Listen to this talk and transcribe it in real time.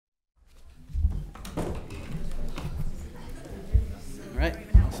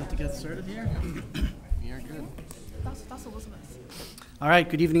get started here? We are good. That's Elizabeth. All right,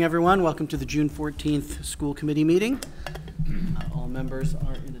 good evening, everyone. Welcome to the June 14th school committee meeting. All members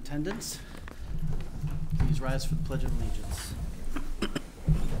are in attendance. Please rise for the Pledge of Allegiance.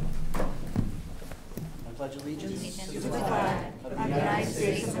 I pledge allegiance to the flag of the United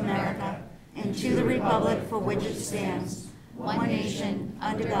States of America and to the republic for which it stands, one nation,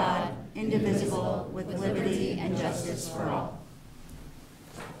 under God, indivisible, with liberty and justice for all.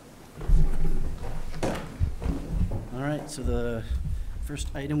 All right, so the first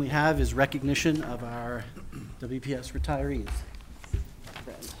item we have is recognition of our WPS retirees.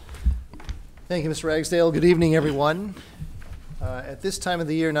 Fred. Thank you, Mr. Ragsdale. Good evening, everyone. At this time of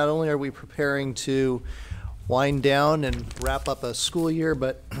the year, not only are we preparing to wind down and wrap up a school year,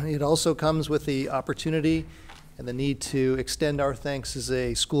 but it also comes with the opportunity and the need to extend our thanks as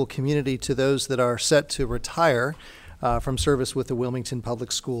a school community to those that are set to retire from service with the Wilmington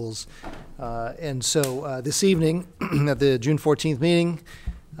Public Schools. And so this evening at the June 14th meeting,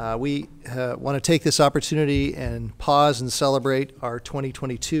 we want to take this opportunity and pause and celebrate our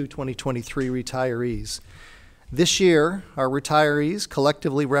 2022-2023 retirees. This year, our retirees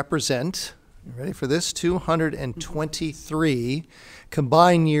collectively represent, you ready for this, 223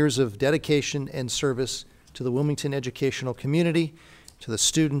 combined years of dedication and service to the Wilmington educational community, to the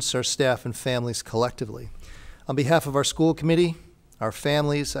students, our staff, and families collectively. On behalf of our school committee, our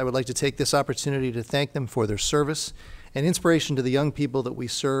families, I would like to take this opportunity to thank them for their service and inspiration to the young people that we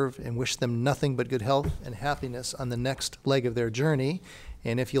serve, and wish them nothing but good health and happiness on the next leg of their journey.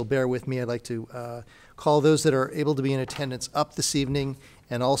 And if you'll bear with me, I'd like to call those that are able to be in attendance up this evening,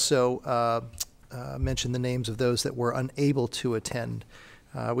 and also mention the names of those that were unable to attend.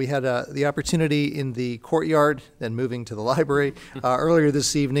 We had the opportunity in the courtyard, then moving to the library, earlier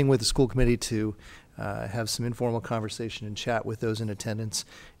this evening with the school committee to have some informal conversation and chat with those in attendance,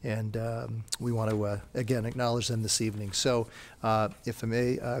 and we want to again acknowledge them this evening. So if I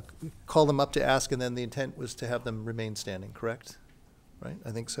may call them up to ask, and then the intent was to have them remain standing, correct? Right,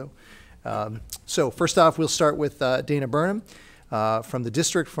 I think so. So first off, we'll start with Dana Burnham from the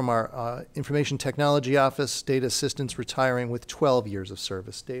district, from our Information Technology Office, data assistants, retiring with 12 years of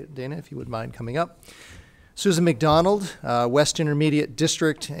service. Dana, if you would mind coming up. Susan McDonald, West Intermediate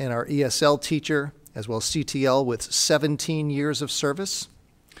District, and our ESL teacher, as well as CTL, with 17 years of service.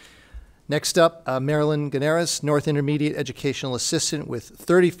 Next up, Marilyn Ganaris, North Intermediate Educational Assistant with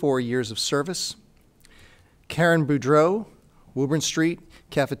 34 years of service. Karen Boudreau, Woburn Street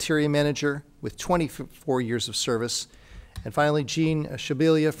Cafeteria Manager with 24 years of service. And finally, Jean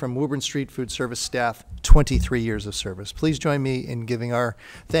Shabilia from Woburn Street Food Service staff, 23 years of service. Please join me in giving our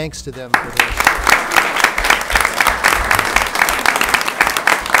thanks to them for their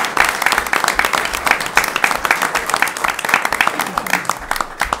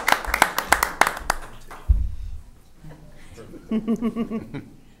Awesome.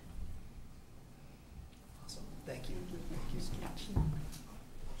 Thank you. Thank you so much.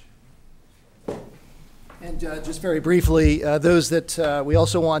 And just very briefly, those that we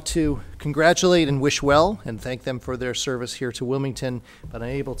also want to congratulate and wish well and thank them for their service here to Wilmington, but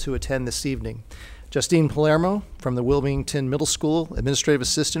unable to attend this evening. Justine Palermo from the Wilmington Middle School, Administrative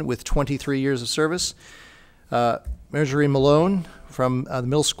Assistant with 23 years of service. Marjorie Malone from the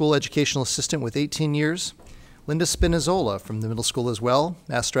Middle School, Educational Assistant with 18 years. Linda Spinazzola from the middle school as well,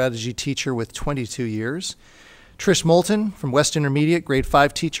 Math Strategy teacher with 22 years. Trish Moulton from West Intermediate, grade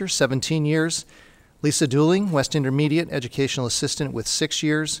 5 teacher, 17 years. Lisa Dooling, West Intermediate Educational Assistant with 6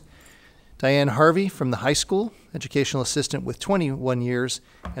 years. Diane Harvey from the high school, Educational Assistant with 21 years.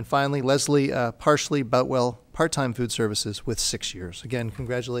 And finally, Leslie Parsley Boutwell, part-time food services with 6 years. Again,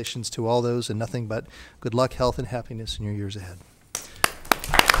 congratulations to all those, and nothing but good luck, health, and happiness in your years ahead.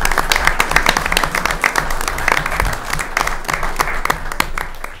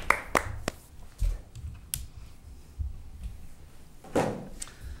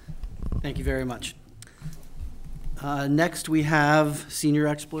 Thank you very much. Next, we have senior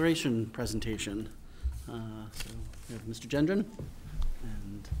exploration presentation. So we have Mr. Gendron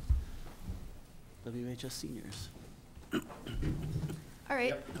and WHS seniors. All right.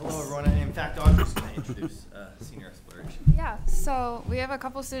 Yep. Hello, everyone. In fact, Audrey's going to introduce senior exploration. Yeah, so we have a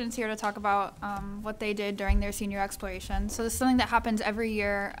couple students here to talk about what they did during their senior exploration. So this is something that happens every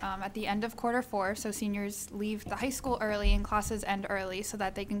year at the end of quarter 4. So seniors leave the high school early and classes end early so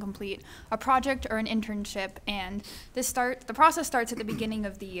that they can complete a project or an internship. And the process starts at the beginning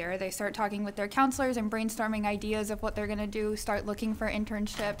of the year. They start talking with their counselors and brainstorming ideas of what they're going to do, start looking for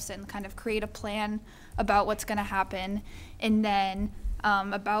internships, and kind of create a plan about what's going to happen. And then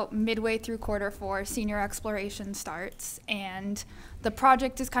about midway through quarter 4, senior exploration starts, and the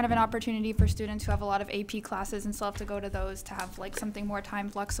project is kind of an opportunity for students who have a lot of AP classes and still have to go to those to have like something more time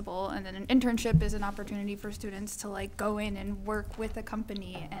flexible. And then an internship is an opportunity for students to like go in and work with a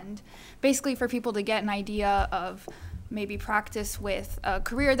company, and basically for people to get an idea of maybe practice with a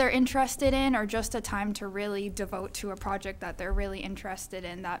career they're interested in, or just a time to really devote to a project that they're really interested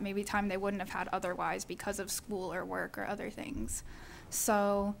in, that maybe time they wouldn't have had otherwise because of school or work or other things.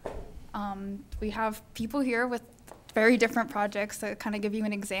 So we have people here with very different projects that kind of give you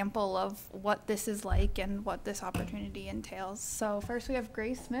an example of what this is like and what this opportunity entails. So first we have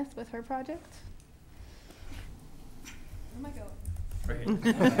Grace Smith with her project. Where am I going?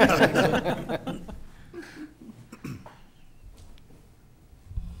 Right.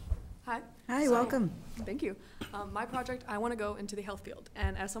 Hi. Hi, welcome. Thank you. My project, I want to go into the health field.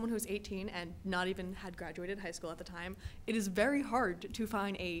 And as someone who's 18 and not even had graduated high school at the time, it is very hard to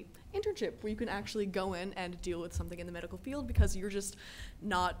find a internship where you can actually go in and deal with something in the medical field, because you're just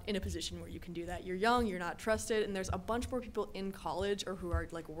not in a position where you can do that. You're young, you're not trusted, and there's a bunch more people in college or who are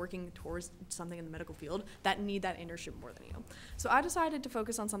like working towards something in the medical field that need that internship more than you. So I decided to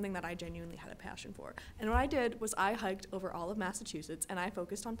focus on something that I genuinely had a passion for. And what I did was I hiked over all of Massachusetts, and I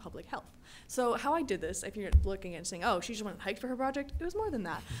focused on public health. So how I did this, if you're looking and saying, oh, she just went and hiked for her project, it was more than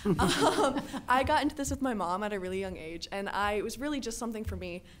that. I got into this with my mom at a really young age, and it was really just something for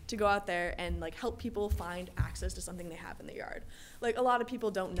me to go out there and like help people find access to something they have in their yard. Like, a lot of people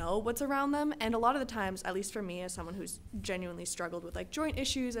don't know what's around them, and a lot of the times, at least for me as someone who's genuinely struggled with like joint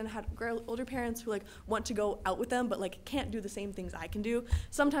issues and had older parents who like want to go out with them but like can't do the same things I can do,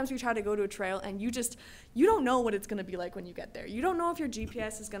 sometimes we try to go to a trail and you don't know what it's going to be like when you get there. You don't know if your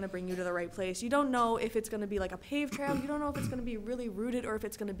GPS is going to bring you to the right place. You don't know if it's going to be like a paved trail. You don't know if it's going to be really rooted or if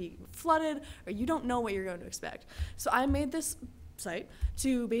it's going to be flooded, or you don't know what you're going to expect. So I made this site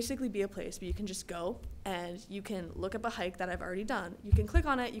to basically be a place where you can just go and you can look up a hike that I've already done. You can click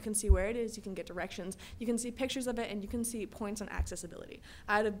on it, you can see where it is, you can get directions, you can see pictures of it, and you can see points on accessibility.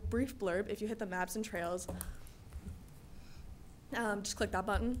 I had a brief blurb. If you hit the maps and trails, just click that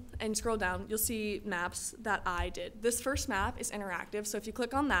button and scroll down. You'll see maps that I did. This first map is interactive, so if you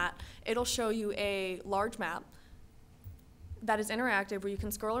click on that, it'll show you a large map that is interactive where you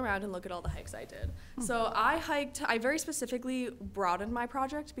can scroll around and look at all the hikes I did. So I very specifically broadened my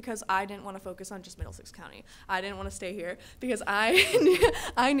project because I didn't want to focus on just Middlesex County. I didn't want to stay here because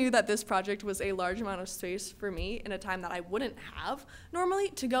I knew that this project was a large amount of space for me in a time that I wouldn't have normally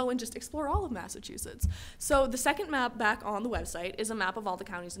to go and just explore all of Massachusetts. So the second map back on the website is a map of all the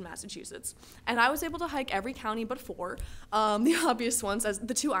counties in Massachusetts. And I was able to hike every county but 4. The obvious ones as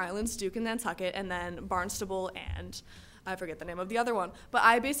the 2 islands, Duke and Nantucket, and then Barnstable and I forget the name of the other one, but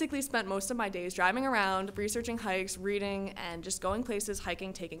I basically spent most of my days driving around, researching hikes, reading, and just going places,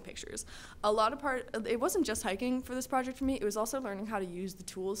 hiking, taking pictures. It wasn't just hiking for this project for me, it was also learning how to use the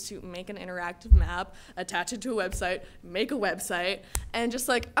tools to make an interactive map, attach it to a website, make a website, and just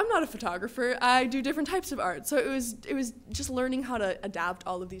like, I'm not a photographer, I do different types of art, so it was just learning how to adapt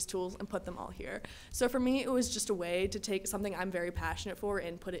all of these tools and put them all here. So for me, it was just a way to take something I'm very passionate for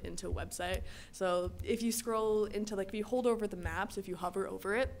and put it into a website. So if you scroll into, like, if you hold over the maps, if you hover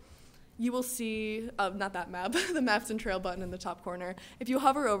over it, you will see, not that map, the maps and trail button in the top corner. If you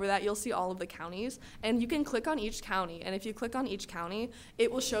hover over that, you'll see all of the counties, and you can click on each county, and if you click on each county,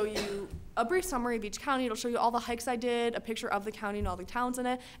 it will show you a brief summary of each county. It'll show you all the hikes I did, a picture of the county and all the towns in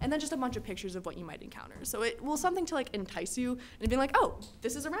it, and then just a bunch of pictures of what you might encounter. So it will something to like entice you and be like, oh,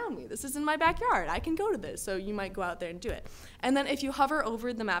 this is around me, this is in my backyard, I can go to this, so you might go out there and do it. And then if you hover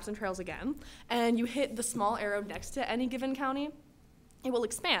over the maps and trails again, and you hit the small arrow next to any given county, it will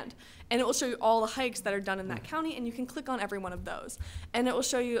expand, and it will show you all the hikes that are done in that county, and you can click on every one of those. And it will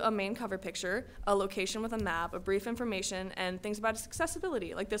show you a main cover picture, a location with a map, a brief information, and things about its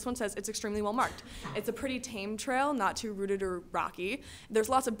accessibility. Like this one says it's extremely well marked. It's a pretty tame trail, not too rooted or rocky. There's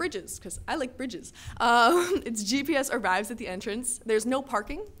lots of bridges, because I like bridges. Its GPS arrives at the entrance. There's no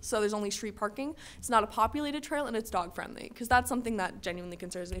parking, so there's only street parking. It's not a populated trail, and it's dog friendly, because that's something that genuinely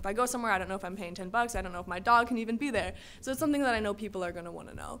concerns me. If I go somewhere, I don't know if I'm paying $10, I don't know if my dog can even be there. So it's something that I know people are going to want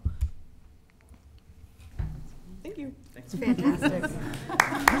to know. Thank you. It's fantastic.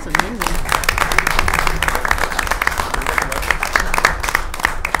 That's amazing.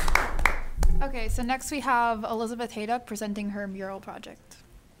 Okay, so next we have Elizabeth Hayduck presenting her mural project.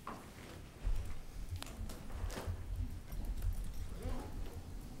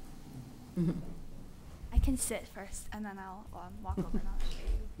 I can sit first, and then I'll walk over and I'll show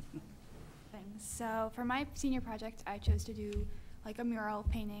you things. So for my senior project, I chose to do like a mural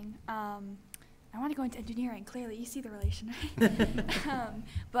painting. I want to go into engineering. Clearly, you see the relation, right?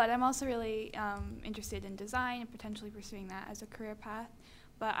 But I'm also really interested in design and potentially pursuing that as a career path.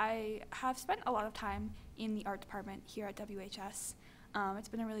 But I have spent a lot of time in the art department here at WHS. It's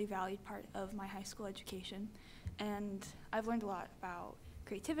been a really valued part of my high school education, and I've learned a lot about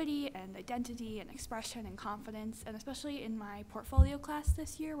creativity and identity and expression and confidence, and especially in my portfolio class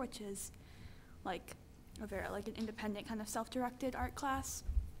this year, which is like an independent kind of self-directed art class.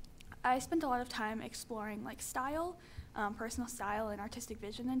 I spent a lot of time exploring like style, personal style and artistic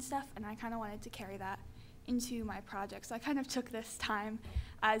vision and stuff, and I kind of wanted to carry that into my project. So I kind of took this time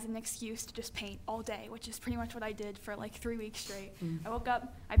as an excuse to just paint all day, which is pretty much what I did for like 3 weeks straight. I woke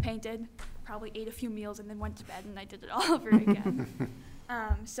up, I painted, probably ate a few meals, and then went to bed, and I did it all over again.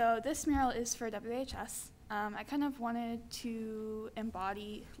 So this mural is for WHS. I kind of wanted to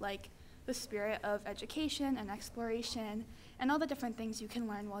embody like the spirit of education and exploration and all the different things you can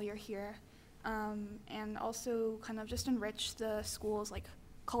learn while you're here, and also kind of just enrich the school's like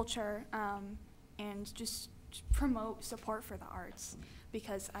culture and just promote support for the arts,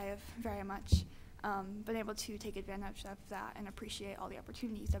 because I have very much been able to take advantage of that and appreciate all the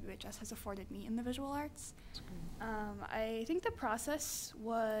opportunities WHS has afforded me in the visual arts. I think the process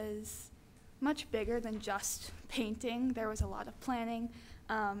was much bigger than just painting. There was a lot of planning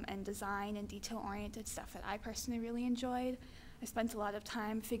and design and detail-oriented stuff that I personally really enjoyed. I spent a lot of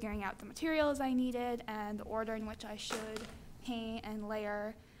time figuring out the materials I needed and the order in which I should paint and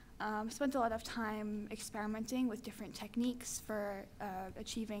layer. Spent a lot of time experimenting with different techniques for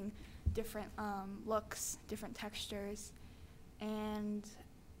achieving different looks, different textures, and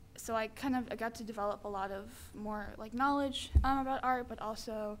so I got to develop a lot of more like knowledge about art, but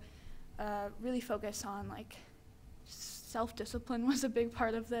also really focus on like self-discipline was a big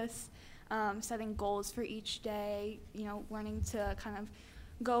part of this, setting goals for each day, learning to kind of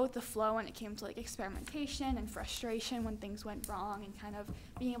go with the flow when it came to like experimentation and frustration when things went wrong, and kind of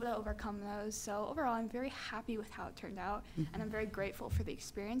being able to overcome those. So overall, I'm very happy with how it turned out, and I'm very grateful for the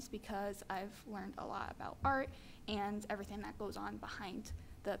experience because I've learned a lot about art and everything that goes on behind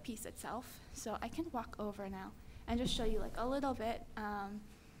the piece itself. So I can walk over now and just show you like a little bit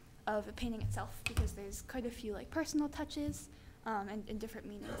of the painting itself, because there's quite a few like personal touches and different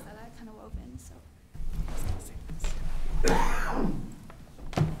meanings that I kind of wove in. So.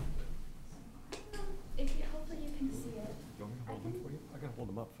 Hopefully you can see it. You want me to hold them for you? I can hold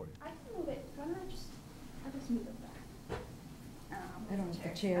them up for you. I can move it. Why don't I'll just move it back. I don't have the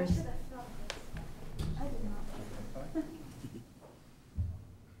chairs. I should have felt this. I did not.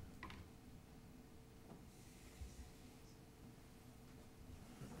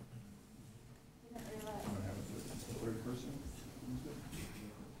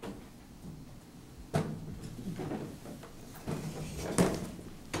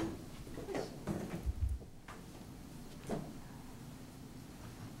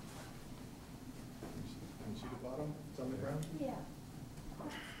 Yeah.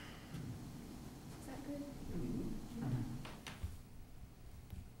 Is that good?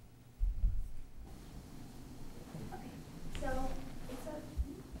 Okay. So it's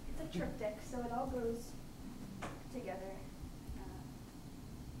a triptych, so it all goes together.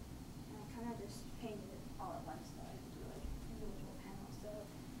 And I kind of just painted it all at once, so I didn't do like individual panels. So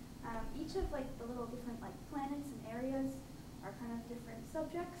each of like the little different like planets and areas are kind of different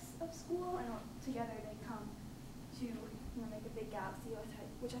subjects of school, and together they come to make a big galaxy,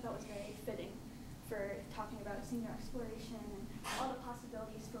 which I thought was very fitting for talking about senior exploration and all the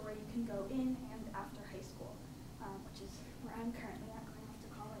possibilities for where you can go in and after high school, which is where I'm currently at, going off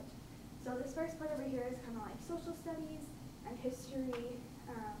to college. So this first part over here is kind of like social studies and history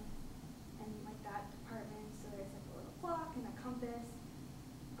and like that department. So there's like a little clock and a compass.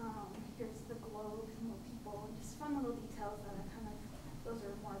 Here's the globe, some little people, and just fun little details that are kind of, those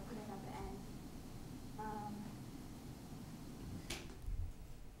are more put in at the end.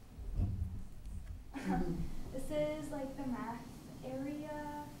 This is like the math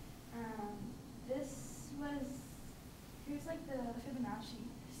area. Here's like the Fibonacci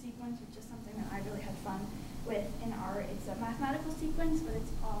sequence, which is something that I really had fun with in art. It's a mathematical sequence, but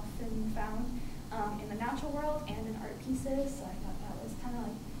it's often found in the natural world and in art pieces. So I thought that was kind of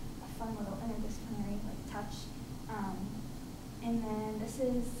like a fun little interdisciplinary like touch. And then this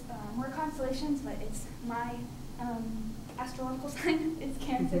is more constellations, but it's my astrological sign is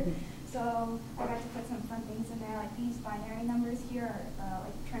Cancer. So I got to put some fun things in there, like these binary numbers here are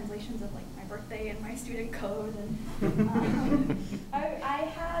like translations of like my birthday and my student code. And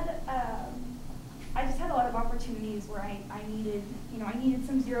I just had a lot of opportunities where I needed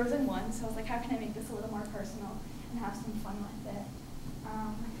some zeros and ones. So I was like, how can I make this a little more personal and have some fun with it?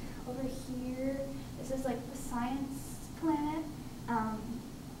 over here, this is like the science planet.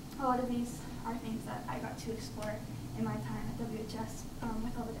 A lot of these are things that I got to explore in my time at WHS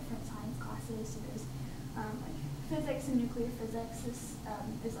with all the different science classes. So there's like physics and nuclear physics. This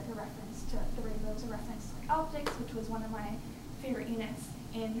is like a reference to the rainbow, is a reference to like optics, which was one of my favorite units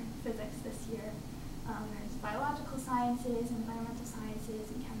in physics this year. There's biological sciences, environmental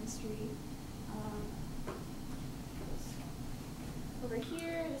sciences, and chemistry. Over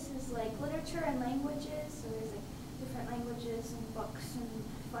here, this is like literature and languages. So there's like different languages and books and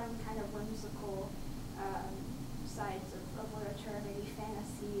fun kind of whimsical sides of literature, maybe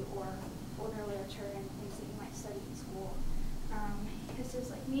fantasy or older literature and things that you might study in school. This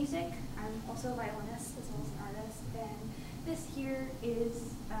is like music. I'm also a violinist as well as an artist. And this here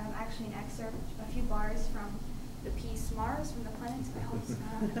is actually an excerpt, a few bars from the piece Mars from the Planets by Holst.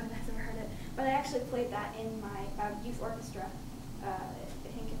 I don't know if you've ever heard it. But I actually played that in my youth orchestra, I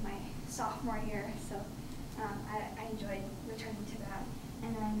think in my sophomore year. So I enjoyed returning to that.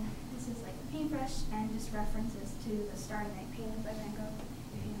 And then this is like a paintbrush and just references to the Starry Night painting by Van Gogh,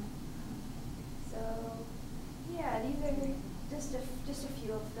 if you know. So yeah, these are just a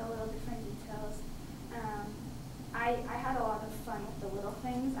few of the little different details. I had a lot of fun with the little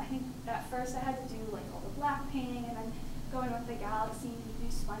things. I think at first I had to do like all the black painting and then going with the galaxy and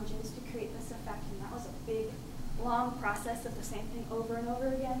use sponges to create this effect, and that was a big, long process of the same thing over and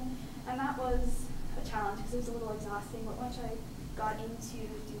over again. And that was a challenge because it was a little exhausting, but once I got into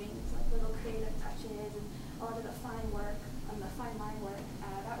doing these like little creative touches and a lot of the fine work, the fine line work,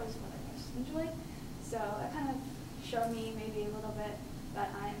 that was what I most enjoyed. So that kind of showed me maybe a little bit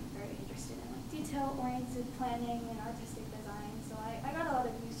that I'm very interested in like detail-oriented planning and artistic design. So I got a lot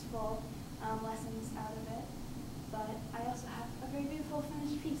of useful lessons out of it. But I also have a very beautiful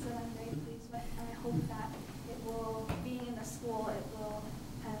finished piece that I'm very pleased with, and I hope that it will, being in the school, it will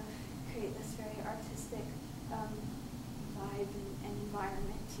kind of create this very artistic vibe and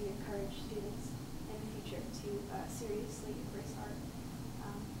environment to encourage students in the future to seriously embrace art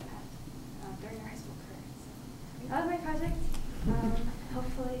during their high school career. So that was my project.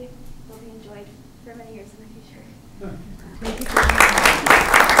 Hopefully it will be enjoyed for many years in the future.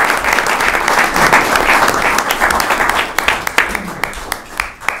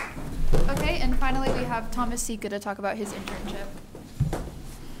 Okay, and finally we have Thomas Sika to talk about his internship.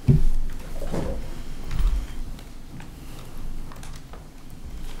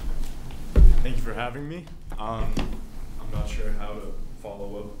 Thank you for having me. I'm not sure how to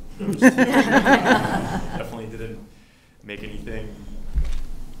follow up those two. Definitely didn't make anything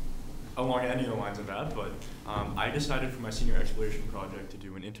along any of the lines of that, but I decided for my senior exploration project to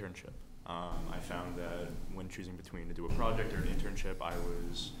do an internship. I found that when choosing between to do a project or an internship, I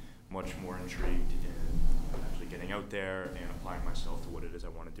was much more intrigued in actually getting out there and applying myself to what it is I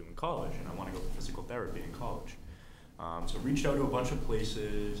want to do in college, and I want to go for physical therapy in college. So reached out to a bunch of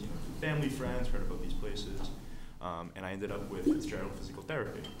places, family, friends, heard about these places, and I ended up with Fitzgerald Physical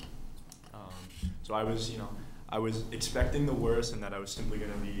Therapy. So I was expecting the worst, and that I was simply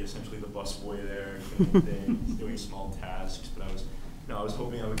going to be essentially the busboy there, doing things, doing small tasks. But I was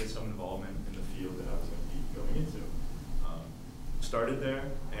hoping I would get some involvement in the field that I was going to be going into. Started there,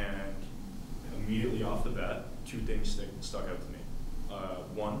 and immediately off the bat, two things stuck out to me.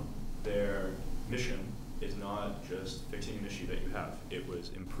 One, their mission is not just fixing an issue that you have. It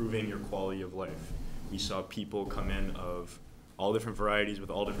was improving your quality of life. We saw people come in of all different varieties with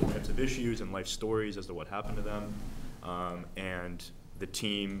all different types of issues and life stories as to what happened to them. And the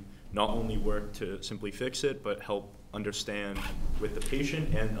team not only worked to simply fix it, but help understand with the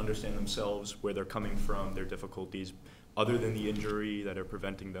patient and understand themselves where they're coming from, their difficulties, other than the injury that are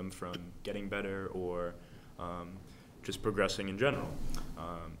preventing them from getting better or just progressing in general.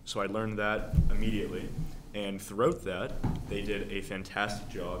 So I learned that immediately, and throughout that, they did a fantastic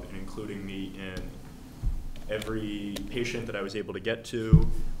job in including me in every patient that I was able to get to,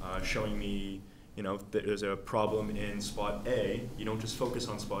 showing me, that there's a problem in spot A. You don't just focus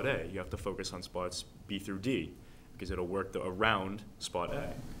on spot A, you have to focus on spots B through D, because it'll work around spot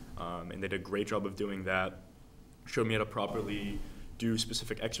A. And they did a great job of doing that, showed me how to properly do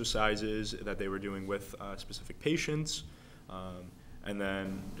specific exercises that they were doing with specific patients. And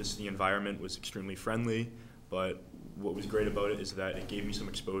then just the environment was extremely friendly, but what was great about it is that it gave me some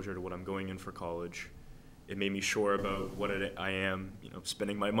exposure to what I'm going in for college. It made me sure about what I am,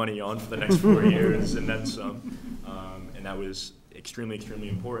 spending my money on for the next 4 years and then some. And that was extremely, extremely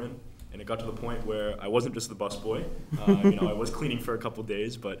important. And it got to the point where I wasn't just the busboy. I was cleaning for a couple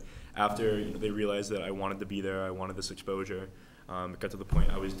days, but after they realized that I wanted to be there, I wanted this exposure. It got to the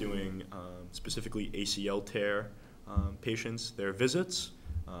point I was doing specifically ACL tear patients, their visits,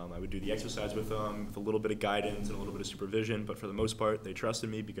 I would do the exercise with them with a little bit of guidance and a little bit of supervision, but for the most part, they trusted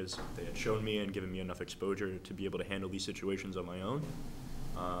me because they had shown me and given me enough exposure to be able to handle these situations on my own.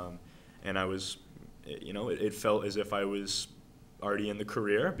 And I was, you know, it felt as if I was already in the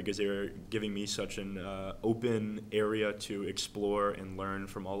career because they were giving me such an open area to explore and learn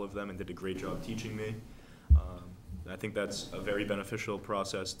from all of them, and did a great job teaching me. I think that's a very beneficial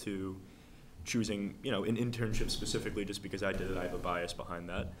process to choosing, you know, an internship specifically just because I did it. I have a bias behind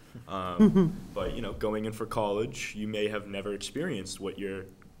that. But, you know, going in for college, you may have never experienced what you're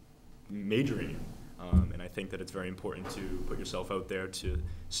majoring in. And I think that it's very important to put yourself out there to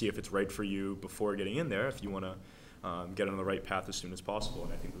see if it's right for you before getting in there, if you want to get on the right path as soon as possible.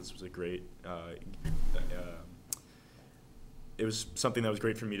 And I think this was a great, it was something that was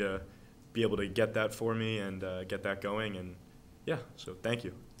great for me to be able to get that for me and get that going. And yeah, so thank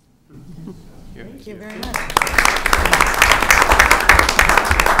you. Thank you very much.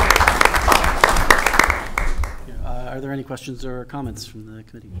 Are there any questions or comments from the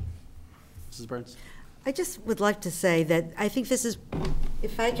committee? Mrs. Burns? I just would like to say that I think this is,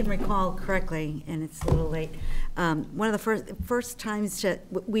 if I can recall correctly, and it's a little late, one of the first times that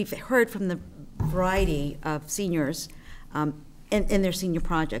we've heard from the variety of seniors in their senior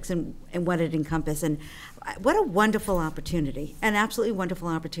projects and what it encompasses. And what a wonderful opportunity, an absolutely wonderful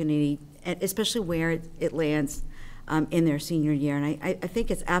opportunity, especially where it lands in their senior year. And I think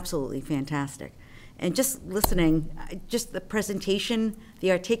it's absolutely fantastic. And just listening, just the presentation,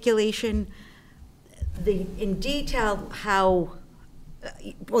 the articulation, in detail how,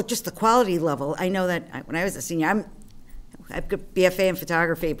 well, just the quality level. I know that when I was a senior, I've got BFA in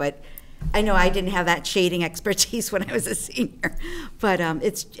photography, but I know I didn't have that shading expertise when I was a senior. But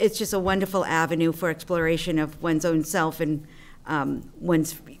it's just a wonderful avenue for exploration of one's own self and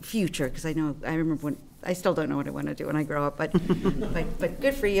one's future. Because I remember when, I still don't know what I want to do when I grow up, but but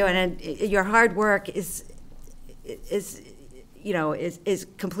good for you. And your hard work is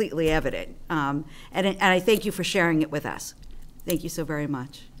completely evident. And I thank you for sharing it with us. Thank you so very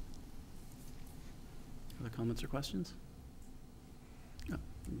much. Other comments or questions?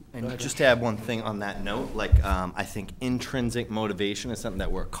 And just to add one thing on that note, like I think intrinsic motivation is something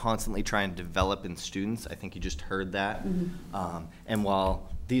that we're constantly trying to develop in students. I think you just heard that. Mm-hmm. And while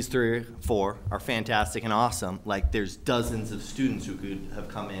these 3 or 4 are fantastic and awesome, like there's dozens of students who could have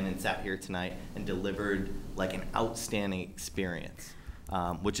come in and sat here tonight and delivered like an outstanding experience,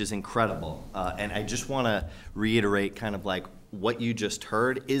 which is incredible. And I just want to reiterate kind of like what you just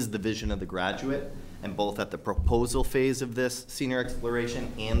heard is the vision of the graduate. And both at the proposal phase of this senior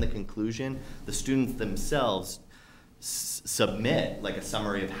exploration and the conclusion, the students themselves submit like a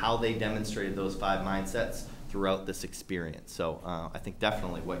summary of how they demonstrated those 5 mindsets throughout this experience. So I think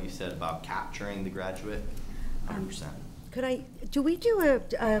definitely what you said about capturing the graduate, 100%. Do we do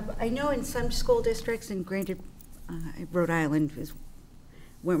I know in some school districts, and granted, Rhode Island is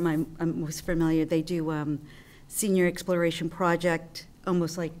where I'm most familiar, they do senior exploration project,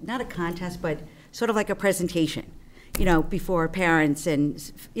 almost like, not a contest, but sort of like a presentation, before parents and,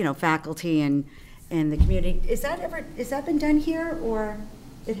 faculty and the community. Is that been done here, or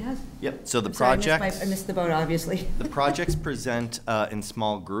it has? Yep, so the I missed the boat, obviously. The projects present in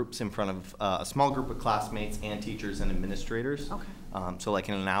small groups in front of a small group of classmates and teachers and administrators. Okay. So like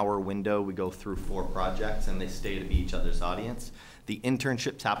in an hour window, we go through 4 projects and they stay to be each other's audience. The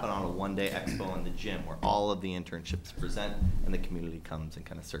internships happen on a 1-day expo in the gym where all of the internships present and the community comes and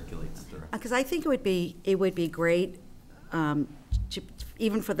kind of circulates through. Because I think it would be great,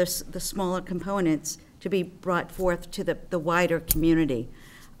 even for the smaller components, to be brought forth to the wider community.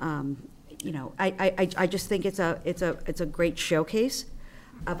 I just think it's a great showcase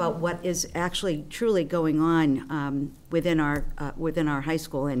about what is actually truly going on within our high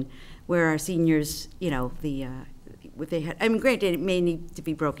school, and where our seniors, what they had. I mean, granted, it may need to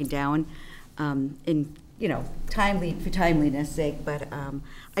be broken down in for timeliness sake, but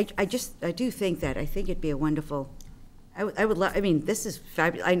I do think that I think it'd be a wonderful. I would love. I mean, this is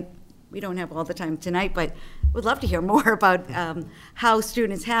fabulous. We don't have all the time tonight, but would love to hear more about how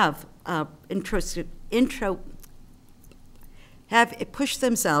students have have pushed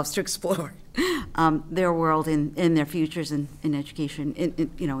themselves to explore their world in their futures and in education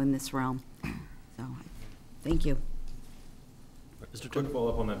in this realm. So, thank you. Just a quick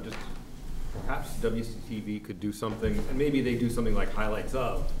follow-up on that. Just perhaps WCTV could do something, and maybe they do something like highlights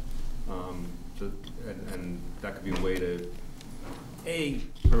of, and that could be a way to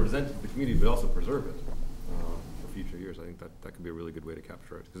present it to the community, but also preserve it for future years. I think that could be a really good way to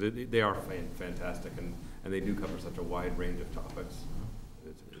capture it, because they are fantastic, and they do cover such a wide range of topics.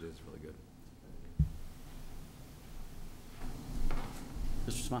 It is really good.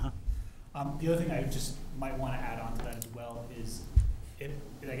 Mr. Smaha? The other thing I just might want to add on to that as well is,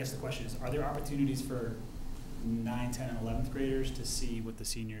 I guess the question is, are there opportunities for 9, 10, and 11th graders to see what the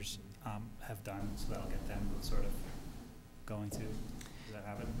seniors have done, so that'll get them sort of going to? Does that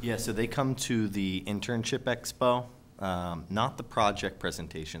happen? Yeah, so they come to the internship expo, not the project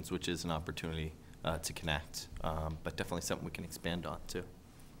presentations, which is an opportunity to connect, but definitely something we can expand on too.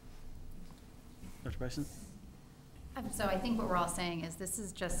 Dr. Bryson? So I think what we're all saying is this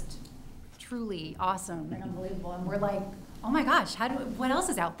is just truly awesome and unbelievable, and we're like, oh my gosh, what else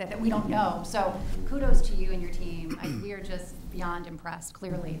is out there that we don't know? So kudos to you and your team. We are just beyond impressed,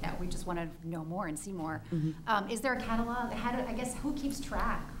 clearly, that we just want to know more and see more. Is there a catalog? I guess, who keeps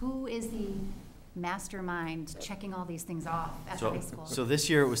track? Who is the mastermind checking all these things off at the high school? So this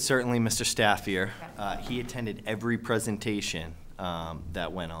year it was certainly Mr. Staffier. He attended every presentation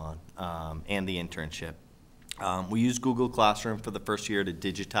that went on and the internship. We used Google Classroom for the first year to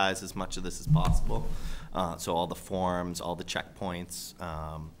digitize as much of this as possible. So all the forms, all the checkpoints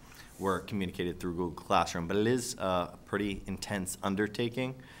were communicated through Google Classroom, but it is a pretty intense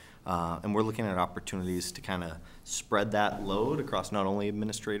undertaking. And we're looking at opportunities to kind of spread that load across not only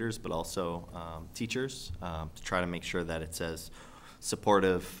administrators, but also teachers to try to make sure that it's as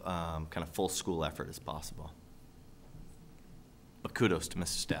supportive, kind of full school effort as possible. But kudos to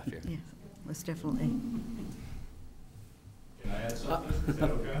Mr. Staffier. Yeah, most definitely. Can I add something? Is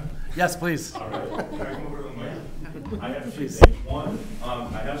that okay? Yes, please. All right. Can I come over to the mic? I have two things. One,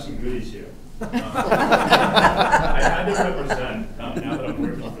 I have some goodies here. I had to represent, now that I'm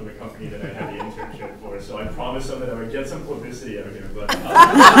working for the company that I had the internship for, so I promised them that I would get some publicity out here, but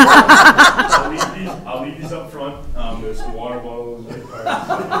I'll leave these up front. There's some water bottles,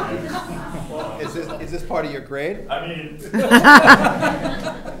 Is this part of your grade? I mean,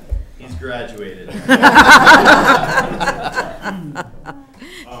 He's graduated.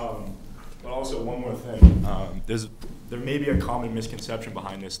 But also one more thing. There may be a common misconception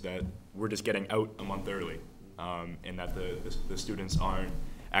behind this that we're just getting out a month early, and that the students aren't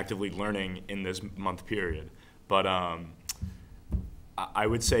actively learning in this month period. But I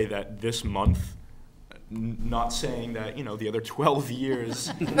would say that this month, not saying that, you know, the other 12 years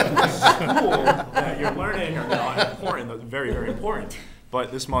of school that you're learning are not important, they're very, very important.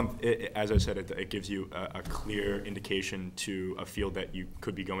 But this month, as I said, it gives you a clear indication to a field that you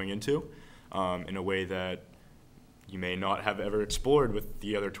could be going into in a way that you may not have ever explored with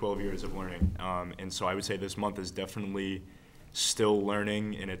the other 12 years of learning. And so I would say this month is definitely still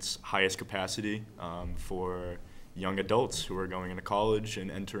learning in its highest capacity for young adults who are going into college and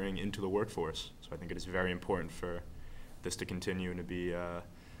entering into the workforce. So I think it is very important for this to continue and to be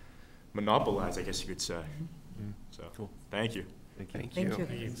monopolized, I guess you could say. So, cool. Thank you. Thank you. Let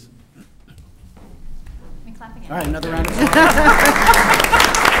me clap again. All right, another round of applause.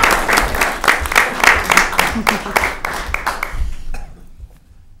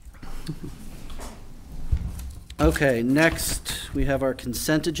 Okay, next we have our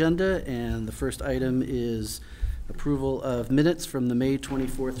consent agenda, and the first item is approval of minutes from the May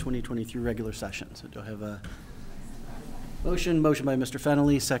 24th, 2023 regular session. So do I have a motion? Motion by Mr.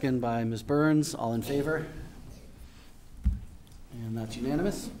 Fennelly, second by Ms. Burns. All in favor? And that's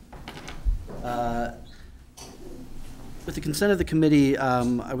unanimous. With the consent of the committee,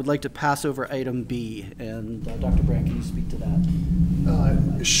 I would like to pass over item B, and Dr. Brand, can you speak to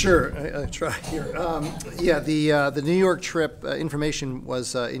that? Sure, I try here. Yeah, the New York trip information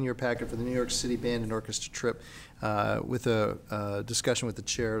was in your packet for the New York City Band and Orchestra trip. With a discussion with the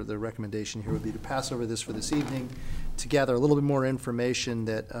chair, the recommendation here would be to pass over this for this evening to gather a little bit more information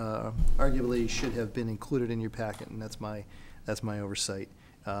that arguably should have been included in your packet, and that's my oversight.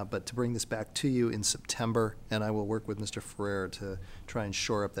 But to bring this back to you in September, and I will work with Mr. Ferrer to try and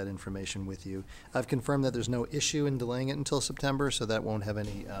shore up that information with you. I've confirmed that there's no issue in delaying it until September, so that won't have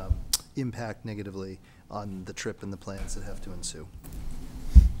any impact negatively on the trip and the plans that have to ensue.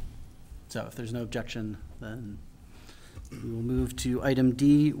 So if there's no objection, then we will move to item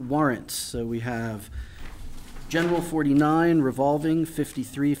D, warrants. So we have General 49, revolving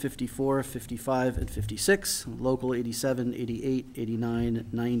 53, 54, 55, and 56, local 87, 88, 89,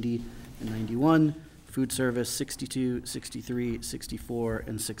 90, and 91, food service 62, 63, 64,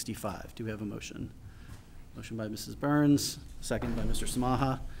 and 65. Do we have a motion? Motion by Mrs. Burns, second by Mr.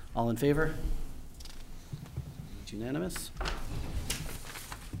 Samaha. All in favor? It's unanimous.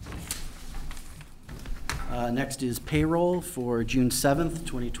 Next is payroll for June 7th,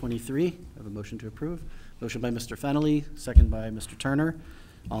 2023. I have a motion to approve. Motion by Mr. Fennelly, second by Mr. Turner.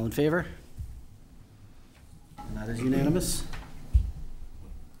 All in favor? And that is unanimous.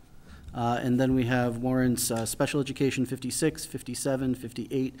 And then we have warrants, special education 56, 57,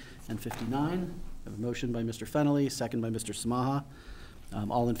 58, and 59. I have a motion by Mr. Fennelly, second by Mr. Samaha.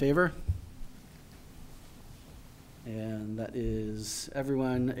 All in favor? And that is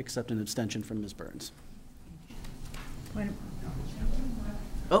everyone except an abstention from Ms. Burns.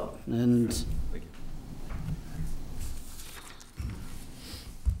 Oh, and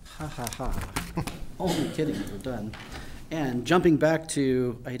ha ha ha. Only kidding, we're done. And jumping back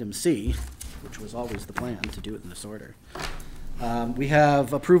to item C, which was always the plan to do it in this order. We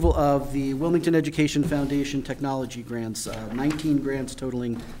have approval of the Wilmington Education Foundation Technology Grants, 19 grants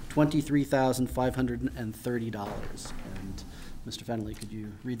totaling $23,530. And Mr. Fennelly, could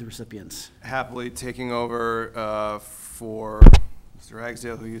you read the recipients? Happily taking over for Mr.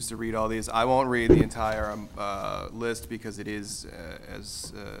 Ragsdale, who used to read all these. I won't read the entire list because it is,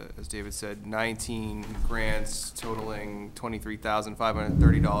 as David said, 19 grants totaling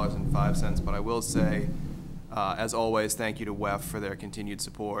 $23,530.05. But I will say, as always, thank you to WEF for their continued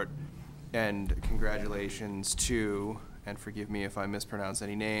support, and congratulations to, and forgive me if I mispronounce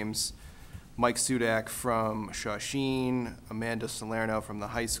any names, Mike Sudak from Shawsheen, Amanda Salerno from the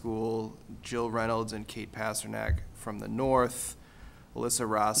high school, Jill Reynolds and Kate Pasternak from the north, Alyssa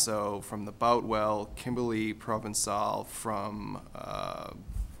Rasso from the Boutwell, Kimberly Provençal from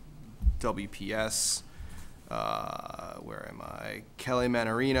WPS, where am I? Kelly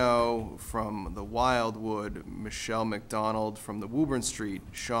Manarino from the Wildwood, Michelle McDonald from the Woburn Street,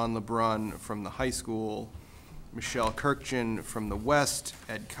 Sean LeBrun from the high school, Michelle Kirkjian from the west,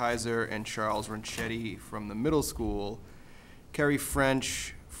 Ed Kaiser and Charles Ranchetti from the middle school, Kerry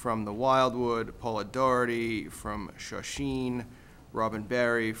French from the Wildwood, Paula Doherty from Shawsheen, Robin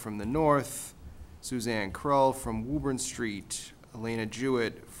Barry from the north, Suzanne Krull from Woburn Street, Elena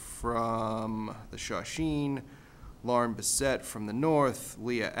Jewett from the Shawsheen, Lauren Bissett from the north,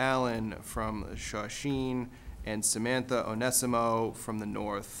 Leah Allen from the Shawsheen, and Samantha Onesimo from the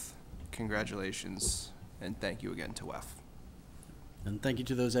north. Congratulations, and thank you again to WEF. And thank you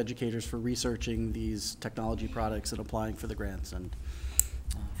to those educators for researching these technology products and applying for the grants, and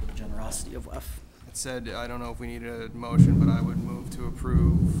for the generosity of WEF. That said, I don't know if we need a motion, but I would move to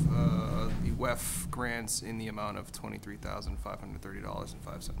approve the WEF grants in the amount of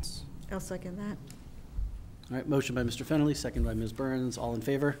 $23,530.05. I'll second that. All right, motion by Mr. Fennelly, second by Ms. Burns. All in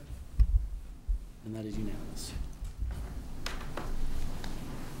favor? And that is unanimous.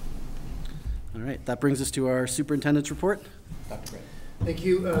 All right, that brings us to our superintendent's report. Dr. Gray. Thank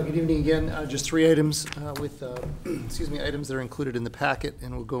you. Good evening again. Just three items with, excuse me, items that are included in the packet,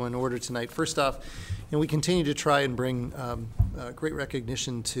 and we'll go in order tonight. First off, we continue to try and bring great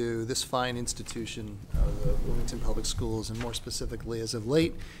recognition to this fine institution, the Wilmington Public Schools, and more specifically, as of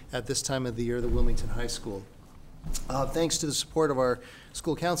late, at this time of the year, the Wilmington High School. Thanks to the support of our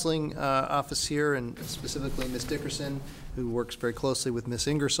school counseling office here, and specifically Ms. Dickerson, who works very closely with Ms.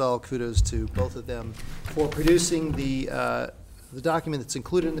 Ingersoll. Kudos to both of them for producing the document that's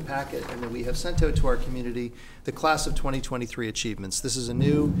included in the packet and that we have sent out to our community, the Class of 2023 Achievements. This is a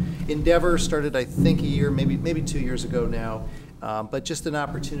new endeavor, started I think a year, maybe 2 years ago now, but just an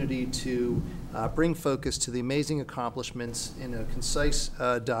opportunity to bring focus to the amazing accomplishments in a concise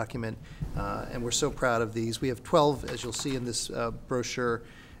document, and we're so proud of these. We have 12, as you'll see in this brochure,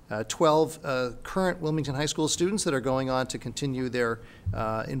 12 current Wilmington High School students that are going on to continue their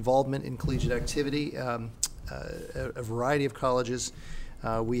involvement in collegiate activity. A variety of colleges.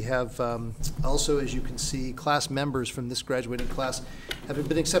 We have also, as you can see, class members from this graduating class have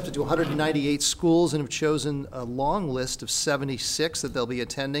been accepted to 198 schools and have chosen a long list of 76 that they'll be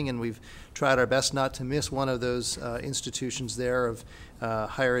attending, and we've tried our best not to miss one of those institutions there of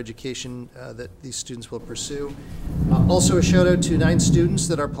higher education that these students will pursue. Also a shout out to 9 students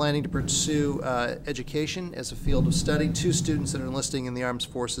that are planning to pursue education as a field of study, 2 students that are enlisting in the armed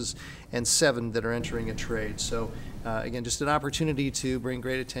forces, and 7 that are entering a trade. So again, just an opportunity to bring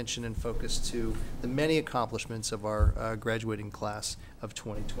great attention and focus to the many accomplishments of our graduating class of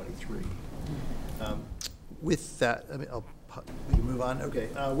 2023. With that, we can move on. Okay.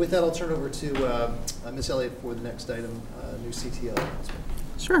 With that, I'll turn over to Ms. Elliott for the next item, new CTL announcement.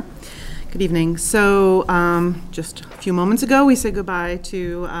 Sure. Good evening. So just a few moments ago, we said goodbye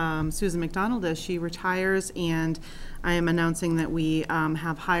to Susan McDonald as she retires, and I am announcing that we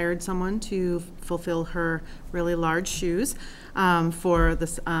have hired someone to fulfill her really large shoes for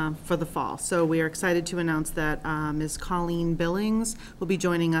the fall. So we are excited to announce that Ms. Colleen Billings will be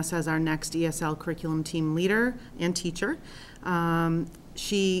joining us as our next ESL curriculum team leader and teacher.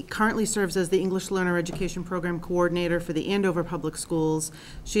 She currently serves as the English Learner Education Program Coordinator for the Andover Public Schools.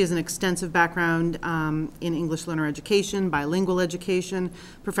 She has an extensive background in English Learner Education, bilingual education,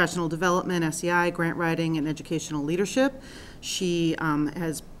 professional development, SEI, grant writing, and educational leadership. She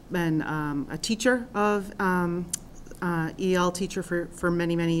has been a teacher of EL teacher for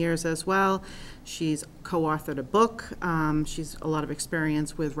many, many years as well. She's co-authored a book. She's a lot of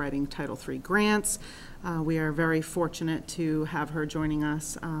experience with writing Title III grants. We are very fortunate to have her joining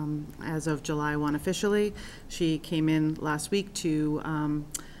us as of July 1 officially. She came in last week to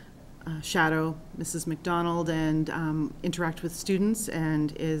shadow Mrs. McDonald and interact with students,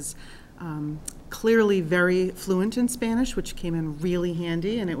 and is clearly very fluent in Spanish, which came in really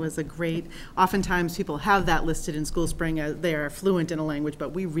handy, and it was a great, oftentimes people have that listed in School Spring as they are fluent in a language, but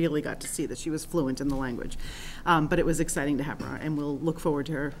we really got to see that she was fluent in the language. But it was exciting to have her, and we'll look forward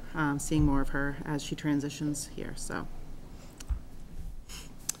to her seeing more of her as she transitions here, so.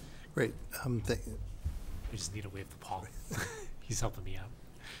 Great. I just need to wave to Paul. He's helping me out.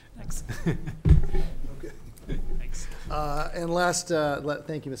 Thanks. Okay. Thanks. And last,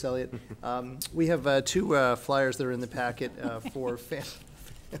 thank you, Ms. Elliott. We have two flyers that are in the packet for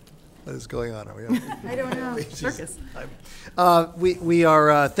what is going on? Are we okay? I don't know. Circus. We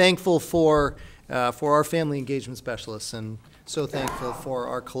are thankful for our family engagement specialists, and so thankful for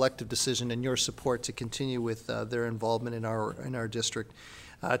our collective decision and your support to continue with their involvement in our district.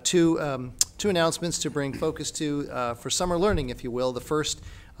 Two announcements to bring focus to for summer learning, if you will. The first,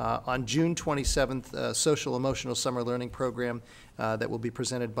 on June 27th, social emotional summer learning program that will be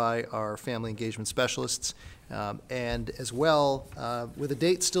presented by our family engagement specialists. And as well, with a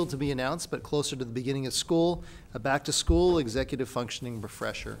date still to be announced, but closer to the beginning of school, a back-to-school executive functioning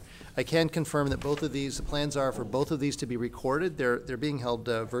refresher. I can confirm that both of these, the plans are for both of these to be recorded. They're being held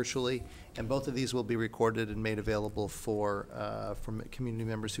virtually, and both of these will be recorded and made available for from community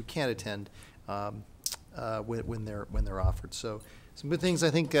members who can't attend when they're offered. So some good things, I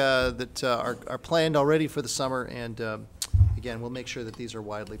think, that are planned already for the summer, and again, we'll make sure that these are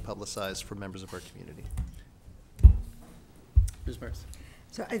widely publicized for members of our community. Ms. Burns.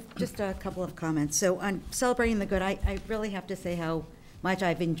 So just a couple of comments. So on Celebrating the Good, I really have to say how much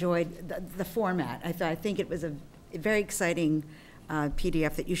I've enjoyed the format. I think it was a very exciting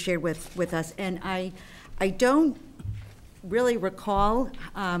PDF that you shared with us, and I don't really recall,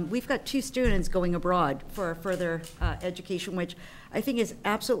 we've got 2 students going abroad for further education, which I think is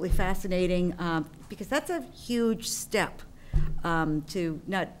absolutely fascinating, because that's a huge step to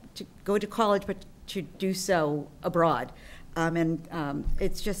not to go to college, but to do so abroad.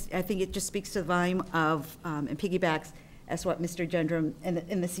 It's just, I think it just speaks to the volume of, and piggybacks as what Mr. Gendrum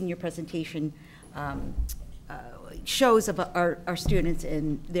in the senior presentation shows of our students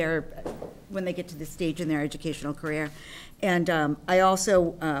in their, when they get to this stage in their educational career. And I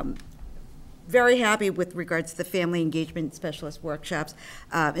also, very happy with regards to the family engagement specialist workshops,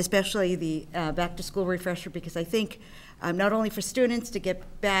 especially the back to school refresher, because I think not only for students to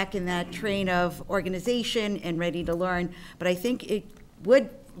get back in that train of organization and ready to learn, but I think it would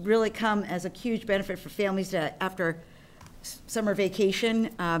really come as a huge benefit for families to, after summer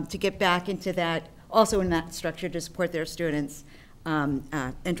vacation, to get back into that, also in that structure to support their students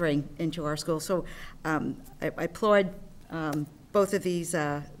entering into our school. So I applaud both of these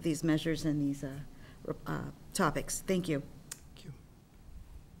measures and these topics. Thank you. Thank you.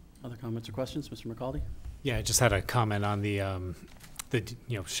 Other comments or questions, Mr. McCaldy? Yeah, I just had a comment on the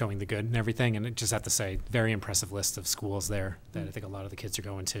showing the good and everything, and I just have to say, very impressive list of schools there that I think a lot of the kids are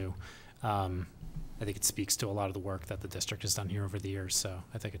going to. I think it speaks to a lot of the work that the district has done here over the years, so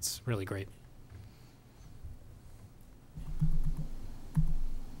I think it's really great.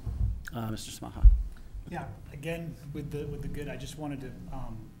 Mr. Smaha. Yeah, again, with the good, I just wanted to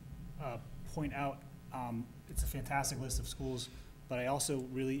point out, it's a fantastic list of schools, but I also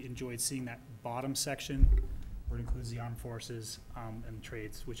really enjoyed seeing that bottom section where it includes the armed forces and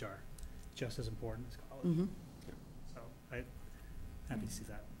trades, which are just as important as college. Mm-hmm. So I'm happy to see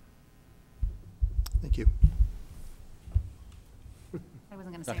that. Thank you. I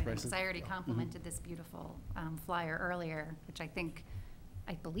wasn't going to say anything because I already complimented this beautiful flyer earlier, which I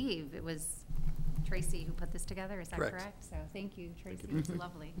believe it was Tracy who put this together. Is that correct? So thank you, Tracy. It's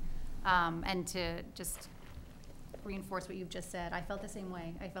lovely. And to just reinforce what you've just said, I felt the same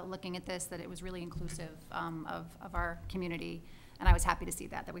way. I felt looking at this that it was really inclusive of our community, and I was happy to see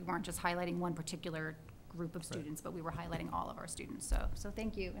that we weren't just highlighting one particular group of students, but we were highlighting all of our students. So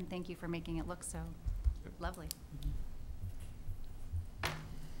thank you, and thank you for making it look so lovely.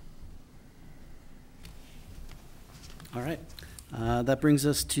 All right. That brings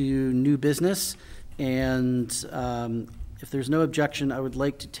us to new business, and If there's no objection, I would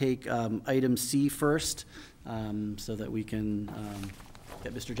like to take item C first, so that we can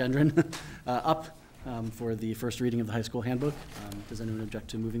get Mr. Gendron up for the first reading of the high school handbook. Does anyone object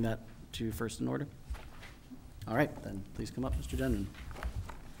to moving that to first in order? All right, then please come up, Mr. Gendron.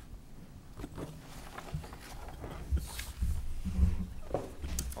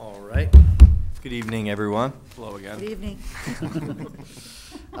 All right. Good evening, everyone. Hello again. Good evening.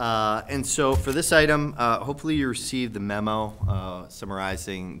 And so for this item, hopefully you received the memo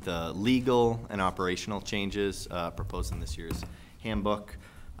summarizing the legal and operational changes proposed in this year's handbook.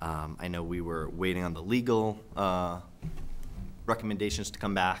 I know we were waiting on the legal recommendations to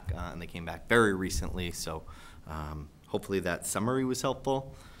come back, and they came back very recently, so hopefully that summary was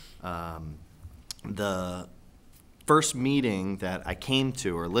helpful. The first meeting that I came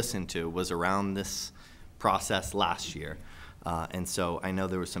to or listened to was around this process last year. And so I know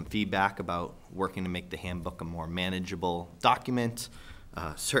there was some feedback about working to make the handbook a more manageable document.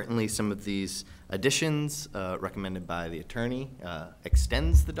 Certainly some of these additions recommended by the attorney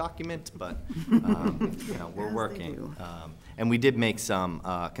extends the document, but you know, we're working. And we did make some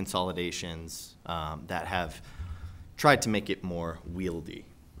consolidations that have tried to make it more wieldy.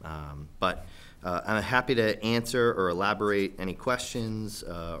 But I'm happy to answer or elaborate any questions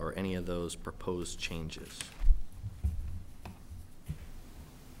or any of those proposed changes.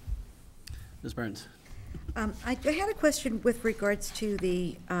 Ms. Burns. I had a question with regards to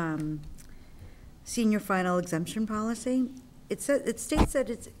the senior final exemption policy. It states that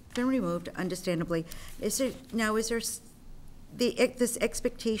it's been removed, understandably. Is there this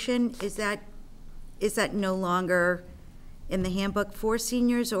expectation, is that no longer in the handbook for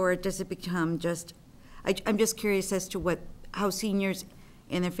seniors, or does it become just, I'm just curious as to how seniors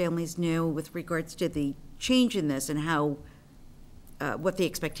and their families know with regards to the change in this and how, what the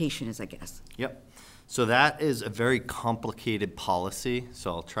expectation is, I guess. Yep. So that is a very complicated policy,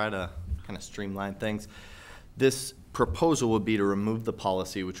 so I'll try to kind of streamline things. This proposal would be to remove the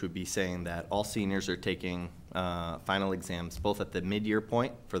policy, which would be saying that all seniors are taking final exams both at the mid-year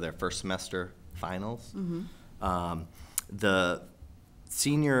point for their first semester finals. Mm-hmm. The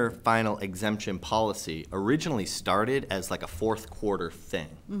senior final exemption policy originally started as like a fourth quarter thing.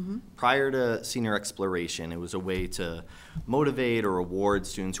 Mm-hmm. Prior to senior exploration, it was a way to motivate or reward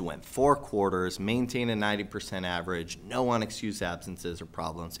students who went 4 quarters, maintain a 90% average, no unexcused absences or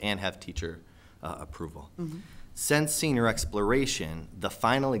problems, and have teacher approval. Mm-hmm. Since senior exploration, the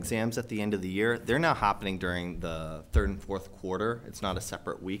final exams at the end of the year, they're now happening during the 3rd and 4th quarter. It's not a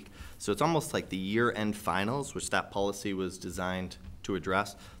separate week. So it's almost like the year-end finals, which that policy was designed to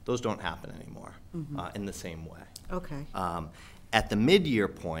address. Those don't happen anymore. Mm-hmm. In the same way. Okay. At the mid-year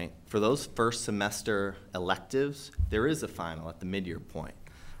point, for those first semester electives, there is a final at the mid-year point.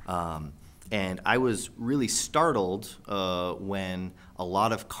 And I was really startled when a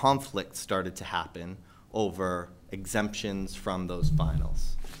lot of conflict started to happen over exemptions from those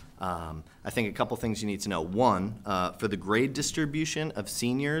finals. I think a couple things you need to know. One, for the grade distribution of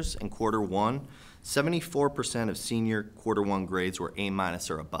seniors in quarter 1, 74% of senior quarter 1 grades were A-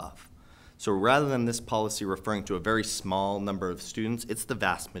 or above. So rather than this policy referring to a very small number of students, it's the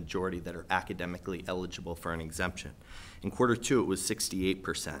vast majority that are academically eligible for an exemption. In quarter 2, it was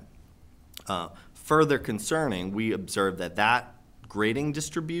 68%. Further concerning, we observed that grading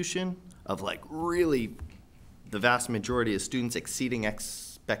distribution of like really the vast majority of students exceeding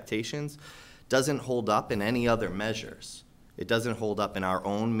expectations doesn't hold up in any other measures. It doesn't hold up in our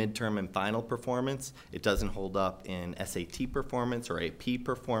own midterm and final performance. It doesn't hold up in SAT performance or AP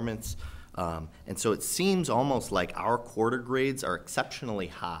performance. And so it seems almost like our quarter grades are exceptionally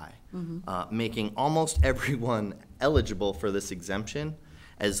high, mm-hmm. Making almost everyone eligible for this exemption,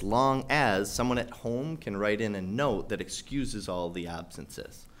 as long as someone at home can write in a note that excuses all the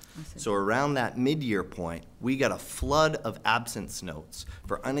absences. So around that mid-year point, we got a flood of absence notes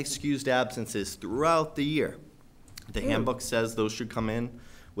for unexcused absences throughout the year. The handbook says those should come in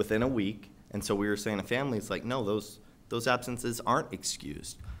within a week, and so we were saying to families, like, no, those absences aren't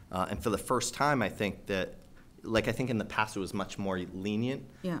excused. And for the first time, I think that, like, I think in the past it was much more lenient,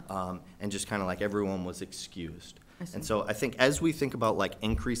 and just kind of like everyone was excused. And so I think as we think about like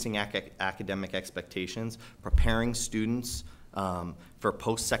increasing academic expectations, preparing students for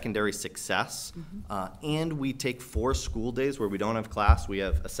post-secondary success, mm-hmm. And we take 4 school days where we don't have class, we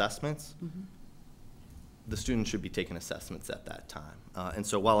have assessments, mm-hmm. the students should be taking assessments at that time. And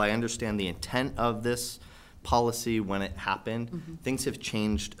so while I understand the intent of this policy when it happened, mm-hmm. things have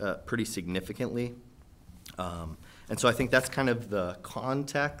changed pretty significantly. And so I think that's kind of the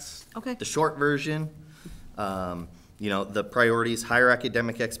context. Okay. The short version, you know, the priorities, higher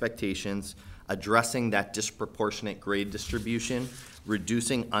academic expectations, addressing that disproportionate grade distribution,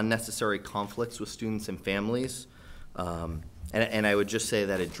 reducing unnecessary conflicts with students and families. And I would just say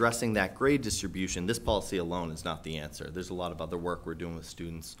that addressing that grade distribution, this policy alone is not the answer. There's a lot of other work we're doing with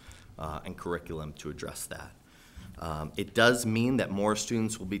students and curriculum to address that. It does mean that more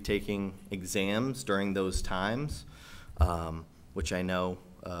students will be taking exams during those times, which I know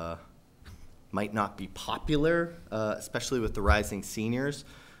might not be popular, especially with the rising seniors.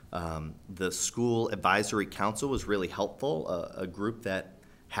 The school advisory council was really helpful, a group that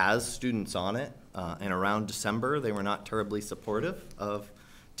has students on it, and around December they were not terribly supportive of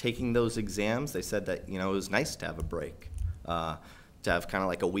taking those exams. They said that, you know, it was nice to have a break, to have kind of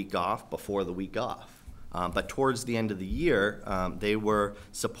like a week off before the week off. But towards the end of the year, they were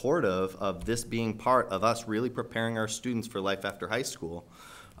supportive of this being part of us really preparing our students for life after high school.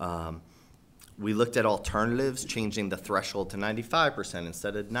 We looked at alternatives, changing the threshold to 95%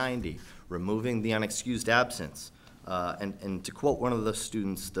 instead of 90, removing the unexcused absence. And to quote one of the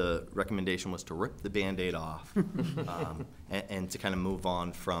students, the recommendation was to rip the Band-Aid off and to kind of move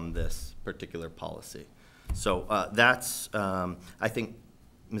on from this particular policy. So that's, I think,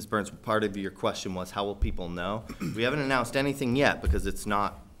 Ms. Burns, part of your question was how will people know? We haven't announced anything yet because it's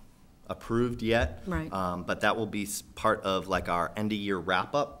not approved yet. Right. But that will be part of like our end of year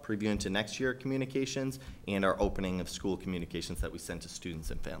wrap up, preview into next year communications, and our opening of school communications that we send to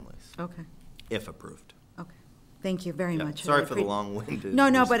students and families. Okay. If approved. Okay. Thank you very much. Sorry for the long-winded.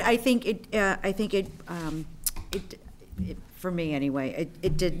 No, but I think it, for me anyway,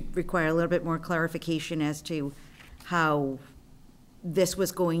 it did require a little bit more clarification as to how this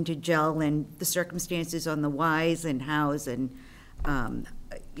was going to gel and the circumstances on the whys and hows, and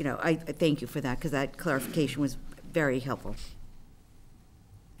you know, I thank you for that, because that clarification was very helpful.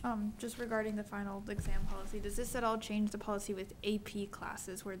 Just regarding the final exam policy, does this at all change the policy with AP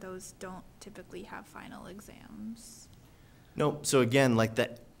classes where those don't typically have final exams? No, so again, like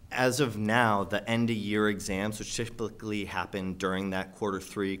as of now, the end of year exams, which typically happen during that quarter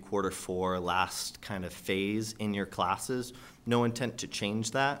 3, quarter 4, last kind of phase in your classes, no intent to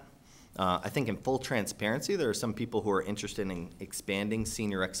change that. I think in full transparency, there are some people who are interested in expanding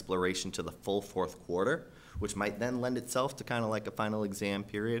senior exploration to the full 4th quarter, which might then lend itself to kind of like a final exam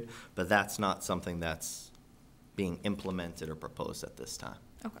period, but that's not something that's being implemented or proposed at this time.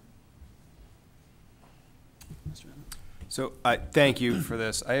 Okay. So thank you for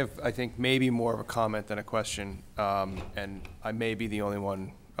this. I have, I think, maybe more of a comment than a question, and I may be the only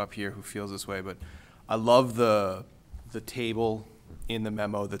one up here who feels this way, but I love the table in the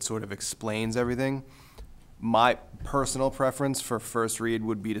memo that sort of explains everything. My personal preference for first read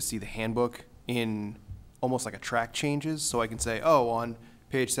would be to see the handbook in almost like a track changes, so I can say, oh, on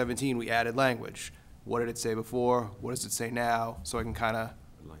page 17 we added language. What did it say before? What does it say now? So I can kind of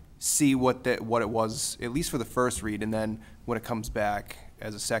see what it was, at least for the first read, and then when it comes back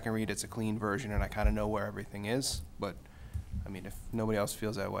as a second read, it's a clean version, and I kind of know where everything is. But I mean, if nobody else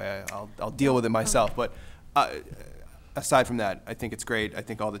feels that way, I'll deal with it myself. But aside from that, I think it's great. I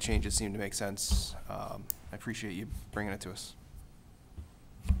think all the changes seem to make sense. I appreciate you bringing it to us.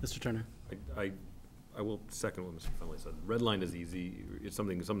 Mr. Turner. I will second what Mr. Fenley said. Red line is easy. It's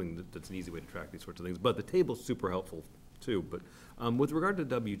something that's an easy way to track these sorts of things. But the table's super helpful too. But with regard to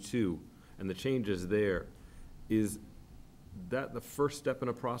W-2 and the changes there, is that the first step in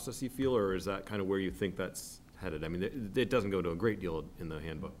a process you feel, or is that kind of where you think that's headed? I mean, it doesn't go into a great deal in the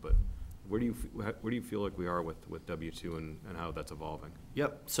handbook, but where do you feel like we are with W-2 and how that's evolving?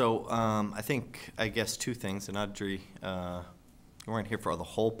 Yep. So I guess two things, and Audrey, we weren't here for the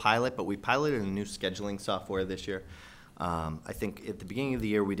whole pilot, but we piloted a new scheduling software this year. I think at the beginning of the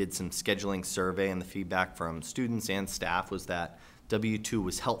year we did some scheduling survey, and the feedback from students and staff was that W-2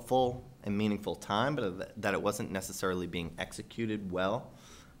 was helpful and meaningful time, but that it wasn't necessarily being executed well.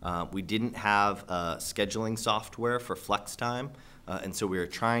 We didn't have scheduling software for flex time, and so we were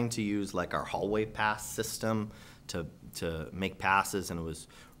trying to use like our hallway pass system to make passes, and it was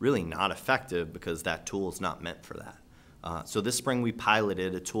really not effective because that tool is not meant for that. So this spring we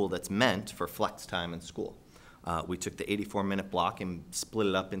piloted a tool that's meant for flex time in school. We took the 84-minute block and split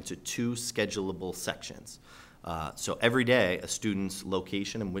it up into 2 schedulable sections. So every day, a student's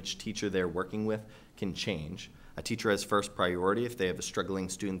location and which teacher they're working with can change. A teacher has first priority if they have a struggling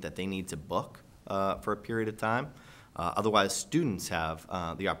student that they need to book for a period of time. Otherwise, students have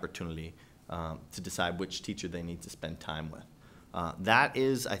the opportunity to decide which teacher they need to spend time with. That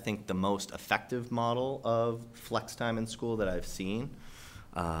is, I think, the most effective model of flex time in school that I've seen.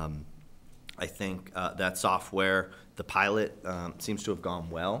 I think that software, the pilot, seems to have gone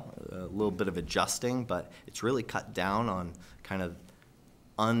well. A little bit of adjusting, but it's really cut down on kind of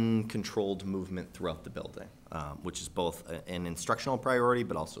uncontrolled movement throughout the building, which is both an instructional priority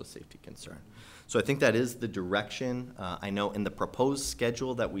but also a safety concern. So I think that is the direction. I know in the proposed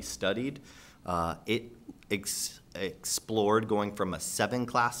schedule that we studied, it explored going from a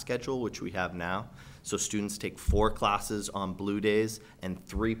 7-class schedule, which we have now. So students take 4 classes on blue days and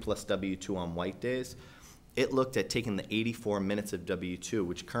 3 plus W2 on white days. It looked at taking the 84 minutes of W2,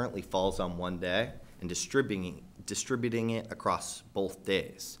 which currently falls on one day, and distributing it across both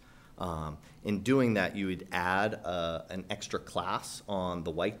days. In doing that, you would add an extra class on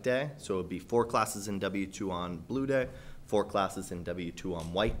the white day. So it would be 4 classes in W2 on blue day, 4 classes in W2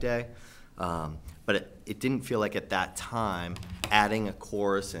 on white day. But it didn't feel like at that time, adding a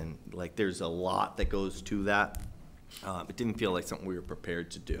course and like there's a lot that goes to that, it didn't feel like something we were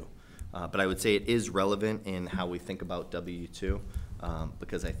prepared to do. But I would say it is relevant in how we think about W2,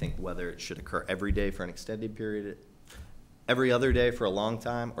 because I think whether it should occur every day for an extended period, every other day for a long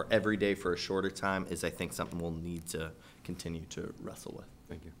time, or every day for a shorter time is, I think, something we'll need to continue to wrestle with.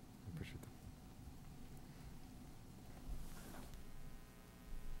 Thank you. I appreciate that.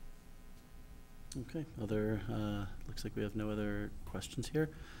 Okay, looks like we have no other questions here.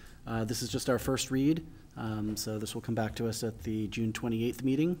 This is just our first read, so this will come back to us at the June 28th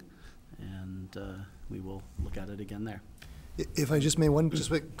meeting, and we will look at it again there. If I just may, just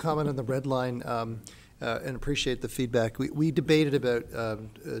quick comment on the red line, and appreciate the feedback. We debated about,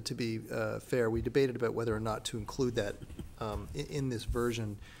 to be fair, we debated about whether or not to include that in this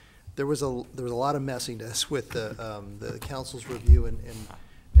version. There was a lot of messiness with the council's review and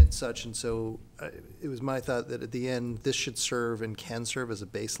such, and so it was my thought that at the end this should serve and can serve as a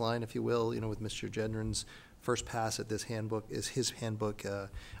baseline, if you will. With Mr. Gendron's first pass at this handbook is his handbook.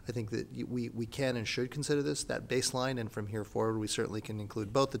 I think that we can and should consider this that baseline, and from here forward we certainly can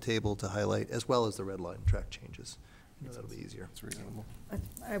include both the table to highlight as well as the red line track changes. That'll be easier. It's reasonable.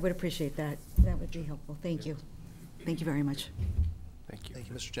 I would appreciate that. That would be helpful. Thank you. Thank you very much. Thank you. Thank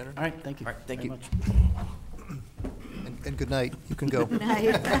you, Mr. Gendron. All right, thank you. All right, thank very you. much. And good night. You can go. Good night.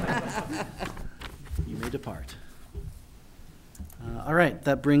 You may depart. All right,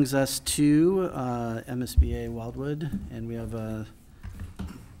 that brings us to MSBA Wildwood, and we have a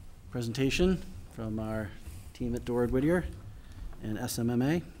presentation from our team at Dorad Whittier and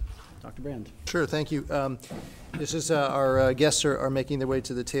SMMA. Dr. Brand. Sure, thank you. This is our guests are making their way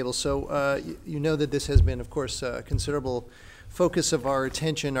to the table. So you know that this has been, of course, a considerable focus of our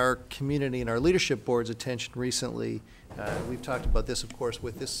attention, our community, and our leadership board's attention recently. We've talked about this, of course,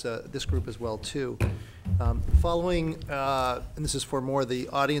 with this group as well, too. Following, and this is for more the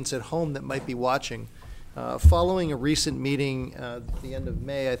audience at home that might be watching, following a recent meeting at the end of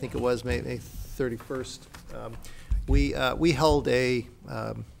May, I think it was May 31st, we held a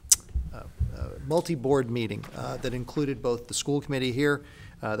multi-board meeting that included both the school committee here,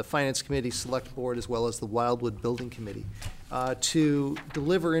 the finance committee, select board, as well as the Wildwood Building Committee, to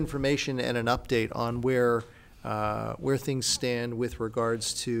deliver information and an update on where things stand with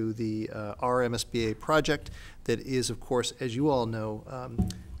regards to the RMSBA project that is, of course, as you all know,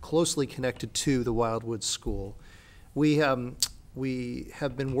 closely connected to the Wildwood School. We have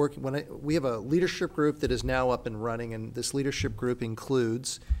been working, we have a leadership group that is now up and running, and this leadership group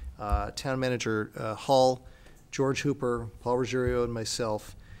includes Town Manager Hall, George Hooper, Paul Ruggiero, and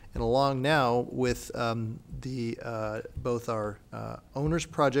myself, and along now with both our owner's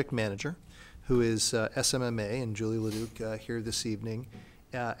project manager, who is SMMA, and Julie Leduc here this evening,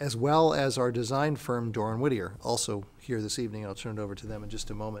 as well as our design firm, Dorad Whittier, also here this evening. I'll turn it over to them in just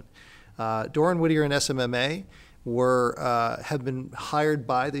a moment. Dorad Whittier and SMMA have been hired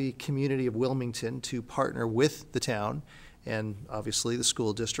by the community of Wilmington to partner with the town and obviously the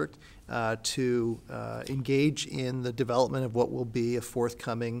school district to engage in the development of what will be a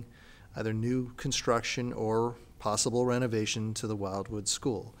forthcoming either new construction or possible renovation to the Wildwood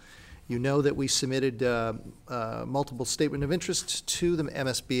School. You know that we submitted multiple statement of interest to the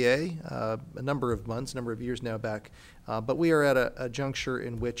MSBA a number of years now back, but we are at a juncture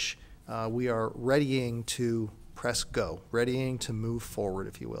in which we are readying to press go, readying to move forward,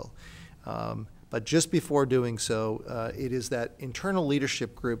 if you will. But just before doing so, it is that internal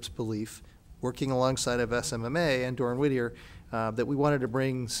leadership group's belief, working alongside of SMMA and Dorad Whittier, that we wanted to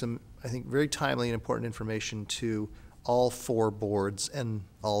bring some, I think, very timely and important information to all 4 boards and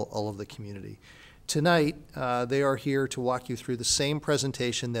all of the community. Tonight, they are here to walk you through the same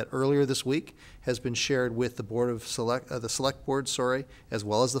presentation that earlier this week has been shared with the Board of the Select Board, as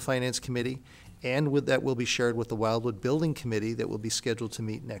well as the Finance Committee, and that will be shared with the Wildwood Building Committee that will be scheduled to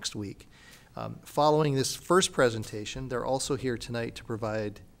meet next week. Following this first presentation, they're also here tonight to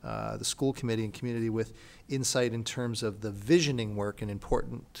provide the school committee and community with insight in terms of the visioning work, an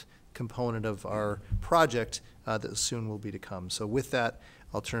important component of our project that soon will be to come. So with that,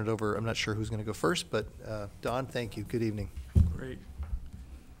 I'll turn it over. I'm not sure who's going to go first, but Don, thank you. Good evening. Great.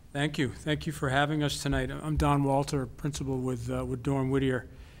 Thank you. Thank you for having us tonight. I'm Don Walter, principal with Durham Whittier,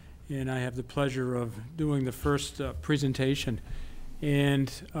 and I have the pleasure of doing the first presentation.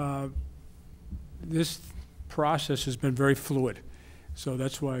 And this process has been very fluid, so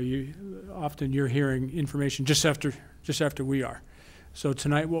that's why often you're hearing information just after we are. So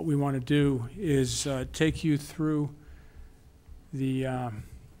tonight, what we want to do is take you through the an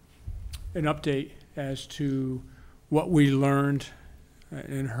update as to what we learned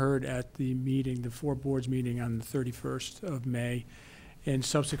and heard at the meeting, the 4 boards meeting on the 31st of May, and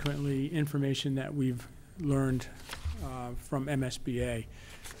subsequently information that we've learned from MSBA.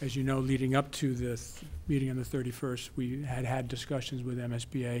 As you know, leading up to this meeting on the 31st, we had discussions with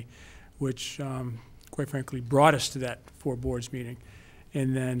MSBA, which quite frankly brought us to that 4 boards meeting.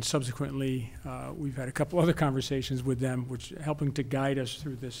 And then subsequently, we've had a couple other conversations with them, which are helping to guide us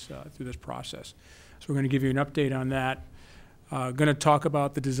through this process. So we're going to give you an update on that. Going to talk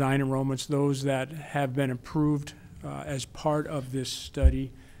about the design enrollments, those that have been approved as part of this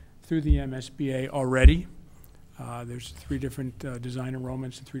study through the MSBA already. There's 3 different design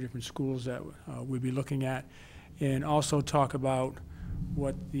enrollments in 3 different schools that we'll be looking at, and also talk about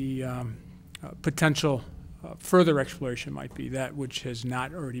what the potential further exploration might be, that which has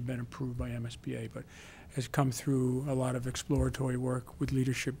not already been approved by MSBA, but has come through a lot of exploratory work with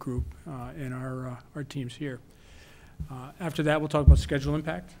leadership group and our teams here. After that, we'll talk about schedule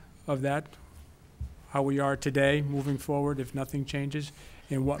impact of that, how we are today moving forward if nothing changes,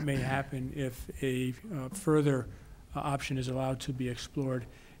 and what may happen if a further option is allowed to be explored.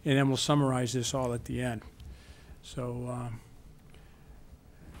 And then we'll summarize this all at the end. So,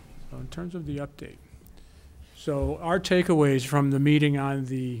 so in terms of the update, so our takeaways from the meeting on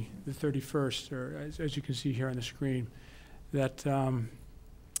the 31st, or as you can see here on the screen, that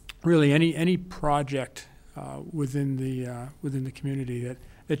really any project within the community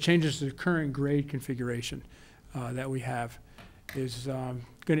that changes the current grade configuration that we have is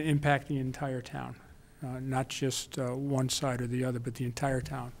going to impact the entire town, not just one side or the other, but the entire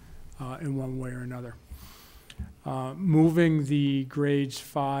town in one way or another. Moving the grades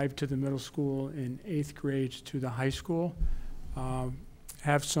 5 to the middle school and 8th grades to the high school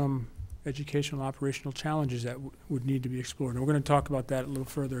have some educational operational challenges that would need to be explored. And we're going to talk about that a little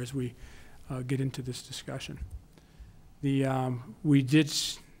further as we get into this discussion. We did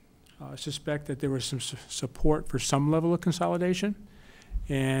suspect that there was some support for some level of consolidation,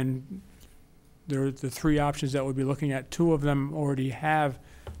 and there are the 3 options that we'll be looking at. 2 of them already have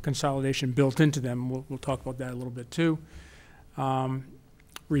consolidation built into them. We'll talk about that a little bit too.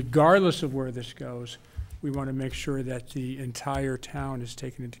 Regardless of where this goes, we want to make sure that the entire town is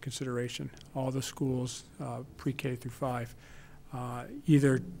taken into consideration, all the schools, pre-K through 5,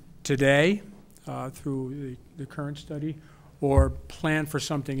 either today through the current study, or plan for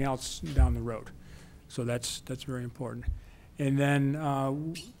something else down the road. So that's very important. And then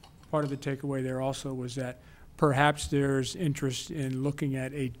part of the takeaway there also was that perhaps there's interest in looking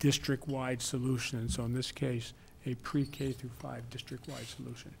at a district-wide solution. And so in this case, a pre-K through 5 district-wide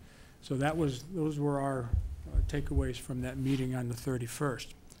solution. So those were our takeaways from that meeting on the 31st.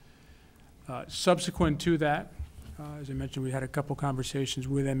 Subsequent to that, as I mentioned, we had a couple conversations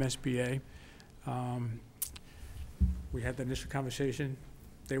with MSBA. We had the initial conversation.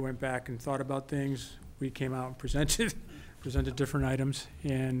 They went back and thought about things. We came out and presented different items.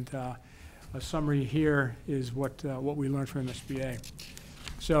 And a summary here is what we learned from MSBA.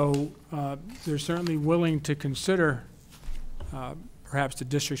 So they're certainly willing to consider perhaps the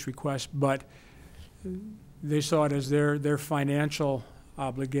district's request, but they saw it as their financial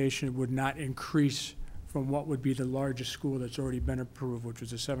obligation would not increase from what would be the largest school that's already been approved, which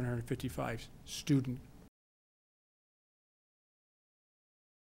was a 755 student.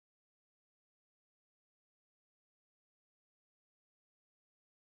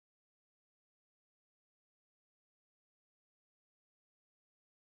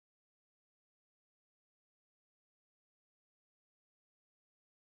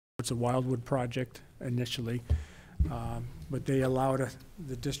 It's a Wildwood project initially, but they allowed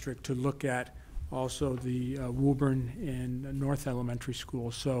the district to look at also the Woburn and North Elementary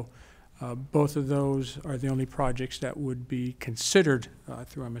Schools. So both of those are the only projects that would be considered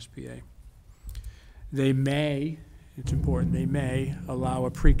through MSBA. They may, it's important, they may allow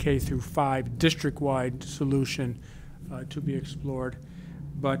a pre-K through 5 district-wide solution to be explored,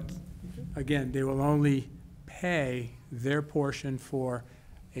 but again, they will only pay their portion for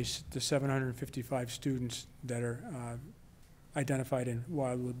the 755 students that are identified in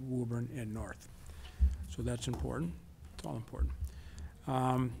Wildwood, Woburn, and North. So that's important. It's all important.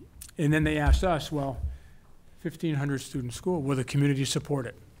 And then they asked us, well, 1,500 student school, will the community support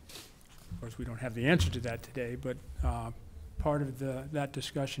it? Of course, we don't have the answer to that today, but part of that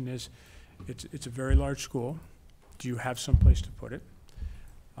discussion is it's a very large school. Do you have some place to put it?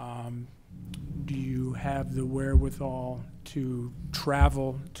 Do you have the wherewithal to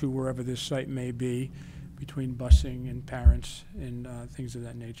travel to wherever this site may be between busing and parents and things of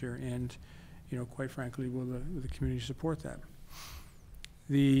that nature? And, you know, quite frankly, will the community support that?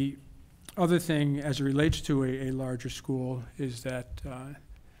 The other thing as it relates to a larger school is that,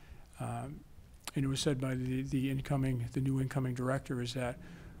 and it was said by the new incoming director, is that,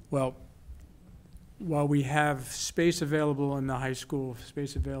 well, while we have space available in the high school,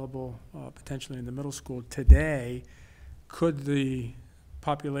 space available potentially in the middle school today, could the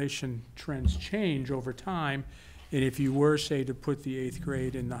population trends change over time? And if you were, say, to put the 8th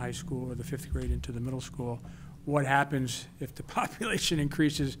grade in the high school or the 5th grade into the middle school, what happens if the population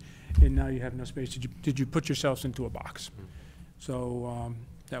increases and now you have no space? Did you put yourselves into a box? So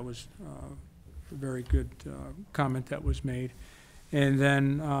that was a very good comment that was made. And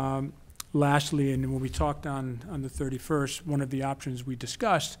then lastly, and when we talked on the 31st, one of the options we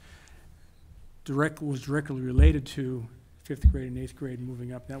discussed was directly related to 5th grade and 8th grade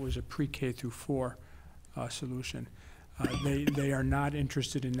moving up. That was a pre-K through 4 solution. They are not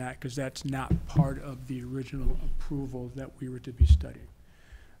interested in that because that's not part of the original approval that we were to be studying.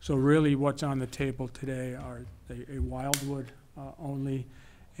 So really what's on the table today are a Wildwood only,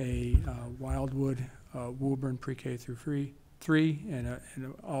 a Wildwood Woburn pre-K through 3, and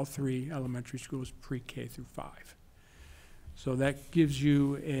all 3 elementary schools pre-K through 5. So that gives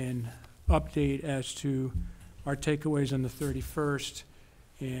you an update as to our takeaways on the 31st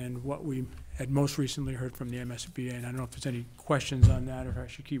and what we had most recently heard from the MSBA. And I don't know if there's any questions on that or if I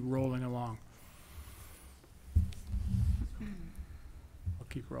should keep rolling along. I'll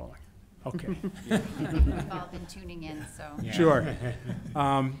keep rolling. Okay. We've all been tuning in, so. Yeah. Sure.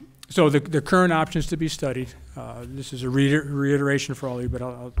 So the current options to be studied, this is a reiteration for all of you, but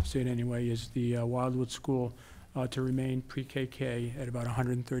I'll say it anyway, is the Wildwood School to remain pre-KK at about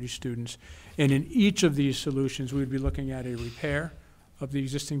 130 students. And in each of these solutions, we would be looking at a repair of the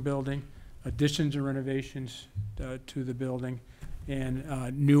existing building, additions and renovations to the building,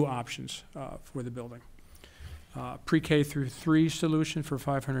 and new options for the building. Pre-K through 3 solution for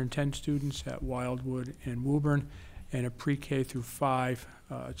 510 students at Wildwood and Woburn, and a pre-K through 5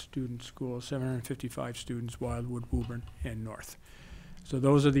 student school, 755 students, Wildwood, Woburn, and North. So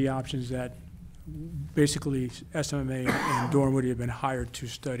those are the options that basically SMMA and Durham Woody have been hired to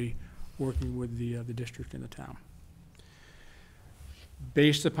study, working with the district and the town.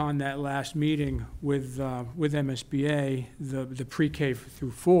 Based upon that last meeting with MSBA, the pre-K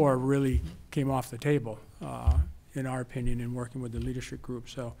through 4 really came off the table, in our opinion, in working with the leadership group.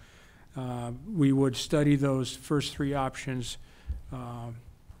 So we would study those first 3 options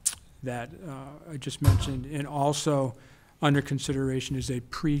that I just mentioned, and also under consideration is a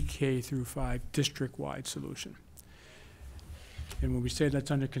pre-K through 5 district-wide solution. And when we say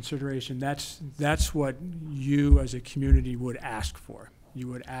that's under consideration, that's what you as a community would ask for. You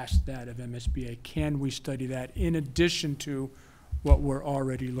would ask that of MSBA. Can we study that in addition to what we're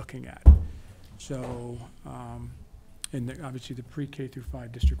already looking at? So, and obviously the pre-K through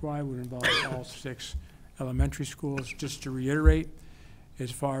 5 district-wide would involve all 6 elementary schools. Just to reiterate,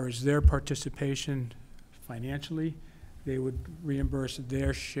 as far as their participation financially, they would reimburse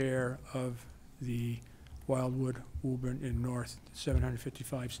their share of the Wildwood, Woburn, and North,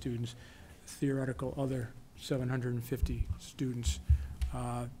 755 students, theoretical other 750 students.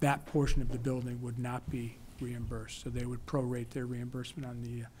 That portion of the building would not be reimbursed, so they would prorate their reimbursement on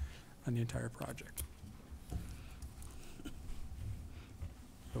the entire project.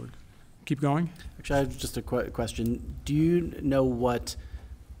 So keep going. Actually, I have just a question. Do you know what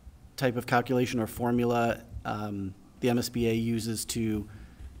type of calculation or formula the MSBA uses to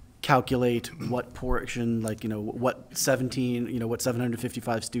calculate what portion, like, what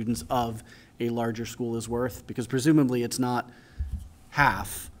 755 students of a larger school is worth? Because presumably it's not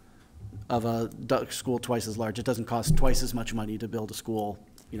half of a Dutch school twice as large. It doesn't cost twice as much money to build a school,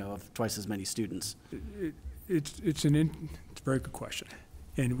 of twice as many students. It's a very good question.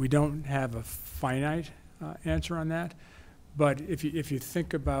 And we don't have a finite answer on that. But if you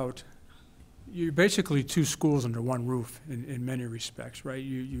think about, you're basically 2 schools under one roof in many respects, right?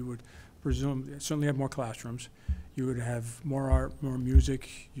 You would certainly have more classrooms. You would have more art, more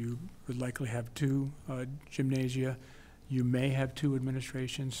music. You would likely have 2 gymnasia. You may have 2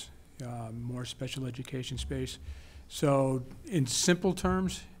 administrations, more special education space. So in simple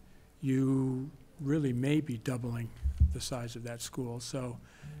terms, you really may be doubling the size of that school. So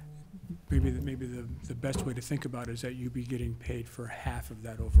maybe the best way to think about it is that you'd be getting paid for half of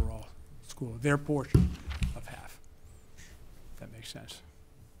that overall school, their portion of half. If that makes sense.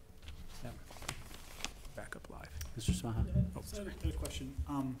 Yeah. Back up live. Mr. Smaha? Oh, So I have a question.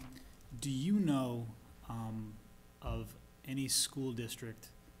 Do you know of any school district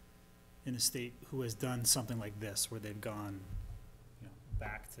in the state who has done something like this, where they've gone,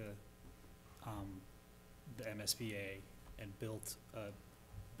 back to the MSBA and built a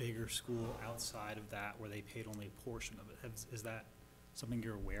bigger school outside of that, where they paid only a portion of it? Is that something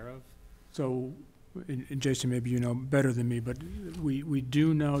you're aware of? So, and Jason, maybe you know better than me, but we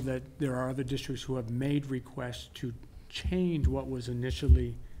do know that there are other districts who have made requests to change what was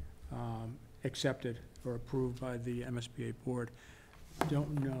initially accepted or approved by the MSBA board.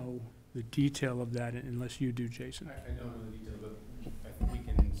 Don't know the detail of that unless you do, Jason. I don't know the detail, but I think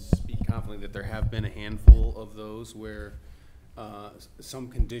we can speak confidently that there have been a handful of those where some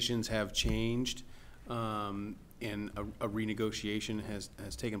conditions have changed and a renegotiation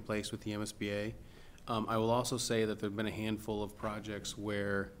has taken place with the MSBA. I will also say that there have been a handful of projects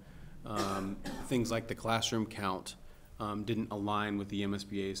where things like the classroom count didn't align with the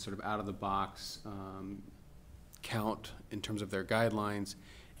MSBA's sort of out-of-the-box count in terms of their guidelines,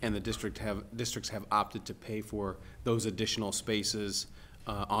 and the districts have opted to pay for those additional spaces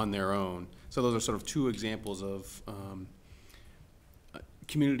on their own. So those are sort of 2 examples of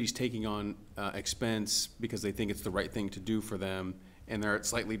communities taking on expense because they think it's the right thing to do for them, and they're at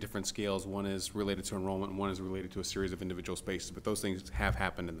slightly different scales. One is related to enrollment, and one is related to a series of individual spaces, but those things have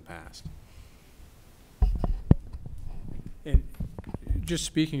happened in the past. And just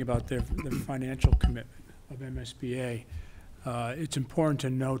speaking about the financial commitment of MSBA, it's important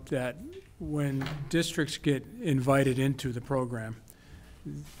to note that when districts get invited into the program,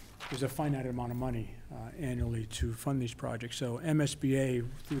 there's a finite amount of money annually to fund these projects. So MSBA,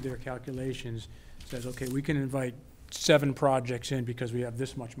 through their calculations, says, okay, we can invite 7 projects in because we have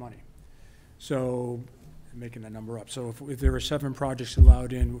this much money. So, I'm making that number up. So if there were 7 projects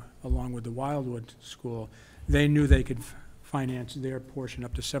allowed in along with the Wildwood School, they knew they could finance their portion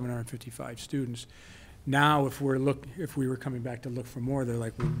up to 755 students. Now, if we were coming back to look for more, they're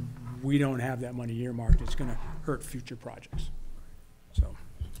like, we don't have that money earmarked. It's going to hurt future projects. So,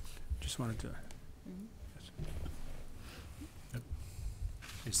 just wanted to.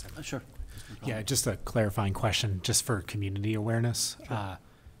 Sure. Yeah, just a clarifying question, just for community awareness. Sure.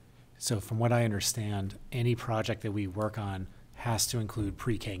 So from what I understand, any project that we work on has to include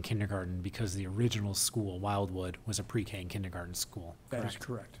pre-K and kindergarten because the original school, Wildwood, was a pre-K and kindergarten school. That is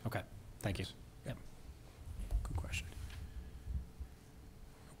correct. Okay, thank you. Yep. Good question.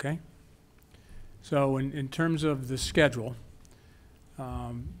 Okay. So in terms of the schedule,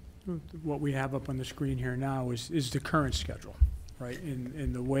 what we have up on the screen here now is the current schedule, right?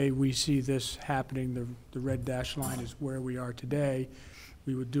 In the way we see this happening, the red dashed line is where we are today.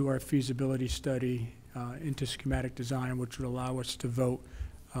 We would do our feasibility study into schematic design, which would allow us to vote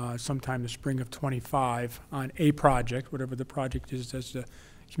sometime the spring of '25 on a project, whatever the project is as the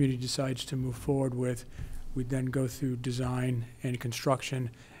community decides to move forward with. We'd then go through design and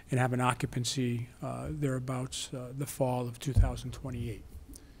construction and have an occupancy thereabouts the fall of 2028.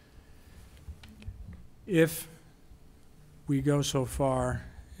 If we go so far,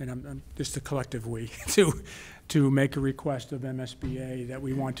 and I'm just a collective we, to make a request of MSBA that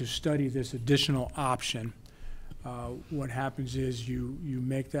we want to study this additional option, what happens is you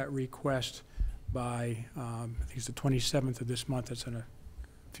make that request by, I think it's the 27th of this month, that's on a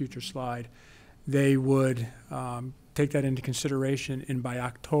future slide. They would take that into consideration, and by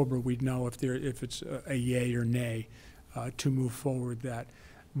October we'd know if it's a yay or nay to move forward that,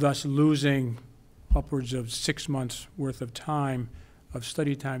 thus losing upwards of 6 months worth of time, of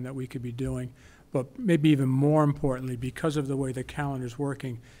study time that we could be doing. But maybe even more importantly, because of the way the calendar is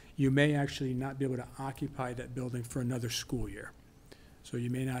working, you may actually not be able to occupy that building for another school year. So you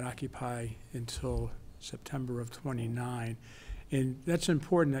may not occupy until September of '29. And that's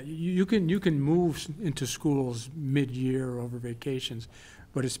important that you can move into schools mid-year or over vacations,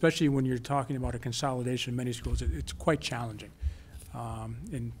 but especially when you're talking about a consolidation of many schools, it's quite challenging.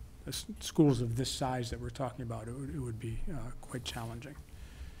 In schools of this size that we're talking about, it would be quite challenging.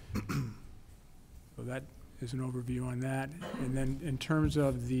 So that is an overview on that. And then in terms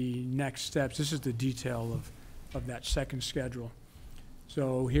of the next steps, this is the detail of that second schedule.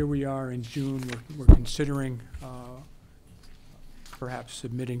 So here we are in June, we're considering perhaps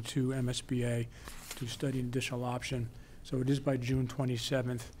submitting to MSBA to study an additional option. So it is by June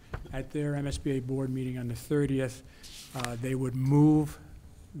 27th. At their MSBA board meeting on the 30th, they would move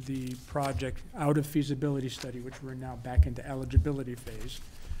the project out of feasibility study, which we're now back into eligibility phase.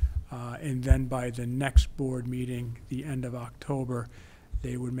 And then by the next board meeting, the end of October,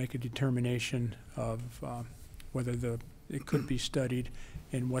 they would make a determination of whether it could be studied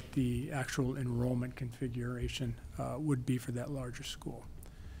and what the actual enrollment configuration would be for that larger school.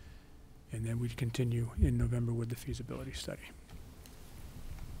 And then we'd continue in November with the feasibility study.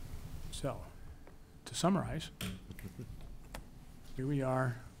 So, to summarize, here we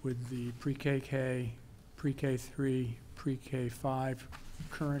are with the pre-KK, pre-K3, pre-K5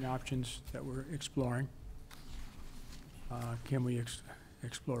 current options that we're exploring. Can we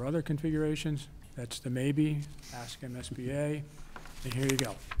explore other configurations? That's the maybe. Ask MSBA, and here you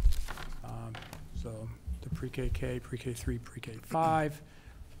go. So the pre-KK, pre-K3, pre-K5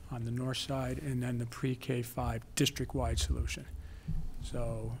 on the north side, and then the pre-K5 district-wide solution.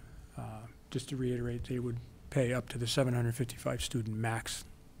 So just to reiterate, they would pay up to the 755 student max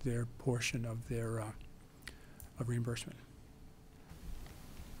their portion of their of reimbursement.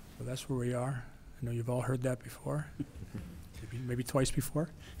 So that's where we are. I know you've all heard that before, maybe twice before.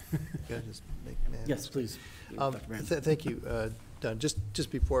 Yes, please. Thank you, Don.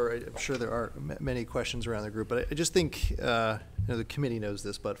 Just before, I'm sure there are many questions around the group, but I just think the committee knows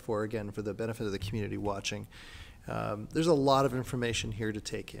this, but for the benefit of the community watching, there's a lot of information here to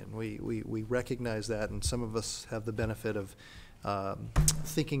take in. We recognize that, and some of us have the benefit of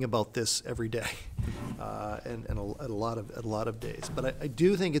thinking about this every day, and a lot of days. But I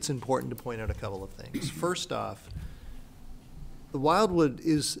do think it's important to point out a couple of things. First off, the Wildwood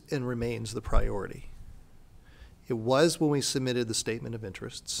is and remains the priority. It was when we submitted the statement of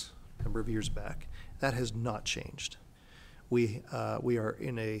interests a number of years back. That has not changed. We are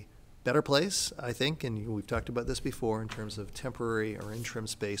in a better place, I think, and we've talked about this before in terms of temporary or interim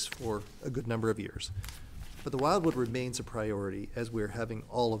space for a good number of years. But the Wildwood remains a priority as we're having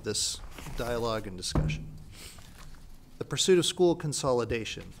all of this dialogue and discussion. The pursuit of school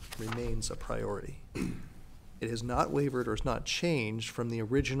consolidation remains a priority. It has not wavered or has not changed from the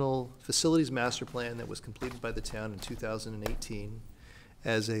original facilities master plan that was completed by the town in 2018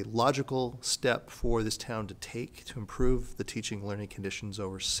 as a logical step for this town to take to improve the teaching learning conditions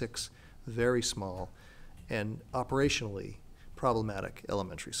over 6 very small and operationally problematic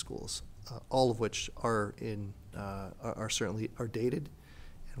elementary schools, all of which are certainly dated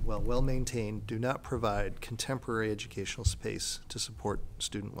and well maintained, do not provide contemporary educational space to support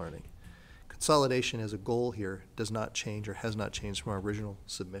student learning. Consolidation as a goal here does not change or has not changed from our original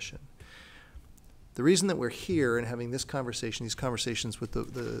submission. The reason that we're here and having this conversation, these conversations with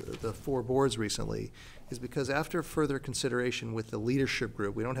the 4 boards recently, is because after further consideration with the leadership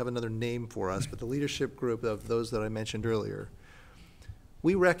group, we don't have another name for us, but the leadership group of those that I mentioned earlier,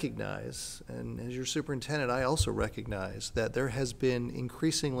 we recognize, and as your superintendent, I also recognize that there has been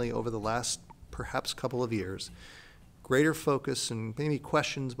increasingly over the last perhaps couple of years, greater focus and maybe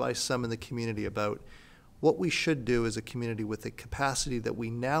questions by some in the community about what we should do as a community with the capacity that we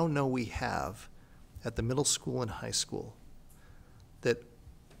now know we have at the middle school and high school that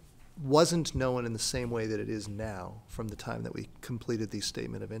wasn't known in the same way that it is now from the time that we completed these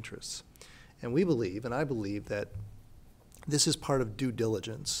statement of interests. And we believe, and I believe, that this is part of due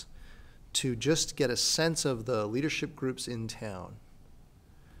diligence to just get a sense of the leadership groups in town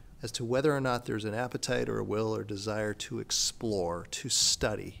as to whether or not there's an appetite or a will or desire to explore, to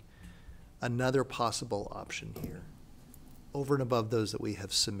study another possible option here, over and above those that we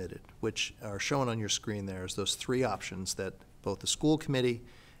have submitted, which are shown on your screen there as those 3 options that both the school committee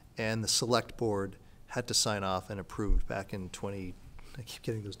and the select board had to sign off and approved back in I keep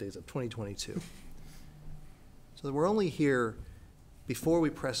getting those days up, 2022. So we're only here before we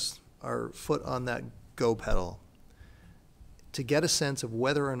press our foot on that go pedal to get a sense of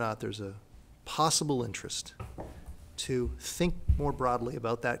whether or not there's a possible interest to think more broadly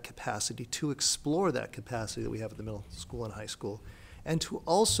about that capacity, to explore that capacity that we have at the middle school and high school, and to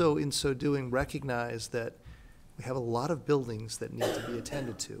also, in so doing, recognize that we have a lot of buildings that need to be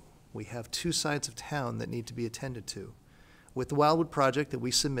attended to. We have 2 sides of town that need to be attended to. With the Wildwood project that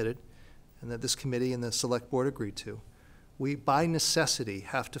we submitted and that this committee and the select board agreed to, we, by necessity,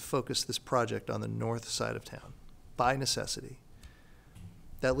 have to focus this project on the north side of town. By necessity.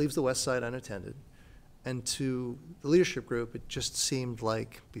 That leaves the west side unattended. And to the leadership group, it just seemed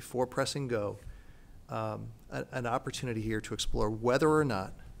like, before pressing go, an opportunity here to explore whether or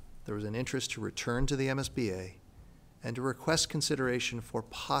not there was an interest to return to the MSBA and to request consideration for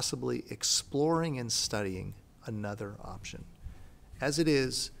possibly exploring and studying another option. As it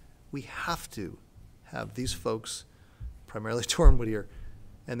is, we have to have these folks primarily Doran Whittier,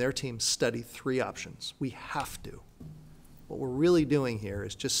 and their team study 3 options. We have to. What we're really doing here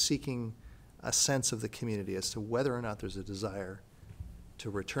is just seeking a sense of the community as to whether or not there's a desire to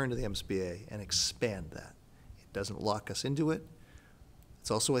return to the MSBA and expand that. It doesn't lock us into it.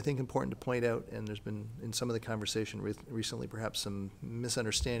 It's also, I think, important to point out, and there's been, in some of the conversation recently, perhaps some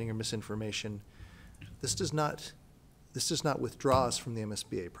misunderstanding or misinformation. This does not withdraw us from the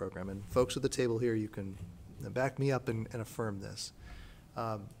MSBA program. And folks at the table here, you can back me up and affirm this.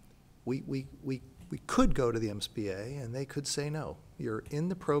 We could go to the MSBA and they could say, no, you're in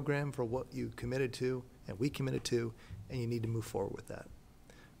the program for what you committed to and we committed to, and you need to move forward with that.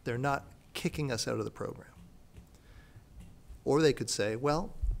 They're not kicking us out of the program. Or they could say,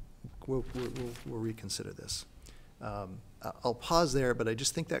 well, we'll reconsider this. I'll pause there, but I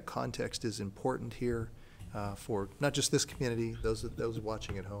just think that context is important here for not just this community, those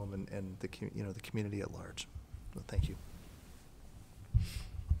watching at home, and the community at large. Well, thank you.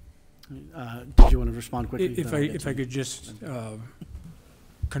 Did you want to respond quickly? If I could just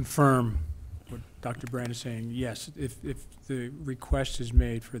confirm what Dr. Brand is saying, yes, if the request is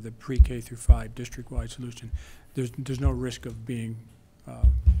made for the pre-K through 5 district-wide solution, there's no risk of being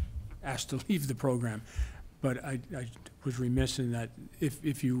asked to leave the program. But I was remiss in that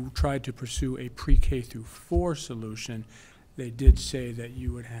if you tried to pursue a pre-K through 4 solution, they did say that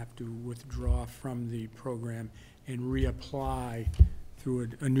you would have to withdraw from the program and reapply through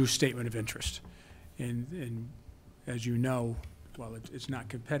a new statement of interest. And as you know, while it's not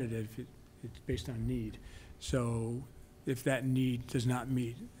competitive, it's based on need. So if that need does not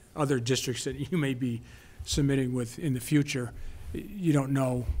meet other districts that you may be submitting with in the future, you don't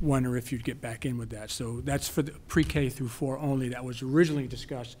know when or if you'd get back in with that. So that's for the pre-K through 4 only. That was originally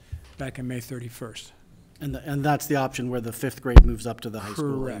discussed back on May 31st. And that's the option where the 5th grade moves up to the high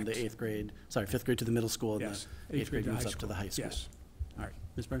school and the 8th grade, 5th grade to the middle school and yes. the 8th grade moves up to the high school. Yes. All right,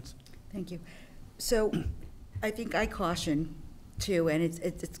 Ms. Burns? Thank you. So I think I caution too, and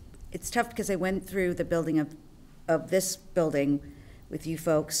it's tough because I went through the building of this building with you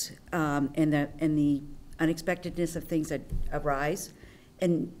folks, and the unexpectedness of things that arise,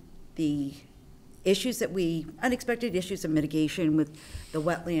 and the issues unexpected issues of mitigation with the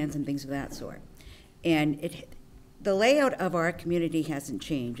wetlands and things of that sort. And the layout of our community hasn't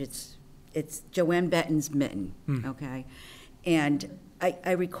changed. It's Joanne Benton's mitten, okay? And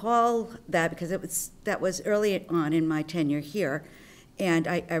I recall that because that was early on in my tenure here, and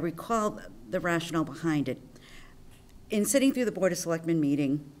I recall the rationale behind it. In sitting through the Board of Selectmen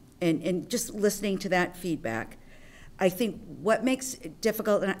meeting and just listening to that feedback, I think what makes it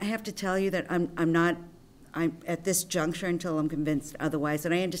difficult, and I have to tell you that I'm at this juncture until I'm convinced otherwise,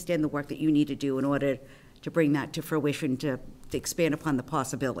 and I understand the work that you need to do in order to bring that to fruition, to expand upon the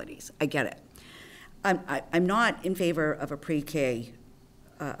possibilities. I get it. I'm not in favor of a pre-K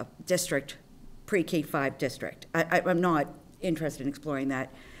district, pre-K 5 district. I'm not interested in exploring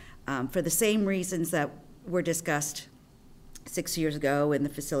that for the same reasons that were discussed 6 years ago in the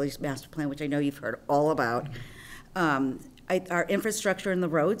facilities master plan, which I know you've heard all about. Our infrastructure in the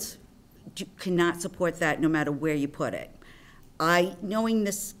roads cannot support that no matter where you put it. Knowing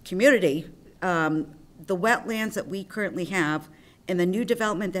this community, the wetlands that we currently have and the new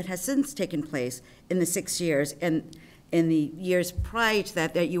development that has since taken place in the 6 years and in the years prior to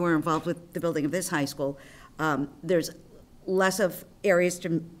that you were involved with the building of this high school, there's less of areas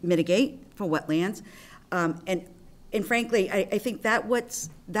to mitigate for wetlands. And frankly, I think that was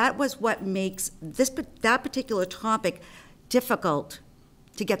what makes that particular topic difficult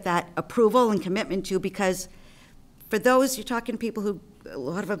to get that approval and commitment to, because for those, you're talking to people a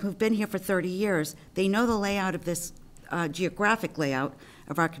lot of them who've been here for 30 years, they know the layout of this geographic layout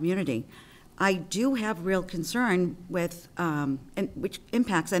of our community. I do have real concern with, which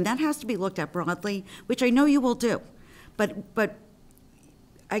impacts, and that has to be looked at broadly, which I know you will do. But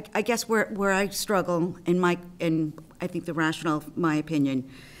I guess where I struggle, and I think the rationale, my opinion,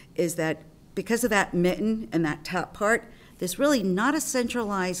 is that because of that mitten and that top part, there's really not a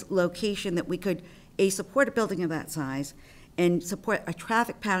centralized location that we could, support a building of that size and support a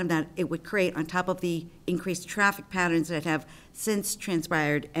traffic pattern that it would create on top of the increased traffic patterns that have since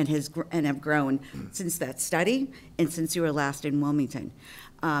transpired and have grown since that study and since you were last in Wilmington.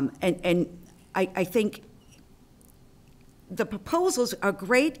 And I think the proposals are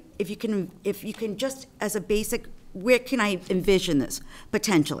great if you can just as a basic, where can I envision this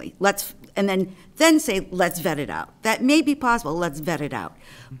potentially? And then say, let's vet it out. That may be possible, let's vet it out.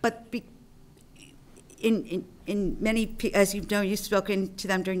 But in many, as you know, you've spoken to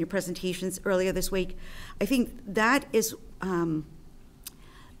them during your presentations earlier this week, I think that is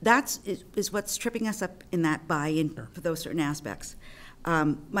is what's tripping us up in that buy-in for those certain aspects.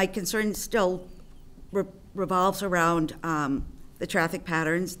 My concern still revolves around the traffic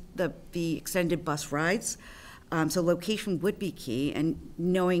patterns, the extended bus rides. So location would be key, and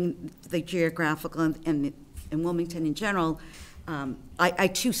knowing the geographical and Wilmington in general, I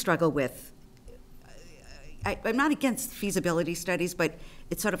too struggle with, I'm not against feasibility studies, but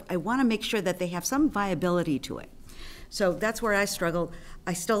it's sort of, I want to make sure that they have some viability to it. So that's where I struggle.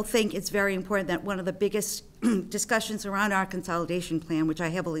 I still think it's very important that one of the biggest discussions around our consolidation plan, which I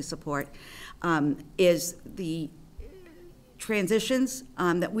heavily support, is the transitions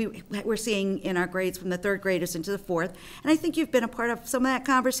that we're seeing in our grades from the third graders into the fourth. And I think you've been a part of some of that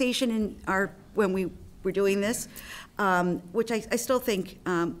conversation when we were doing this, which I still think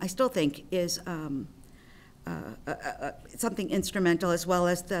is something instrumental, as well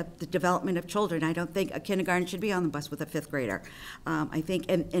as the development of children. I don't think a kindergarten should be on the bus with a fifth grader. I think,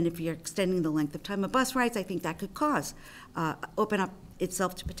 and if you're extending the length of time of bus rides, I think that could open up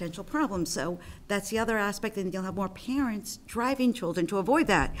itself to potential problems. So that's the other aspect, and you'll have more parents driving children to avoid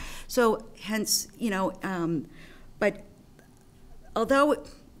that. So hence, but although,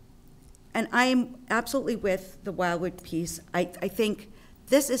 and I'm absolutely with the Wildwood piece, I think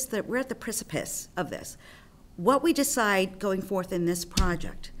we're at the precipice of this. What we decide going forth in this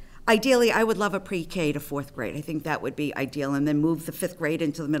project, ideally, I would love a pre-K to fourth grade. I think that would be ideal, and then move the fifth grade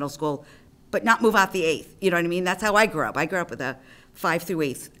into the middle school, but not move out the eighth. You know what I mean? That's how I grew up. I grew up with a 5 through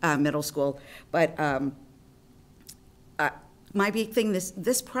 8th middle school. But my big thing,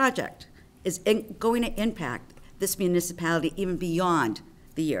 this project is going to impact this municipality even beyond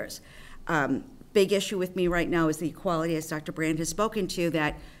the years. Big issue with me right now is the equality, as Dr. Brand has spoken to,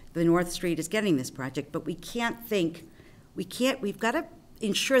 that the North Street is getting this project, but we've got to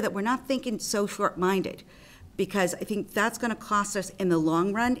ensure that we're not thinking so short-minded, because I think that's going to cost us in the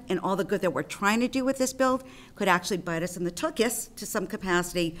long run, and all the good that we're trying to do with this build could actually bite us in the tuchus to some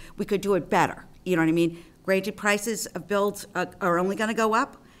capacity. We could do it better. You know what I mean? Granted, prices of builds are only going to go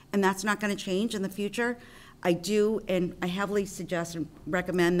up, and that's not going to change in the future. I do, and I heavily suggest and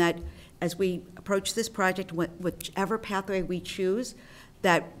recommend that as we approach this project, whichever pathway we choose,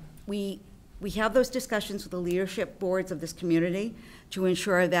 that we have those discussions with the leadership boards of this community to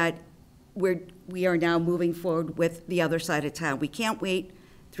ensure that we are now moving forward with the other side of town. We can't wait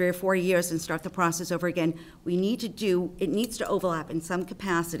 3 or 4 years and start the process over again. It needs to overlap in some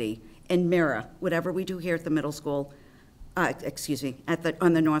capacity and mirror whatever we do here at the middle school, on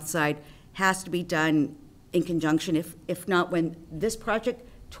the north side, has to be done in conjunction, if not when this project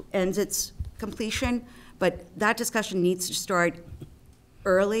ends its completion. But that discussion needs to start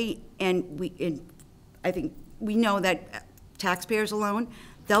early, and I think we know that taxpayers alone,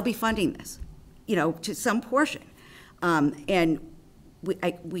 they'll be funding this, to some portion. And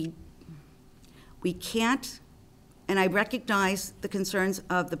we can't, and I recognize the concerns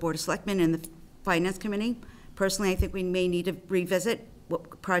of the Board of Selectmen and the Finance Committee. Personally, I think we may need to revisit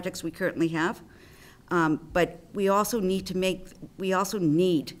what projects we currently have. But we also need to make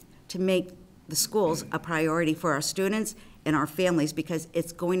the schools a priority for our students and our families, because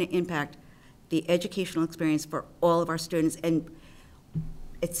it's going to impact the educational experience for all of our students. And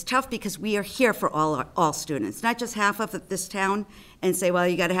it's tough because we are here for all students, not just half of this town, and say, well,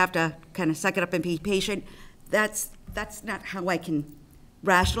 you have to kind of suck it up and be patient. That's not how I can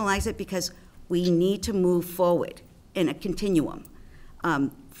rationalize it, because we need to move forward in a continuum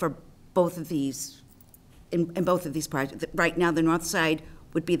for both of these, in both of these projects. Right now, the north side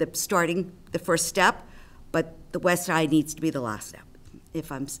would be the first step, but the west side needs to be the last step, if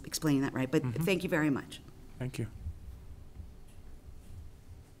I'm explaining that right. But thank you very much. Thank you.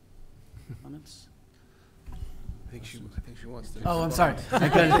 Comments? I think she wants to. Oh, I'm sorry. I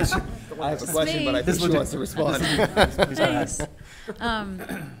have a question, but I think she wants to respond. Thanks.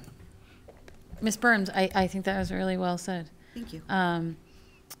 Ms. Burns, I think that was really well said. Thank you. I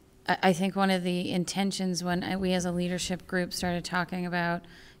think one of the intentions when we as a leadership group started talking about,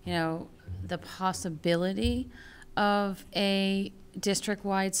 the possibility of a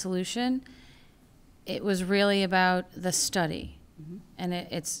district-wide solution, it was really about the study. And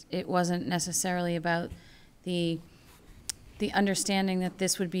it wasn't necessarily about the understanding that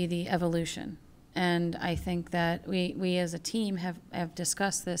this would be the evolution. And I think that we as a team have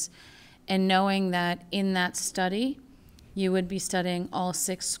discussed this, and knowing that in that study, you would be studying all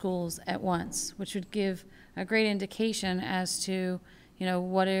 6 schools at once, which would give a great indication as to,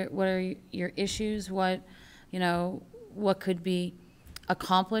 what are your issues, what could be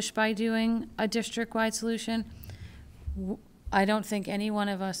accomplished by doing a district-wide solution. I don't think any one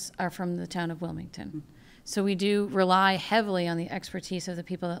of us are from the town of Wilmington. So we do rely heavily on the expertise of the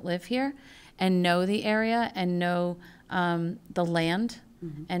people that live here and know the area and know the land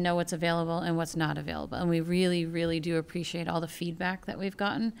and know what's available and what's not available. And we really, really do appreciate all the feedback that we've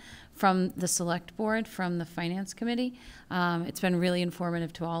gotten from the select board, from the finance committee. It's been really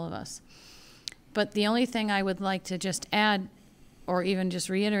informative to all of us. But the only thing I would like to just add, or even just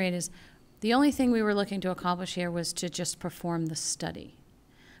reiterate, is the only thing we were looking to accomplish here was to just perform the study.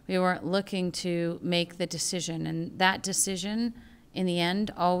 We weren't looking to make the decision, and that decision, in the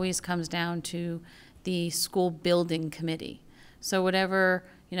end, always comes down to the school building committee. So whatever,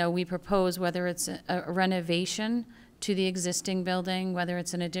 you know, we propose, whether it's a renovation to the existing building, whether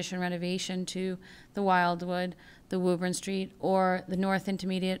it's an addition renovation to the Wildwood, the Woburn Street, or the North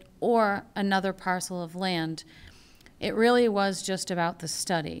Intermediate, or another parcel of land, it really was just about the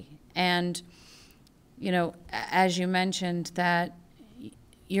study. And, you know, as you mentioned, that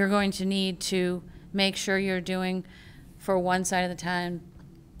you're going to need to make sure you're doing for one side of the town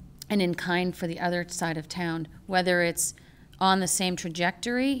and in kind for the other side of town, whether it's on the same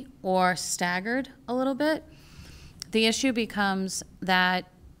trajectory or staggered a little bit. The issue becomes that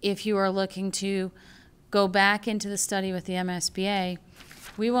if you are looking to go back into the study with the MSBA,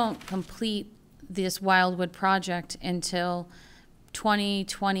 we won't complete this Wildwood project until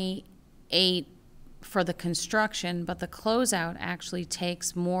 2028 for the construction, but the closeout actually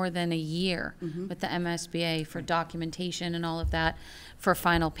takes more than a year with the MSBA for documentation and all of that, for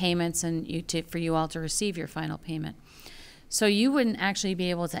final payments and for you all to receive your final payment. So you wouldn't actually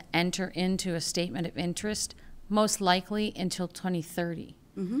be able to enter into a statement of interest most likely until 2030.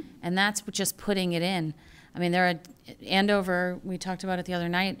 And that's just putting it in. I mean, there are, Andover, we talked about it the other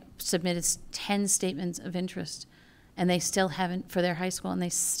night, submitted 10 statements of interest, and they still haven't, for their high school, and they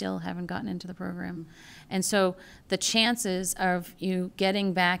still haven't gotten into the program. And so the chances of you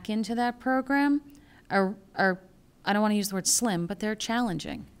getting back into that program are I don't want to use the word slim, but they're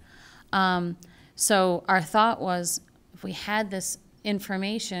challenging. So our thought was, if we had this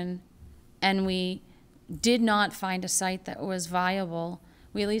information and we did not find a site that was viable,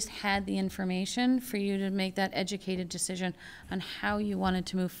 we at least had the information for you to make that educated decision on how you wanted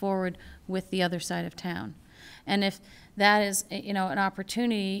to move forward with the other side of town. And if that is, you know, an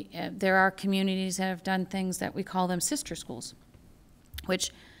opportunity, there are communities that have done things that we call them sister schools,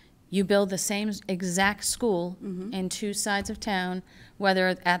 which you build the same exact school in two sides of town,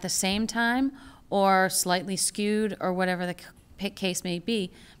 whether at the same time or slightly skewed or whatever the case may be.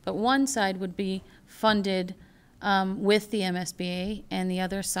 But one side would be funded with the MSBA, and the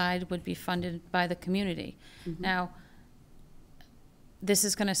other side would be funded by the community. Now, this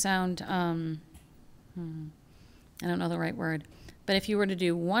is going to sound, I don't know the right word, but if you were to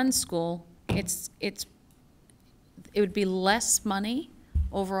do one school, it would be less money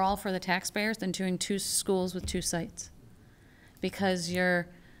overall for the taxpayers than doing two schools with two sites, because you're,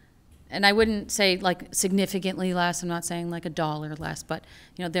 and I wouldn't say like significantly less, I'm not saying like $1 less, but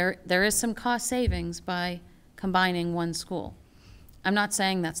you know, there is some cost savings by combining one school. I'm not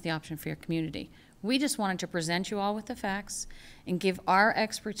saying that's the option for your community. We just wanted to present you all with the facts and give our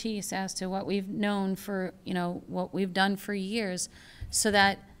expertise as to what we've known for, you know, what we've done for years, so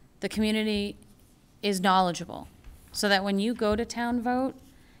that the community is knowledgeable. So that when you go to town vote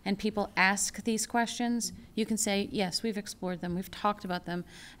and people ask these questions, you can say, yes, we've explored them, we've talked about them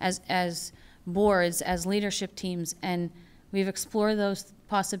as boards, as leadership teams, and we've explored those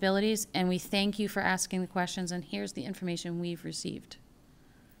possibilities, and we thank you for asking the questions, and here's the information we've received.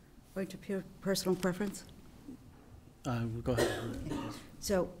 Going to pure personal preference? Go ahead.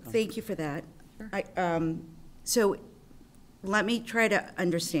 So, thank you for that. Sure. So, let me try to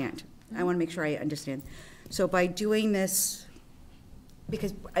understand. I want to make sure I understand. So, by doing this,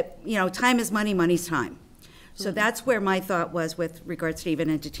 because, you know, time is money, money's time. So that's where my thought was with regards to even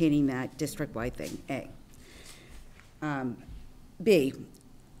entertaining that district-wide thing, A. B,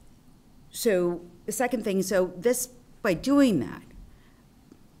 so the second thing, so this, by doing that,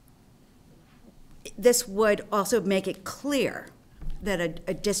 this would also make it clear that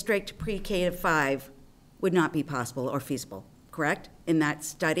a district pre-K to 5 would not be possible or feasible, correct? In that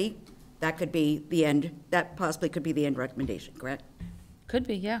study, that could be the end, that possibly could be the end recommendation, correct? Could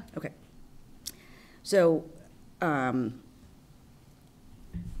be, yeah. Okay. So, I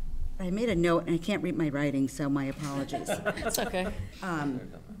made a note, and I can't read my writing, so my apologies. It's okay.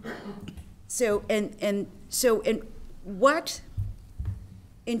 So, and what,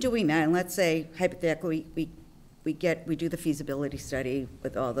 in doing that, and let's say hypothetically, we do the feasibility study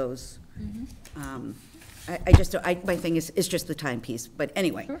with all those. My thing is just the time piece, but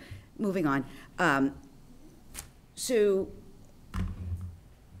anyway, sure. Moving on.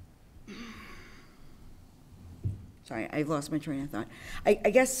 sorry, I lost my train of thought. I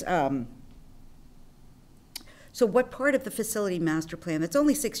guess, so what part of the facility master plan, that's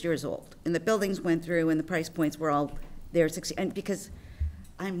only 6 years old, and the buildings went through and the price points were all there, and because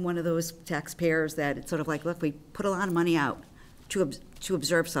I'm one of those taxpayers that it's sort of like, look, we put a lot of money out to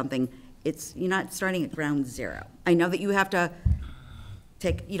observe something, you're not starting at ground zero. I know that you have to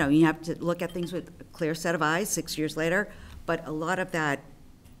you have to look at things with a clear set of eyes 6 years later, but a lot of that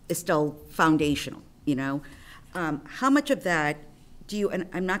is still foundational, How much of that do you, and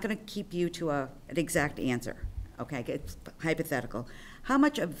I'm not going to keep you to an exact answer, okay, it's hypothetical. How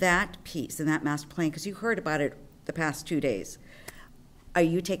much of that piece in that master plan, because you heard about it the past 2 days, are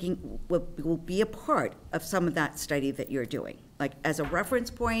you will be a part of some of that study that you're doing? Like as a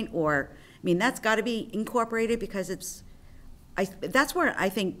reference point, or, that's got to be incorporated because that's where I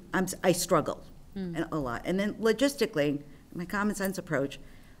think I struggle a lot. And then logistically, my common sense approach,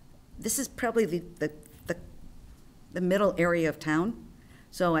 this is probably the middle area of town.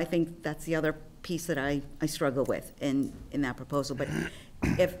 So I think that's the other piece that I struggle with in that proposal. But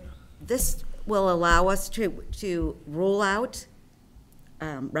if this will allow us to rule out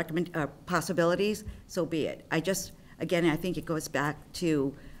possibilities, so be it. Again, I think it goes back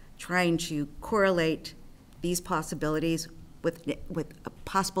to trying to correlate these possibilities with a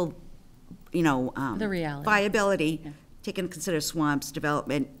possible, The reality. viability, taking into consider swamps,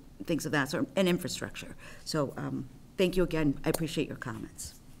 development, things of that sort, and infrastructure. So thank you again. I appreciate your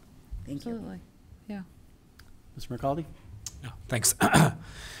comments. Thank you. Absolutely, yeah. Mr. McCaldy? No, thanks.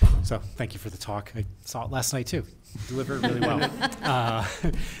 So thank you for the talk. I saw it last night too. Delivered really well.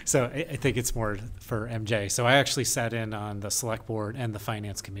 So I think it's more for MJ. So I actually sat in on the select board and the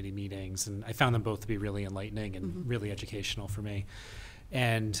finance committee meetings, and I found them both to be really enlightening and really educational for me.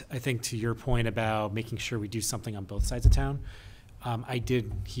 And I think to your point about making sure we do something on both sides of town, I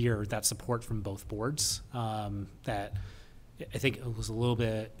did hear that support from both boards. That I think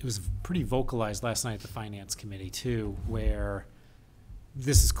it was pretty vocalized last night at the finance committee too, where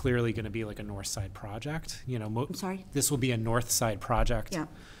this is clearly going to be like a north side project. I'm sorry? This will be a north side project. Yeah.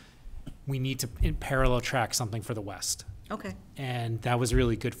 We need to in parallel track something for the west. Okay. And that was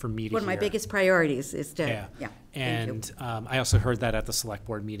really good for me to One of my hear. biggest priorities is to, Yeah. Thank And you. I also heard that at the select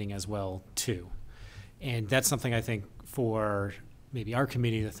board meeting as well too. And that's something I think for maybe our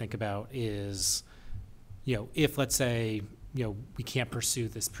committee to think about is, if let's say, we can't pursue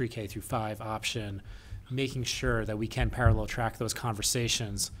this pre-K through 5 option, making sure that we can parallel track those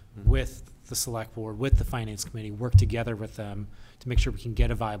conversations with the select board, with the finance committee, work together with them to make sure we can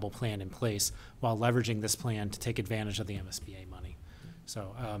get a viable plan in place while leveraging this plan to take advantage of the MSBA money.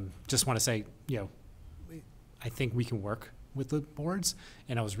 So just want to say, I think we can work with the boards,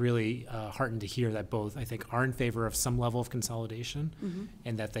 and I was really heartened to hear that both, I think, are in favor of some level of consolidation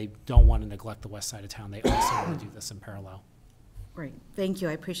and that they don't want to neglect the west side of town. They also want to do this in parallel. Great. Thank you.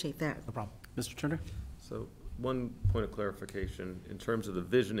 I appreciate that. No problem. Mr. Turner? So one point of clarification in terms of the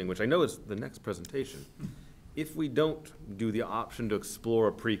visioning, which I know is the next presentation. If we don't do the option to explore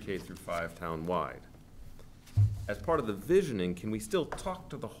a pre-K through 5 town-wide, as part of the visioning, can we still talk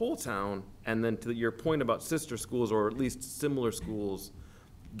to the whole town and then to your point about sister schools or at least similar schools,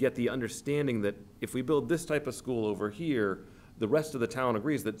 get the understanding that if we build this type of school over here, the rest of the town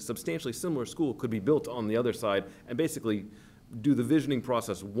agrees that substantially similar school could be built on the other side, and basically do the visioning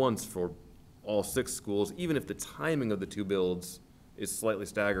process once for all 6 schools, even if the timing of the 2 builds is slightly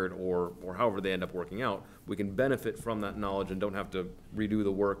staggered or however they end up working out, we can benefit from that knowledge and don't have to redo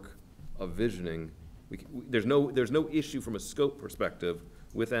the work of visioning. There's no issue from a scope perspective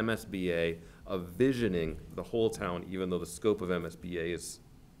with MSBA of visioning the whole town, even though the scope of MSBA is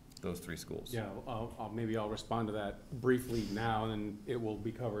those 3 schools. Yeah, maybe I'll respond to that briefly now, and then it will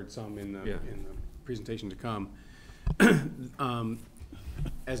be covered some in the presentation to come.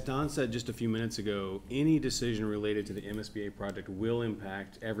 As Don said just a few minutes ago, any decision related to the MSBA project will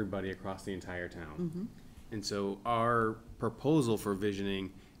impact everybody across the entire town. And so our proposal for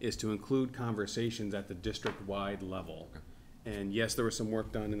visioning is to include conversations at the district-wide level. And yes, there was some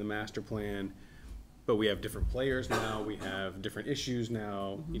work done in the master plan, but we have different players now, we have different issues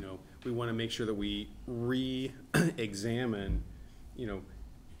now. We want to make sure that we re-examine,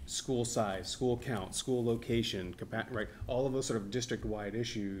 school size, school count, school location, right? All of those sort of district-wide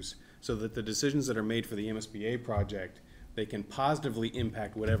issues, so that the decisions that are made for the MSBA project, they can positively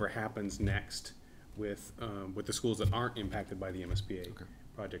impact whatever happens next with the schools that aren't impacted by the MSBA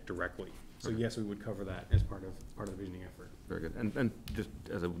project directly. So yes, we would cover that as part of the visioning effort. Very good. And just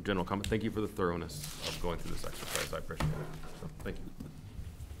as a general comment, thank you for the thoroughness of going through this exercise. I appreciate it. So, thank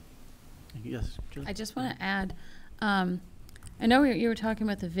you. Yes, Julie? I just want to add, I know you were talking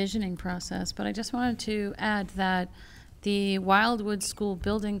about the visioning process, but I just wanted to add that the Wildwood School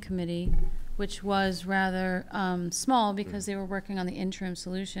Building Committee, which was rather small because they were working on the interim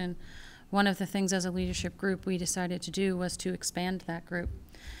solution, one of the things as a leadership group we decided to do was to expand that group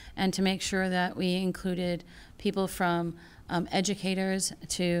and to make sure that we included people from educators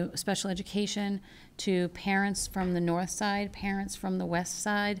to special education to parents from the north side, parents from the west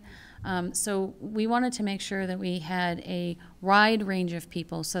side. So we wanted to make sure that we had a wide range of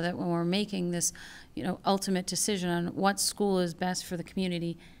people so that when we're making this, ultimate decision on what school is best for the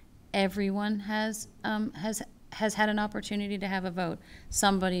community, everyone has had an opportunity to have a vote.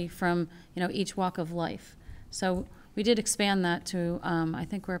 Somebody from, each walk of life. So we did expand that to, I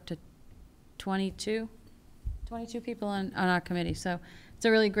think we're up to 22 people on our committee. So it's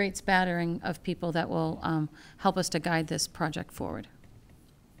a really great spattering of people that will help us to guide this project forward.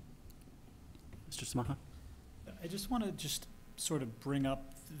 Mr. Samaha? I just want to sort of bring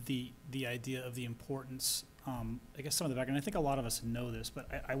up the idea of the importance, I guess some of the background. I think a lot of us know this, but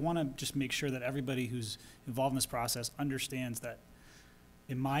I want to just make sure that everybody who's involved in this process understands that,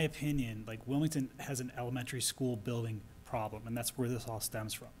 in my opinion, like Wilmington has an elementary school building problem, and that's where this all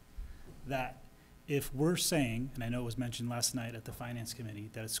stems from. That if we're saying, and I know it was mentioned last night at the Finance Committee,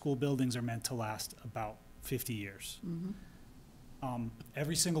 that school buildings are meant to last about 50 years. Mm-hmm.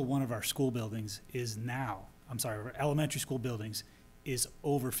 Every single one of our school buildings is our elementary school buildings is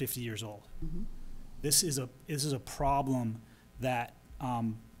over 50 years old. Mm-hmm. This is a problem that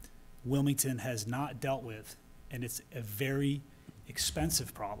Wilmington has not dealt with, and it's a very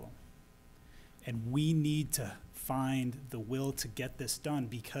expensive problem. And we need to find the will to get this done,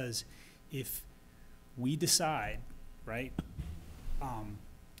 because if we decide, right,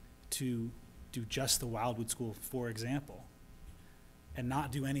 to do just the Wildwood School, for example, and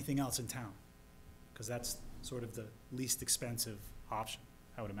not do anything else in town, because that's sort of the least expensive option,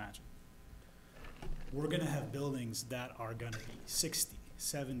 I would imagine. We're going to have buildings that are going to be 60,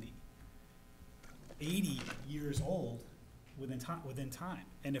 70, 80 years old within time.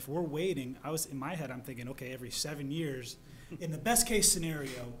 And if we're waiting, in my head, I'm thinking, okay, every 7 years, in the best case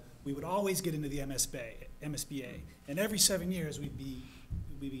scenario, we would always get into the MSBA, and every 7 years we'd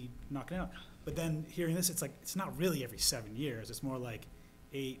be knocking it out. But then hearing this, it's like, it's not really every 7 years. It's more like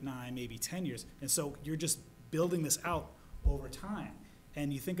 8, 9, maybe 10 years. And so you're just building this out over time.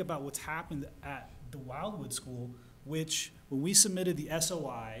 And you think about what's happened at the Wildwood School, which when we submitted the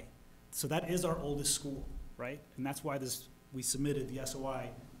SOI, so that is our oldest school, right? And that's why we submitted the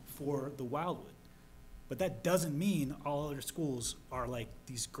SOI for the Wildwood. But that doesn't mean all other schools are like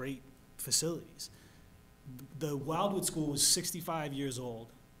these great facilities. The Wildwood School was 65 years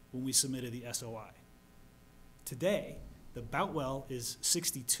old when we submitted the SOI. Today, the Boutwell is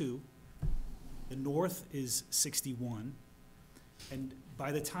 62, the North is 61, and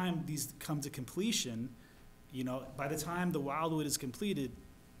by the time these come to completion, by the time the Wildwood is completed,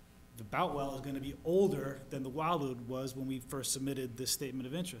 the Boutwell is going to be older than the Wildwood was when we first submitted this statement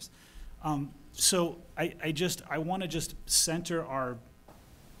of interest. So I want to just center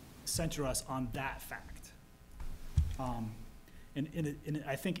us on that fact. And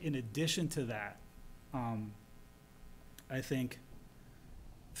I think in addition to that, I think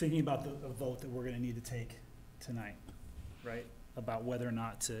thinking about the vote that we're going to need to take tonight, right, about whether or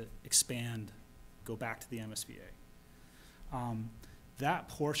not to expand, go back to the MSBA. That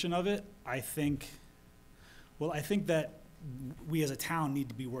portion of it, I think that we as a town need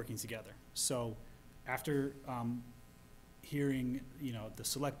to be working together. So after hearing, the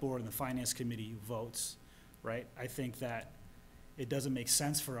select board and the finance committee votes, right, I think that it doesn't make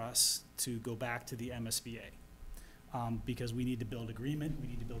sense for us to go back to the MSBA because we need to build agreement, we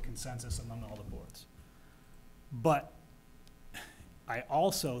need to build consensus among all the boards. But I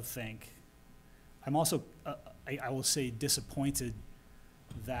also think, I will say disappointed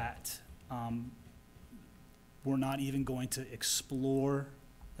that we're not even going to explore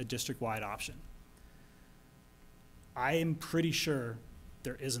a district-wide option. I am pretty sure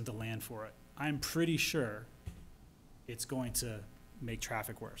there isn't the land for it. I'm pretty sure it's going to make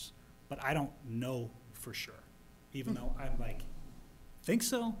traffic worse, but I don't know for sure. Even though I'm like, think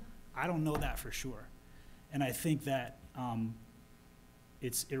so, I don't know that for sure. And I think that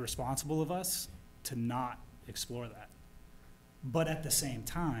it's irresponsible of us to not explore that. But at the same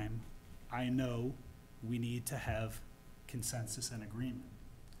time, I know we need to have consensus and agreement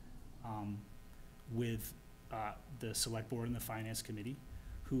with the select board and the finance committee,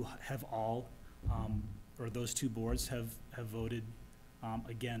 who have all, or those two boards have voted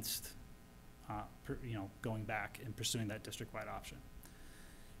against going back and pursuing that district-wide option.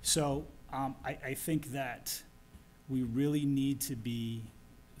 So I think that we really need to be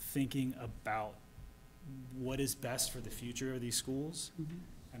thinking about what is best for the future of these schools.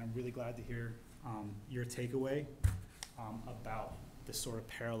 And I'm really glad to hear your takeaway about the sort of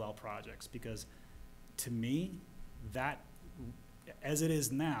parallel projects, because to me, that, as it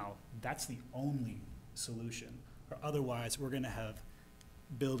is now, that's the only solution. Or otherwise, we're going to have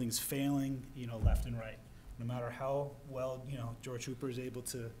buildings failing, left and right. No matter how well, George Hooper is able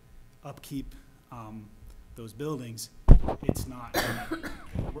to upkeep those buildings, it's not.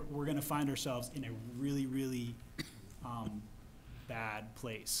 We're going to find ourselves in a really, really bad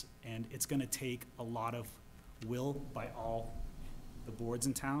place, and it's going to take a lot of will by all the boards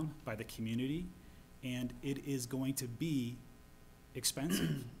in town, by the community, and it is going to be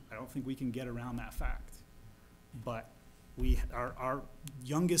expensive. I don't think we can get around that fact. But our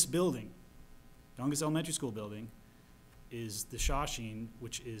youngest building, youngest elementary school building, is the Shawshene,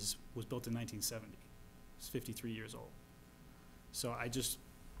 which was built in 1970. It's 53 years old. So I just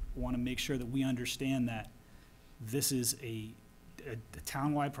want to make sure that we understand that this is a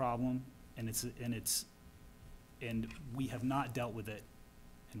town-wide problem, and we have not dealt with it,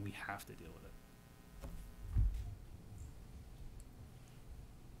 and we have to deal with it.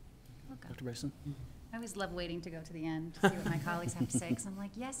 Dr. Bryson? I always love waiting to go to the end to see what my colleagues have to say, because I'm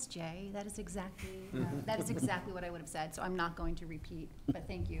like, yes, Jay, that is exactly what I would have said, so I'm not going to repeat, but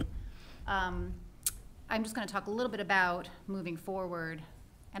thank you. I'm just going to talk a little bit about moving forward,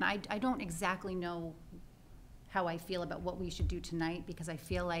 and I don't exactly know how I feel about what we should do tonight, because I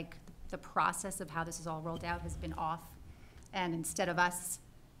feel like the process of how this is all rolled out has been off, and instead of us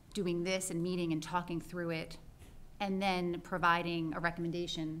doing this and meeting and talking through it, and then providing a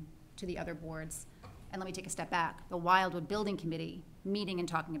recommendation to the other boards. And let me take a step back. The Wildwood Building Committee meeting and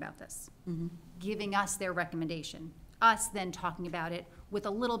talking about this, giving us their recommendation, us then talking about it with a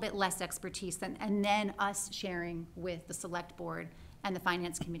little bit less expertise and then us sharing with the select board and the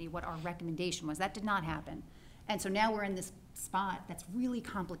finance committee what our recommendation was. That did not happen. And so now we're in this spot that's really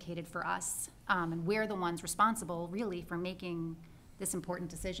complicated for us, and we're the ones responsible really for making this important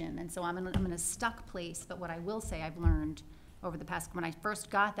decision. And so I'm in a stuck place, but what I will say I've learned over the past, when I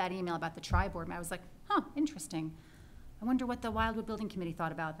first got that email about the tri-board, I was like, interesting. I wonder what the Wildwood Building Committee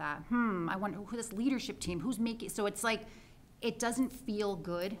thought about that. I wonder who this leadership team, who's making, so it's like, it doesn't feel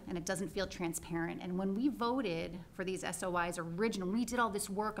good and it doesn't feel transparent. And when we voted for these SOIs original, when we did all this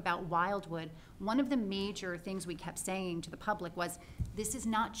work about Wildwood, one of the major things we kept saying to the public was, this is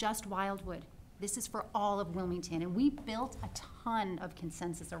not just Wildwood. This is for all of Wilmington. And we built a ton of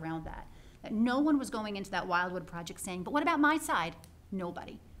consensus around that. That no one was going into that Wildwood project saying, but what about my side?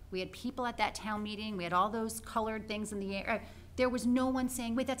 Nobody. We had people at that town meeting. We had all those colored things in the air. There was no one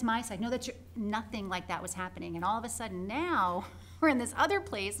saying, wait, that's my side. No, that's your, nothing like that was happening. And all of a sudden now we're in this other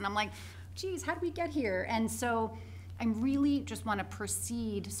place and I'm like, geez, how did we get here? And so I really just want to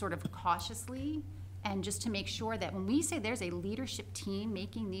proceed sort of cautiously and just to make sure that when we say there's a leadership team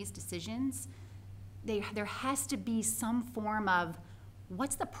making these decisions, there has to be some form of,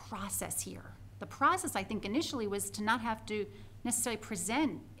 what's the process here? The process, I think, initially was to not have to necessarily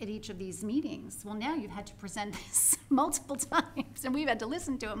present at each of these meetings. Well, now you've had to present this multiple times, and we've had to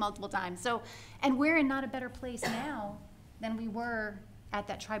listen to it multiple times. So, and we're in not a better place now than we were at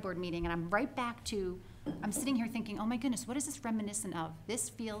that tri-board meeting. And I'm right back to, I'm sitting here thinking, oh my goodness, what is this reminiscent of? This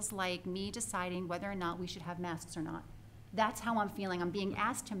feels like me deciding whether or not we should have masks or not. That's how I'm feeling. I'm being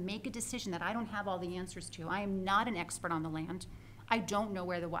asked to make a decision that I don't have all the answers to. I am not an expert on the land. I don't know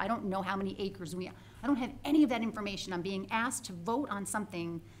I don't know how many acres I don't have any of that information. I'm being asked to vote on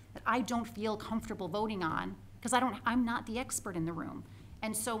something that I don't feel comfortable voting on because I'm not the expert in the room.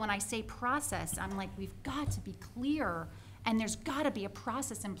 And so when I say process, I'm like, we've got to be clear and there's got to be a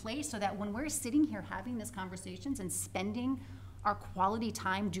process in place so that when we're sitting here having these conversations and spending our quality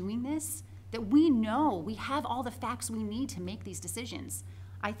time doing this, that we know we have all the facts we need to make these decisions.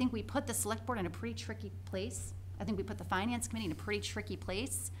 I think we put the select board in a pretty tricky place. I think we put the finance committee in a pretty tricky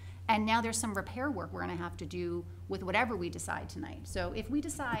place. And now there's some repair work we're gonna have to do with whatever we decide tonight. So if we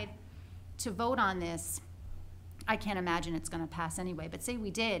decide to vote on this, I can't imagine it's gonna pass anyway, but say we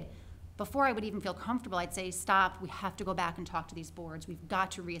did, before I would even feel comfortable, I'd say, stop, we have to go back and talk to these boards. We've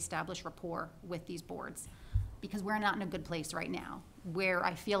got to reestablish rapport with these boards because we're not in a good place right now, where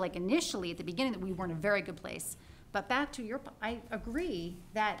I feel like initially at the beginning that we were in a very good place. But back to your, I agree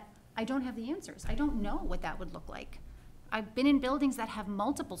that I don't have the answers. I don't know what that would look like. I've been in buildings that have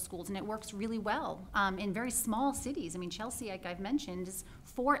multiple schools and it works really well in very small cities. I mean, Chelsea, like I've mentioned, is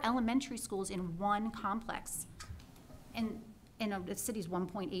 4 elementary schools in one complex. And the city's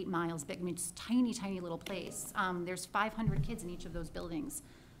 1.8 miles big. I mean, it's a tiny, tiny little place. There's 500 kids in each of those buildings.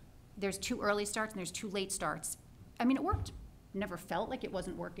 There's 2 early starts and there's 2 late starts I mean, it worked. Never felt like it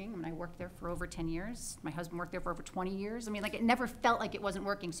wasn't working. I mean, I worked there for over 10 years. My husband worked there for over 20 years. I mean, like, it never felt like it wasn't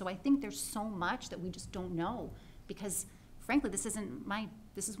working. So I think there's so much that we just don't know because, frankly, this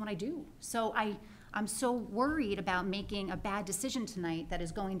is what I do. So I'm so worried about making a bad decision tonight that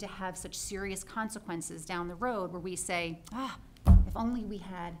is going to have such serious consequences down the road where we say, if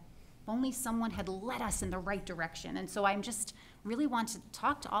only someone had led us in the right direction. And so I'm just really want to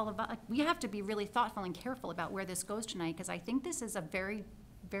talk to all of us. We have to be really thoughtful and careful about where this goes tonight because I think this is a very,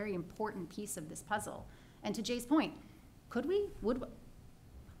 very important piece of this puzzle. And to Jay's point, would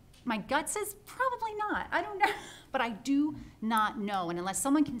my gut says probably not. I don't know, but I do not know. And unless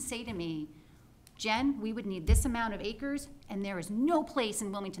someone can say to me, Jen, we would need this amount of acres, and there is no place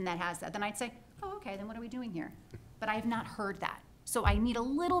in Wilmington that has that, then I'd say, oh, okay, then what are we doing here? But I have not heard that. So I need a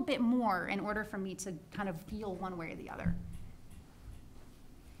little bit more in order for me to kind of feel one way or the other.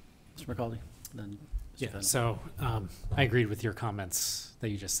 Mr. McCauley, then. Yeah, so I agreed with your comments that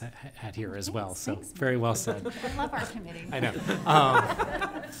you just had here as well. So very well said. I love our committee. I know.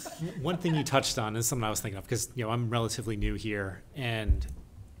 One thing you touched on is something I was thinking of because I'm relatively new here, and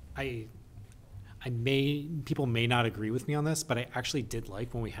people may not agree with me on this, but I actually did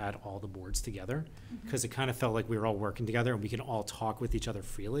like when we had all the boards together because it kind of felt like we were all working together and we could all talk with each other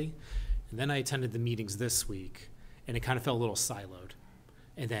freely. And then I attended the meetings this week, and it kind of felt a little siloed.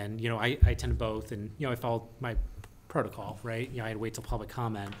 And then, I attended both, and, I followed my protocol, right? I had to wait till public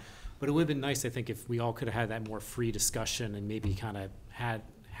comment. But it would have been nice, I think, if we all could have had that more free discussion and maybe kind of had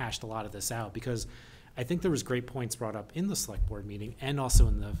hashed a lot of this out. Because I think there was great points brought up in the select board meeting and also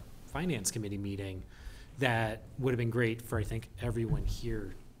in the finance committee meeting that would have been great for, I think, everyone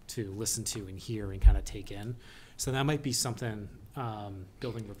here to listen to and hear and kind of take in. So that might be something,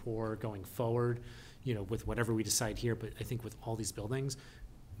 building rapport going forward, with whatever we decide here. But I think with all these buildings,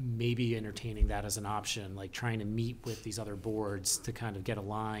 maybe entertaining that as an option, like trying to meet with these other boards to kind of get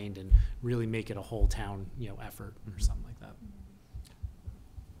aligned and really make it a whole town, effort or something like that.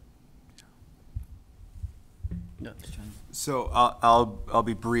 So I'll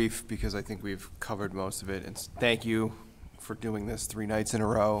be brief because I think we've covered most of it. And thank you for doing this 3 nights in a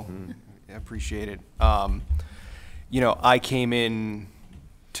row. I appreciate it. I came in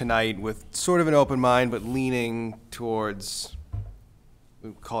tonight with sort of an open mind, but leaning towards,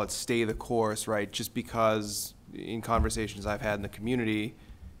 we call it stay the course, right? Just because in conversations I've had in the community,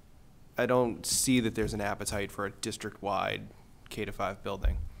 I don't see that there's an appetite for a district-wide K-5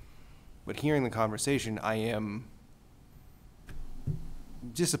 building. But hearing the conversation, I am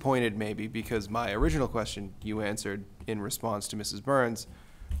disappointed maybe because my original question you answered in response to Mrs. Burns,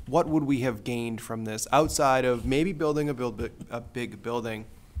 what would we have gained from this outside of maybe building a big building?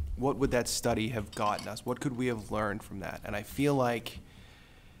 What would that study have gotten us? What could we have learned from that? And I feel like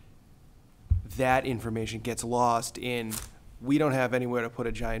that information gets lost in, we don't have anywhere to put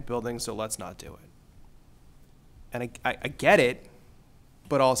a giant building, so let's not do it. And I get it,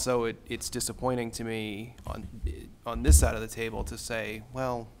 but also it's disappointing to me on this side of the table to say,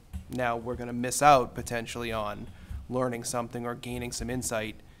 well, now we're going to miss out potentially on learning something or gaining some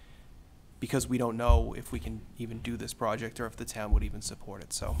insight because we don't know if we can even do this project or if the town would even support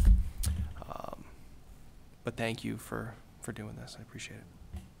it. So, but thank you for doing this. I appreciate it.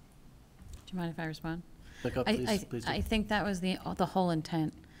 Do you mind if I respond? Look up, please, please do. I think that was the whole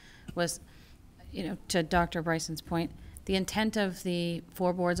intent was, to Dr. Bryson's point, the intent of the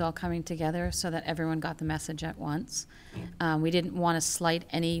 4 boards all coming together so that everyone got the message at once. We didn't want to slight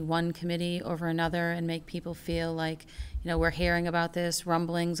any one committee over another and make people feel like, we're hearing about this,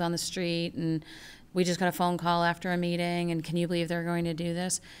 rumblings on the street, and we just got a phone call after a meeting, and can you believe they're going to do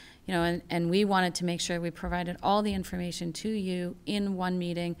this? And we wanted to make sure we provided all the information to you in one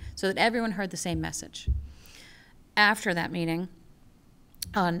meeting so that everyone heard the same message. After that meeting,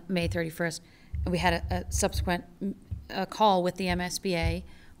 on May 31st, we had a subsequent call with the MSBA,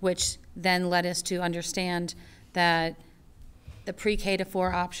 which then led us to understand that the pre-K to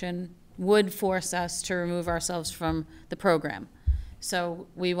 4 option would force us to remove ourselves from the program. So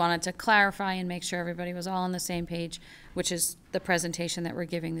we wanted to clarify and make sure everybody was all on the same page, which is the presentation that we're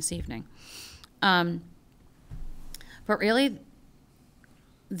giving this evening. But really,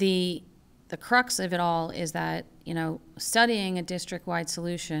 the crux of it all is that, studying a district-wide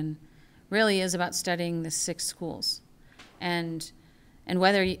solution really is about studying the 6 schools. And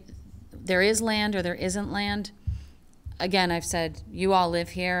whether there is land or there isn't land, again, I've said, you all live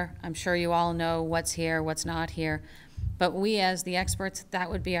here. I'm sure you all know what's here, what's not here. But we as the experts, that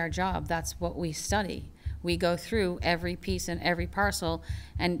would be our job. That's what we study. We go through every piece and every parcel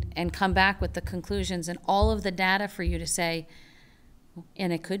and come back with the conclusions and all of the data for you to say,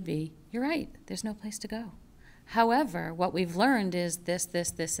 and it could be, you're right, there's no place to go. However, what we've learned is this,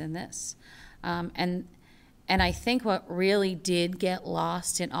 and this. And I think what really did get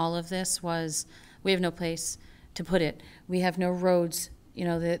lost in all of this was we have no place to put it. We have no roads. You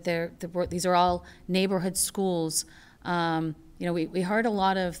know, these are all neighborhood schools. You know, we heard a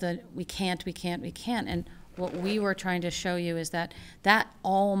lot of the we can't. And what we were trying to show you is that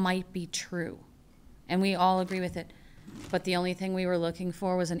all might be true. And we all agree with it. But the only thing we were looking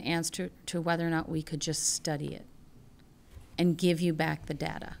for was an answer to whether or not we could just study it and give you back the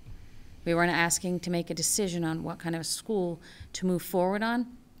data. We weren't asking to make a decision on what kind of school to move forward on.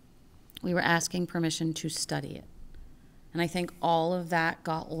 We were asking permission to study it. And I think all of that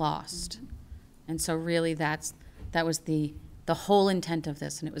got lost. And so really that was the whole intent of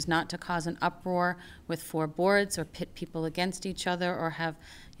this. And it was not to cause an uproar with 4 boards or pit people against each other or have,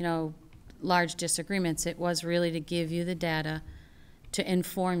 you know, large disagreements. It was really to give you the data to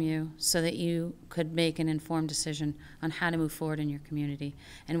inform you so that you could make an informed decision on how to move forward in your community.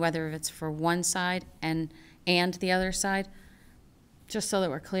 And whether it's for one side and the other side, just so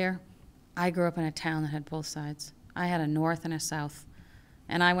that we're clear, I grew up in a town that had both sides. I had a north and a south.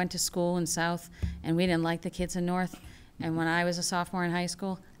 And I went to school in south, and we didn't like the kids in north. And when I was a sophomore in high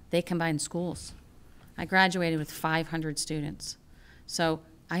school, they combined schools. I graduated with 500 students. So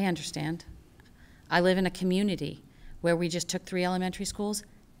I understand. I live in a community where we just took 3 elementary schools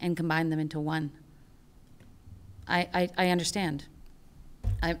and combined them into 1. I understand.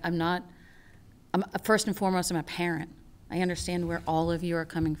 First and foremost, I'm a parent. I understand where all of you are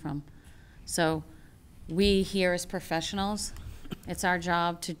coming from. So we here as professionals, it's our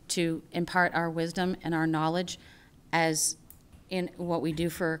job to impart our wisdom and our knowledge as in what we do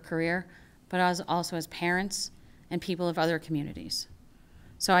for a career, but also as parents and people of other communities.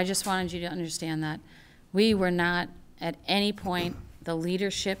 So I just wanted you to understand that we were not at any point, the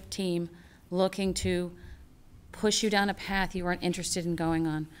leadership team, looking to push you down a path you weren't interested in going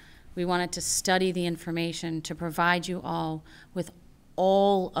on. We wanted to study the information to provide you all with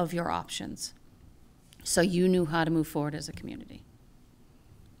all of your options so you knew how to move forward as a community.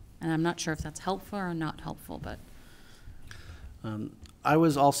 And I'm not sure if that's helpful or not helpful, but. I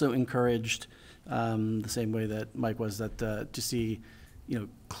was also encouraged, the same way that Mike was, that to see, you know,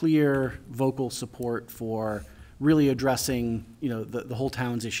 clear vocal support for really addressing, you know, the whole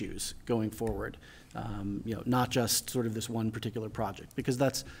town's issues going forward. You know, not just sort of this one particular project, because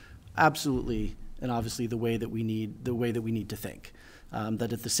that's absolutely and obviously the way that we need to think.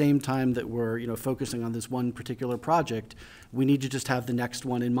 That at the same time that we're, you know, focusing on this one particular project, we need to just have the next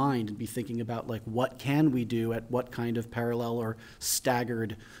one in mind and be thinking about, like, what can we do at what kind of parallel or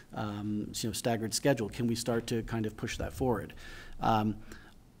staggered, staggered schedule can we start to kind of push that forward.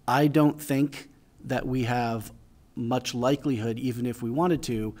 I don't think that we have much likelihood, even if we wanted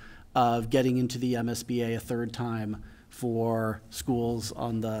to, of getting into the MSBA a third time for schools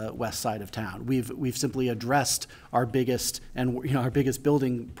on the west side of town. We've simply addressed our biggest our biggest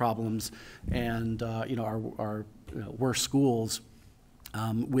building problems and our worst schools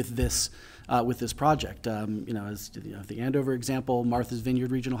with this project. As the Andover example, Martha's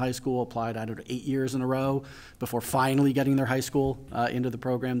Vineyard Regional High School applied 8 years in a row before finally getting their high school into the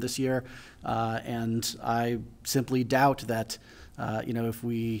program this year, and I simply doubt that if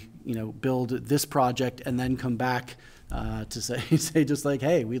we build this project and then come back to say just like,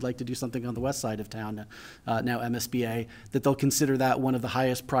 hey, we'd like to do something on the west side of town, now MSBA, that they'll consider that one of the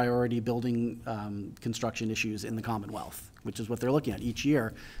highest priority building construction issues in the Commonwealth, which is what they're looking at each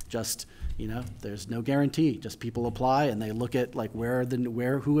year. Just, there's no guarantee. Just people apply and they look at like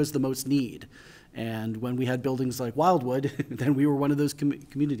who has the most need. And when we had buildings like Wildwood, then we were one of those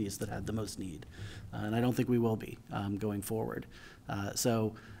communities that had the most need. And I don't think we will be going forward.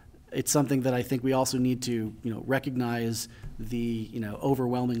 So it's something that I think we also need to, recognize the,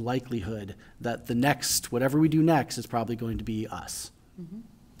 overwhelming likelihood that the next, whatever we do next, is probably going to be us.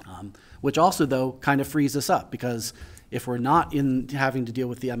 Mm-hmm. Which also, though, kind of frees us up, because if we're not in having to deal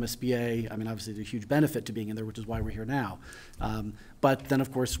with the MSBA, I mean, obviously there's a huge benefit to being in there, which is why we're here now. But then,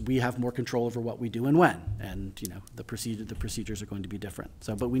 of course, we have more control over what we do and when, and the procedures are going to be different.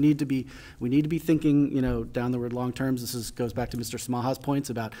 So, but we need to be thinking, down the road, long terms. This goes back to Mr. Smaha's points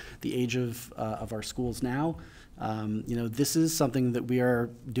about the age of our schools now. This is something that we are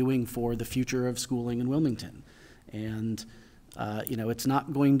doing for the future of schooling in Wilmington, and it's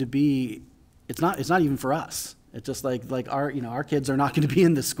not going to be. It's not even for us. It's just like our kids are not going to be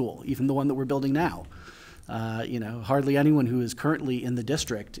in this school, even the one that we're building now. Hardly anyone who is currently in the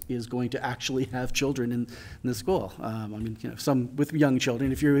district is going to actually have children in the school. Some with young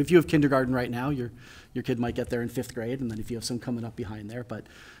children. If you have kindergarten right now, your kid might get there in 5th grade, and then if you have some coming up behind there. But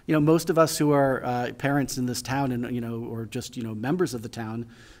most of us who are parents in this town, and or just members of the town,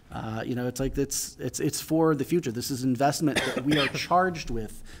 it's for the future. This is investment that we are charged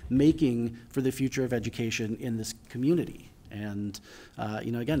with making for the future of education in this community. And,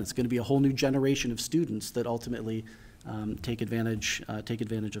 again, it's going to be a whole new generation of students that ultimately take advantage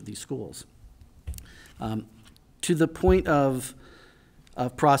of these schools. To the point of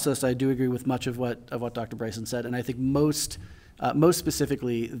process, I do agree with much of what Dr. Bryson said, and I think most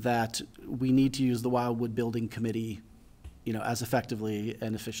specifically that we need to use the Wildwood Building Committee, as effectively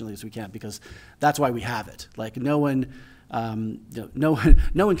and efficiently as we can, because that's why we have it. Like, no one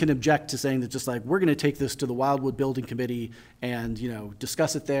can object to saying that just like, we're going to take this to the Wildwood Building Committee and,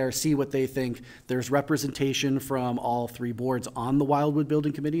 discuss it there, see what they think. There's representation from all 3 boards on the Wildwood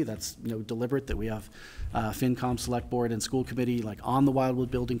Building Committee. That's, deliberate that we have FinCom, Select Board, and School Committee, like, on the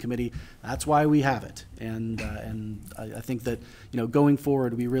Wildwood Building Committee. That's why we have it. And I think that, going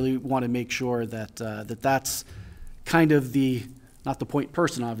forward, we really want to make sure that that's kind of not the point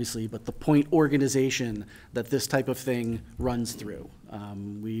person, obviously, but the point organization that this type of thing runs through.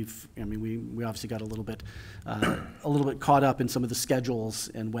 We obviously got a little bit caught up in some of the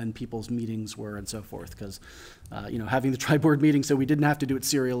schedules and when people's meetings were and so forth, because having the tri-board meeting, so we didn't have to do it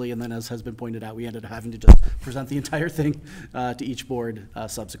serially, and then, as has been pointed out, we ended up having to just present the entire thing to each board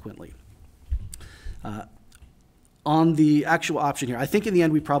subsequently. On the actual option here, I think in the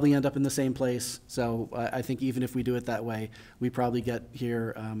end we probably end up in the same place. So I think even if we do it that way, we probably get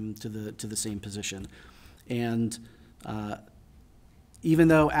here to the same position. And even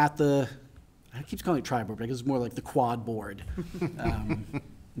though I keep calling it tri-board, but I guess it's more like the quad board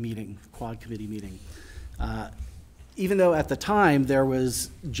meeting, quad committee meeting. Even though at the time there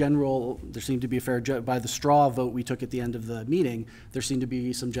seemed to be by the straw vote we took at the end of the meeting, there seemed to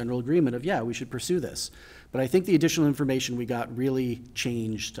be some general agreement of, yeah, we should pursue this. But I think the additional information we got really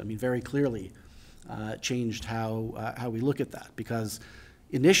changed, very clearly changed how we look at that. Because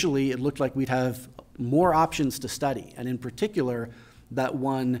initially it looked like we'd have more options to study, and in particular, that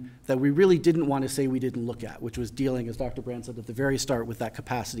one that we really didn't want to say we didn't look at, which was dealing, as Dr. Brand said at the very start, with that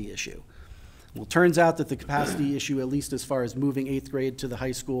capacity issue. Well, it turns out that the capacity issue, at least as far as moving 8th grade to the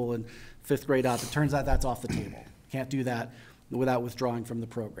high school and 5th grade up, it turns out that's off the table. Can't do that without withdrawing from the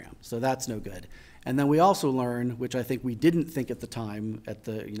program. So that's no good. And then we also learned, which I think we didn't think at the time,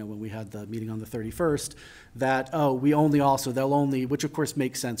 when we had the meeting on the 31st, that, they'll only, which of course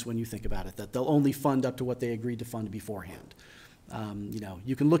makes sense when you think about it, that they'll only fund up to what they agreed to fund beforehand.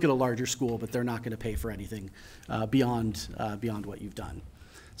 You can look at a larger school, but they're not going to pay for anything beyond what you've done.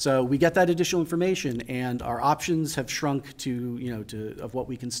 So we get that additional information, and our options have shrunk of what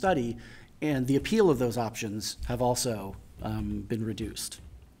we can study, and the appeal of those options have also been reduced.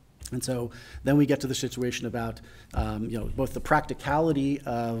 And so then we get to the situation about both the practicality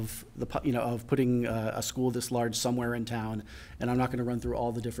of of putting a school this large somewhere in town, and I'm not going to run through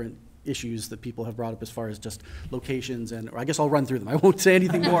all the different issues that people have brought up as far as just locations, or I guess I'll run through them. I won't say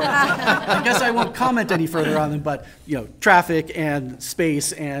anything more. I guess I won't comment any further on them, but traffic and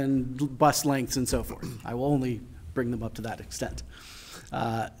space and bus lengths and so forth. I will only bring them up to that extent.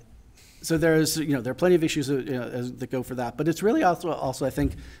 So there are plenty of issues that go for that, but it's really also I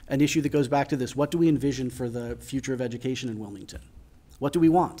think an issue that goes back to this: what do we envision for the future of education in Wilmington? What do we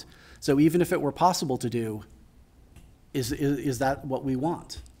want? So even if it were possible to do, is that what we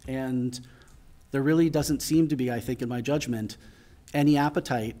want? And there really doesn't seem to be, I think, in my judgment, any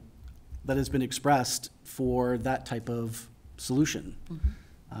appetite that has been expressed for that type of solution.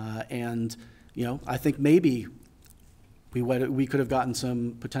 And I think maybe we could have gotten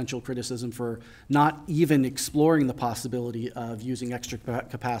some potential criticism for not even exploring the possibility of using extra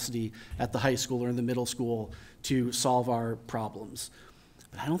capacity at the high school or in the middle school to solve our problems.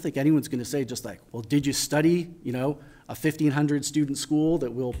 But I don't think anyone's going to say just like, well, did you study, a 1,500 student school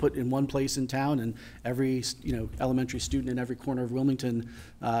that we'll put in one place in town, and every elementary student in every corner of Wilmington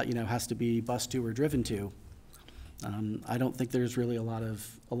has to be bused to or driven to. I don't think there's really a lot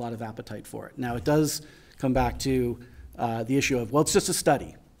of appetite for it. Now it does come back to the issue of, well, it's just a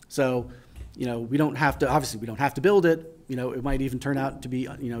study, so we don't have to build it. It might even turn out to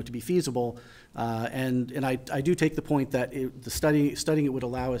be feasible, and I do take the point that studying it would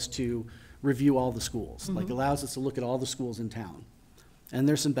allow us to review all the schools, like allows us to look at all the schools in town, and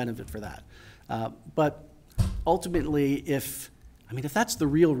there's some benefit for that. But ultimately, if that's the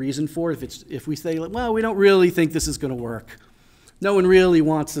real reason for it, if we say, well, we don't really think this is going to work, no one really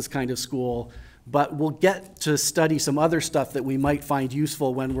wants this kind of school, But we'll get to study some other stuff that we might find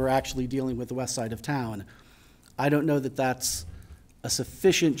useful when we're actually dealing with the west side of town. I don't know that that's a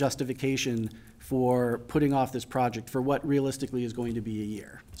sufficient justification for putting off this project for what realistically is going to be a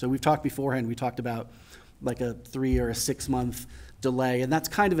year. So we've talked beforehand, we talked about like a 3 or a 6 month delay, and that's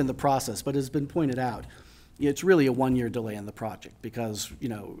kind of in the process, but as has been pointed out, it's really a 1 year delay in the project because, you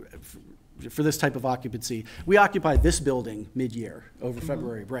know, for this type of occupancy, we occupied this building mid-year over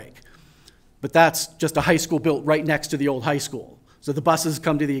February break. But that's just a high school built right next to the old high school. So the buses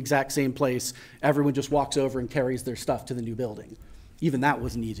come to the exact same place. Everyone just walks over and carries their stuff to the new building. Even that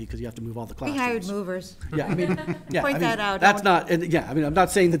wasn't easy because you have to move all the We classrooms. hired movers. Yeah, I mean, yeah, Point I mean, that out. That's not, and yeah, I mean, I'm not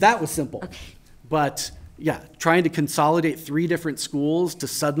saying that that was simple. But yeah, trying to consolidate 3 different schools to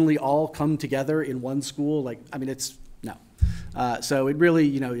suddenly all come together in one school, like, I mean, it's, no. So it really,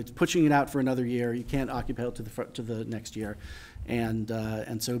 you know, it's pushing it out for another year. You can't occupy it to the next year. And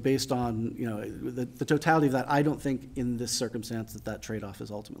so based on, you know, the totality of that, I don't think in this circumstance that trade-off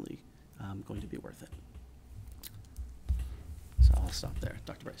is ultimately going to be worth it. So I'll stop there.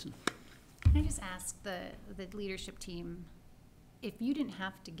 Dr. Bryson. Can I just ask the leadership team, if you didn't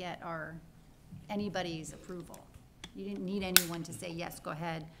have to get anybody's approval, you didn't need anyone to say, yes, go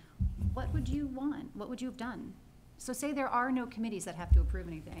ahead, what would you want? What would you have done? So say there are no committees that have to approve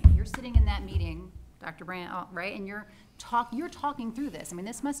anything. You're sitting in that meeting, Dr. Brandt, right, and you're talking through this. I mean,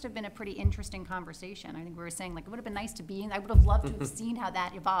 this must have been a pretty interesting conversation. I think we were saying, like, it would have been nice to be in. I would have loved to have seen how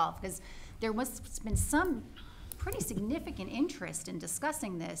that evolved, because there was been some pretty significant interest in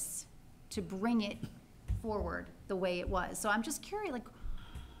discussing this to bring it forward the way it was. So I'm just curious, like,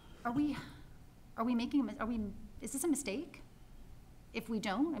 is this a mistake? If we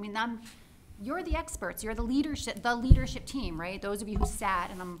don't, I mean, you're the experts, you're the leadership team, right? Those of you who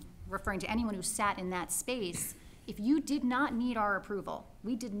sat, and I'm referring to anyone who sat in that space, if you did not need our approval,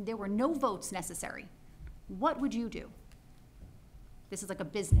 there were no votes necessary, what would you do? This is like a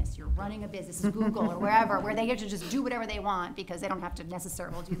business, you're running a business, this is Google or wherever, where they get to just do whatever they want because they don't have to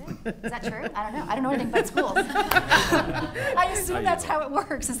necessarily do that. Is that true? I don't know. I don't know anything about schools. I assume that's how it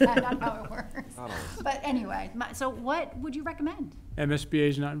works. Is that not how it works? But anyway, so what would you recommend? MSBA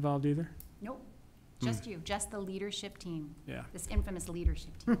is not involved either? Nope. Just you, just the leadership team. Yeah. This infamous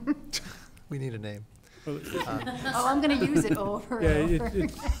leadership team. We need a name. Oh, I'm going to use it over and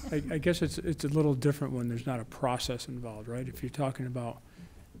over. I guess it's a little different when there's not a process involved, right? If you're talking about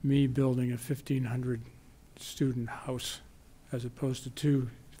me building a 1,500 student house as opposed to 2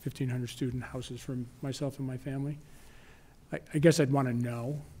 1,500 student houses for myself and my family, I guess I'd want to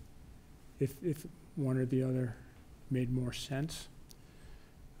know if one or the other made more sense.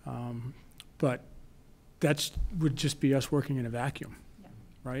 But that would just be us working in a vacuum,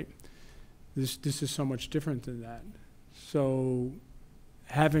 right? This is so much different than that. So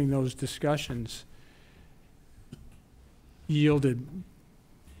having those discussions yielded,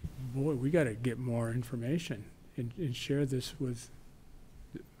 boy, we got to get more information and share this with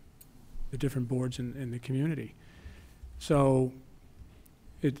the different boards in the community. So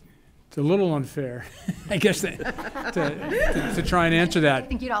it's a little unfair, I guess, to try and answer that. I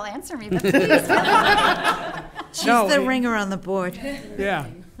think you'd all answer me, but please. She's the ringer on the board. Yeah.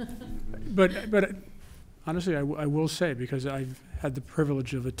 But honestly, I will say, because I've had the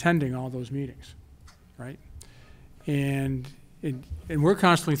privilege of attending all those meetings, right? And we're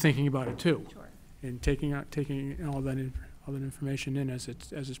constantly thinking about it too, Sure. and taking all that information in as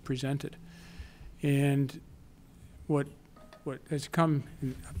it's presented. And what has come,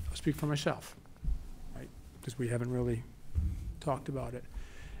 and I'll speak for myself, right? Because we haven't really talked about it.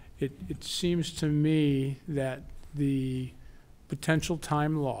 It seems to me that the potential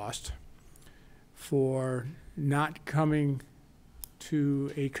time lost for not coming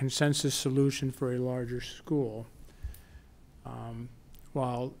to a consensus solution for a larger school,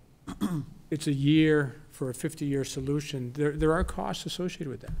 while it's a year for a 50-year solution, there are costs associated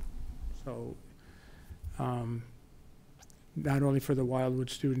with that. So not only for the Wildwood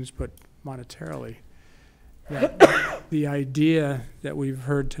students, but monetarily. The idea that we've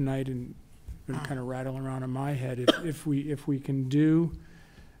heard tonight and been kind of rattling around in my head, if we can do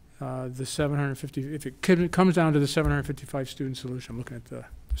the 750, if it comes down to the 755 student solution, I'm looking at the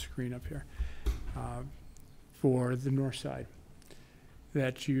screen up here, for the north side,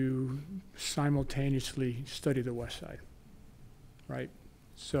 that you simultaneously study the west side, right?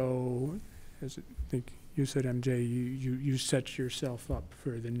 So, as I think you said, MJ, you set yourself up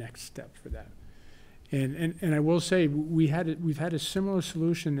for the next step for that. And I will say, we've had a similar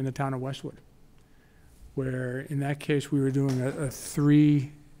solution in the town of Westwood, where in that case we were doing a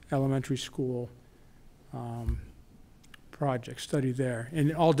 3 elementary school project study there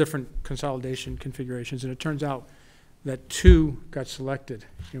in all different consolidation configurations. And it turns out that 2 got selected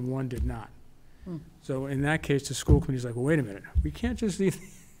and 1 did not. So in that case, the school committee's like, well, wait a minute. We can't just leave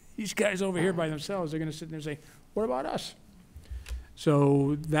these guys over here by themselves. They're going to sit there and say, what about us?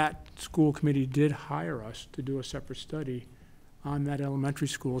 So that school committee did hire us to do a separate study on that elementary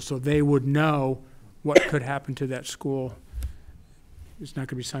school so they would know what could happen to that school. It's not going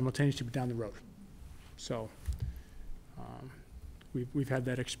to be simultaneously, but down the road. So we've had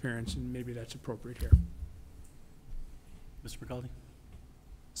that experience, and maybe that's appropriate here. Mr. McCaldy?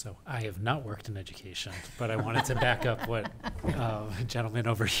 So I have not worked in education, but I wanted to back up what a gentleman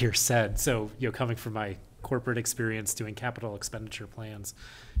over here said. So, coming from my corporate experience doing capital expenditure plans,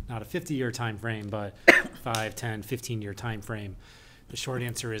 not a 50-year time frame, but 5, 10, 15-year time frame, the short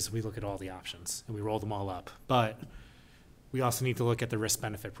answer is we look at all the options and we roll them all up. But we also need to look at the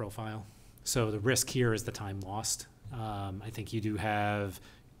risk-benefit profile. So the risk here is the time lost. I think you do have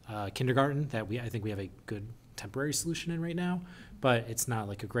kindergarten that I think we have a good temporary solution in right now, but it's not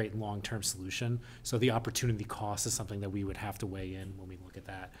like a great long-term solution. So the opportunity cost is something that we would have to weigh in when we look at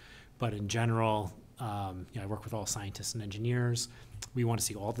that. But in general, I work with all scientists and engineers. We want to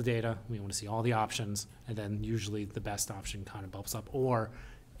see all the data, we want to see all the options, and then usually the best option kind of bumps up, or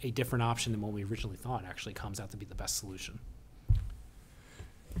a different option than what we originally thought actually comes out to be the best solution.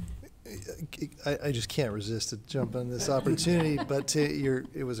 I just can't resist to jump on this opportunity, but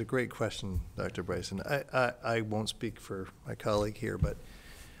it was a great question, Dr. Bryson. I won't speak for my colleague here, but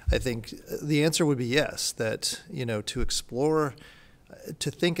I think the answer would be yes, that, to explore,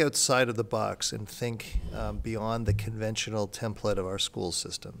 to think outside of the box and think beyond the conventional template of our school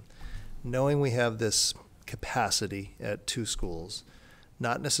system. Knowing we have this capacity at 2 schools,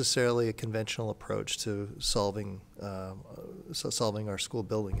 not necessarily a conventional approach to solving our school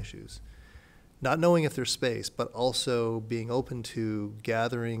building issues. Not knowing if there's space, but also being open to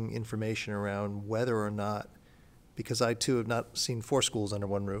gathering information around whether or not, because I too have not seen 4 schools under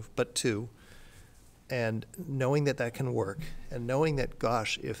one roof, but 2, and knowing that that can work, and knowing that,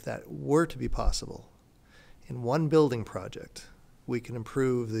 gosh, if that were to be possible, in one building project, we can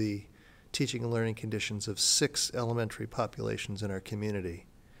improve the teaching and learning conditions of 6 elementary populations in our community.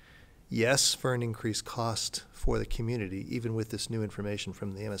 Yes, for an increased cost for the community, even with this new information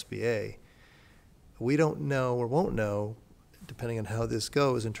from the MSBA. We don't know or won't know, depending on how this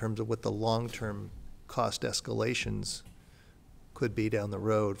goes, in terms of what the long-term cost escalations could be down the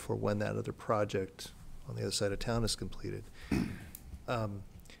road for when that other project on the other side of town is completed.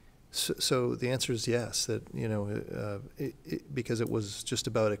 So the answer is yes, that, because it was just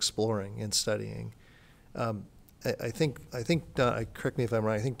about exploring and studying. I think correct me if I'm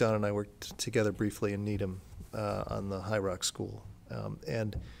wrong, I think Don and I worked together briefly in Needham on the High Rock School.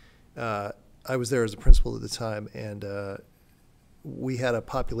 I was there as a principal at the time, and we had a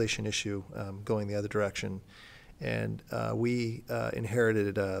population issue going the other direction. And we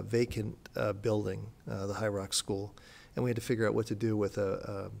inherited a vacant building, the High Rock School, and we had to figure out what to do with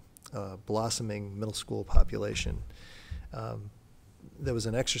a blossoming middle school population. There was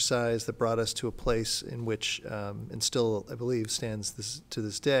an exercise that brought us to a place in which, and still, I believe, stands to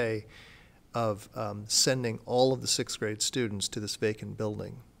this day, of sending all of the 6th grade students to this vacant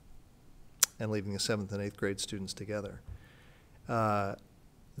building and leaving the 7th and 8th grade students together.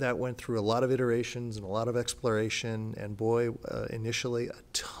 That went through a lot of iterations and a lot of exploration, and boy, initially a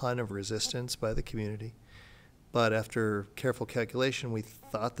ton of resistance by the community. But after careful calculation, we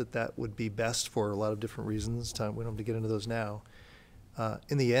thought that that would be best for a lot of different reasons. We don't have to get into those now.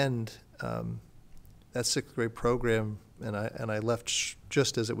 In the end, that 6th grade program, and I left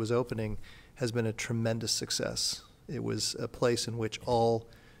just as it was opening, has been a tremendous success. It was a place in which all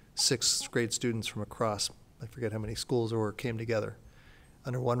 6th grade students from across, I forget how many schools there were, came together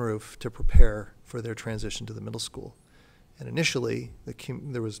under one roof to prepare for their transition to the middle school. And initially,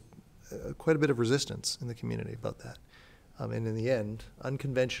 there was quite a bit of resistance in the community about that. And in the end,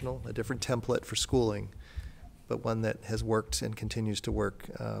 unconventional, a different template for schooling, but one that has worked and continues to work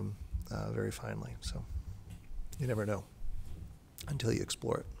very finely. So you never know until you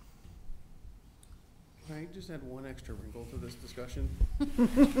explore it. Can I just add one extra wrinkle to this discussion?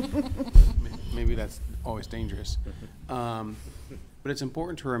 Maybe that's always dangerous. But it's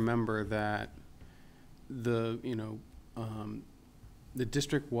important to remember that the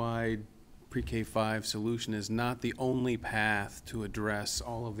district-wide pre-K-5 solution is not the only path to address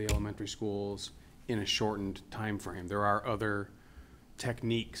all of the elementary schools in a shortened time frame. There are other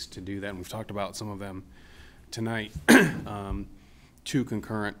techniques to do that, and we've talked about some of them tonight. 2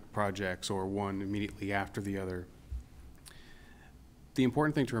 concurrent projects or one immediately after the other. The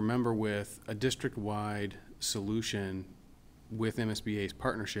important thing to remember with a district-wide solution with MSBA's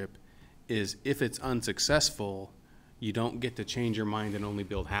partnership is if it's unsuccessful, you don't get to change your mind and only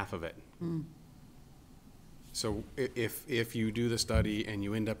build half of it. So if you do the study and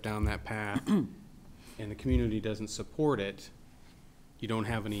you end up down that path and the community doesn't support it, you don't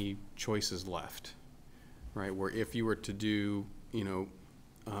have any choices left, right? Where if you were to do, you know,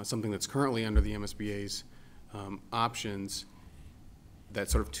 something that's currently under the MSBA's options, that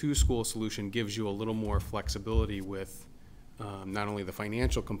sort of two-school solution gives you a little more flexibility with not only the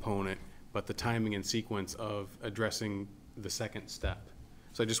financial component, but the timing and sequence of addressing the second step.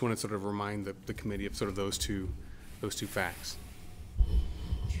 So I just want to sort of remind the committee of sort of those two facts.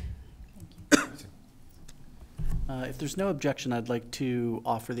 If there's no objection, I'd like to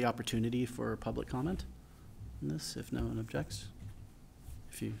offer the opportunity for public comment on this, if no one objects.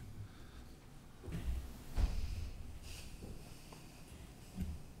 If you.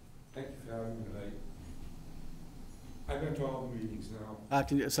 Thank you for having me tonight. I've been to all the meetings now.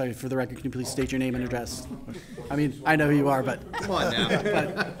 Sorry, for the record, can you please state your name and address? I mean, I know who you are, but. Come on now.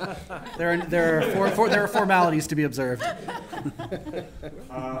 But there are formalities to be observed.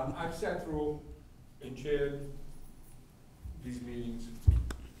 I've sat through and chaired these meetings.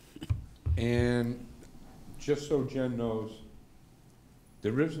 And just so Jen knows,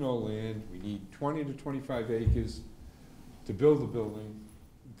 there is no land. We need 20 to 25 acres to build a building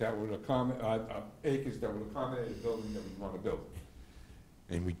that would accommodate, acres that would accommodate a building that we want to build.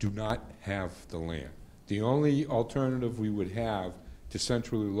 And we do not have the land. The only alternative we would have to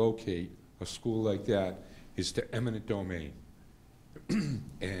centrally locate a school like that is to eminent domain.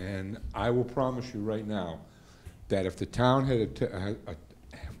 And I will promise you right now that if the town had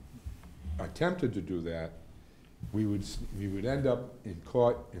attempted to do that, we would end up in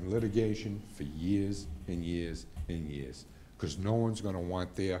court in litigation for years and years and years, because no one's going to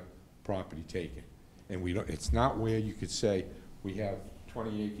want their property taken. And we don't, it's not where you could say, we have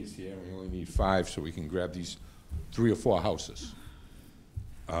 20 acres here, and we only need 5 so we can grab these 3 or 4 houses.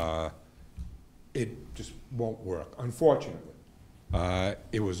 It just won't work, unfortunately. The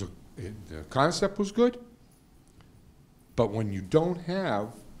concept was good, but when you don't have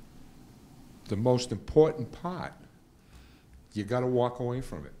the most important part, you got to walk away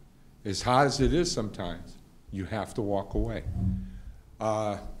from it. As hard as it is sometimes, you have to walk away.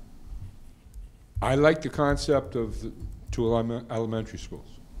 I like the concept of the 2 elementary schools.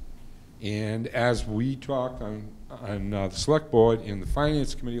 And as we talked on the select board and the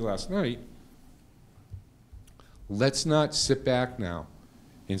finance committee last night, let's not sit back now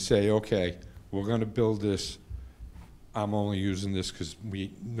and say, okay, we're going to build this. I'm only using this because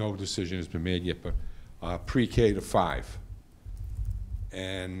no decision has been made yet, but pre-K to 5.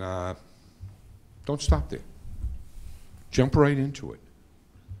 And don't stop there. Jump right into it.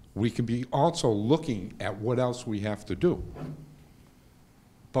 We can be also looking at what else we have to do.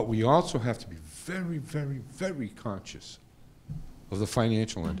 But we also have to be very, very, very conscious of the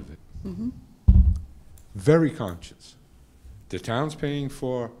financial end of it. Mm-hmm. Very conscious. The town's paying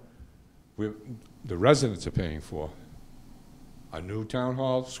for, the residents are paying for a new town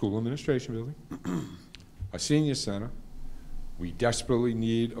hall, school administration building, a senior center. We desperately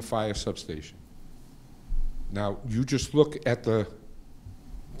need a fire substation. Now, you just look at the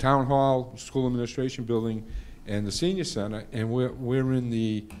town hall, school administration building, and the senior center, and we're in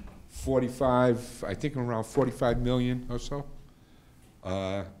the 45, I think around 45 million or so.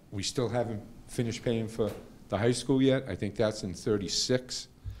 We still haven't finished paying for the high school yet. I think that's in 36.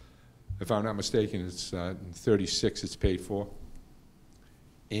 If I'm not mistaken, it's in 36 it's paid for.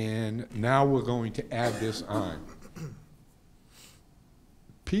 And now we're going to add this on.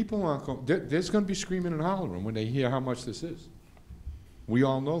 People aren't going, there's going to be screaming and hollering when they hear how much this is. We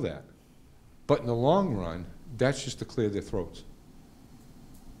all know that. But in the long run, that's just to clear their throats.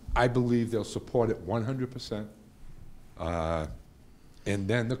 I believe they'll support it 100%. And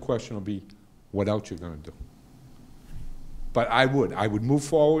then the question will be, what else you're going to do? But I would move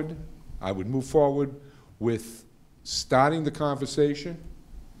forward. I would move forward with starting the conversation,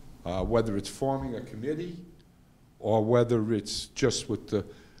 whether it's forming a committee or whether it's just with the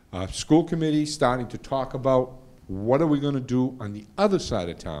school committee starting to talk about what are we going to do on the other side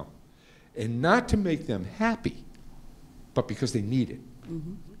of town. And not to make them happy, but because they need it.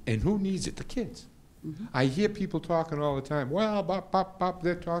 Mm-hmm. And who needs it? The kids. Mm-hmm. I hear people talking all the time, well, bop, bop, bop,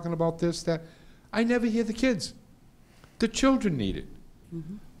 they're talking about this, that. I never hear the kids. The children need it.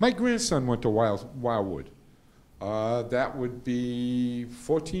 Mm-hmm. My grandson went to Wildwood. That would be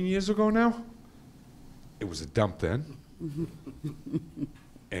 14 years ago now. It was a dump then, and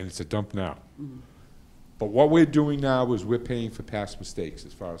it's a dump now. Mm-hmm. But what we're doing now is we're paying for past mistakes,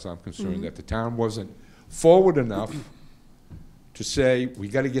 as far as I'm concerned, Mm-hmm. that the town wasn't forward enough to say, we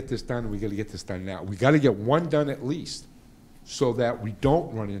got to get this done, we got to get this done now. We got to get one done at least, so that we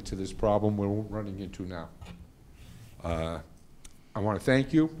don't run into this problem we're running into now. I want to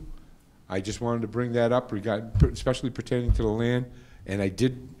thank you. I just wanted to bring that up, especially pertaining to the land, and I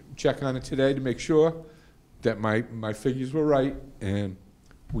did check on it today to make sure that my figures were right, and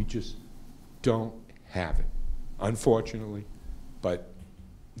we just don't have it, unfortunately. But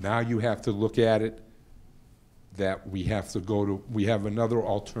now you have to look at it, that we have another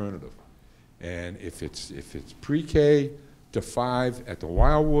alternative. And if it's pre-K to 5 at the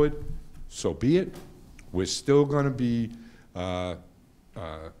Wildwood, so be it. We're still going to be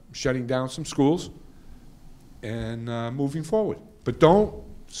shutting down some schools and moving forward. But don't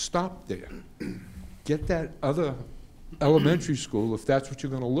stop there. Get that other elementary school, if that's what you're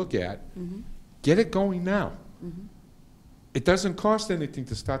going to look at, get it going now. It doesn't cost anything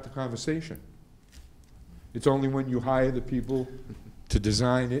to start the conversation. It's only when you hire the people to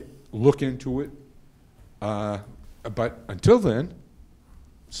design it, look into it. But until then,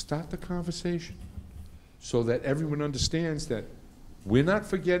 start the conversation so that everyone understands that we're not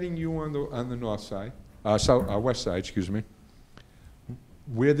forgetting you on the north side, west side, excuse me.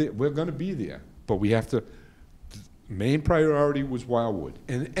 We're going to be there, but we have to. The main priority was Wildwood,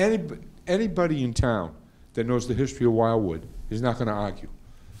 and anybody in town that knows the history of Wildwood is not going to argue.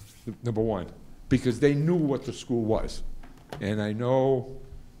 Number one, because they knew what the school was, and I know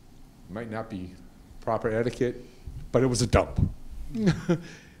it might not be proper etiquette, but it was a dump.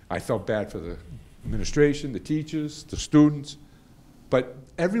 I felt bad for the administration, the teachers, the students, but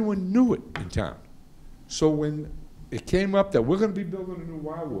everyone knew it in town. So when it came up that we're going to be building a new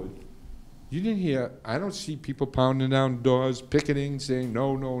Wildwood, you didn't hear, I don't see people pounding down doors, picketing, saying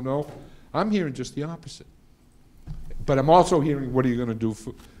no, no, no. I'm hearing just the opposite. But I'm also hearing, what are you going to do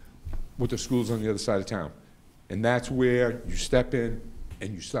with the schools on the other side of town? And that's where you step in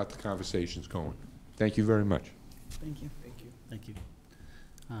and you start the conversations going. Thank you very much. Thank you. Thank you. Thank you.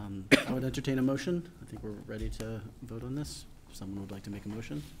 I would entertain a motion. I think we're ready to vote on this. If someone would like to make a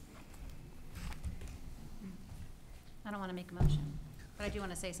motion. I don't want to make a motion, but I do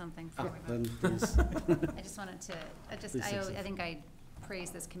want to say something before we Then vote. please. I just wanted to, Please say something. I think I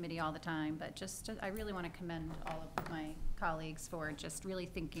praise this committee all the time, but I really want to commend all of my colleagues for just really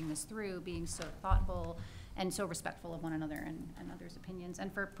thinking this through, being so thoughtful and so respectful of one another and others' opinions,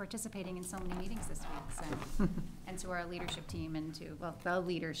 and for participating in so many meetings this week. So, and to our leadership team and to, well, the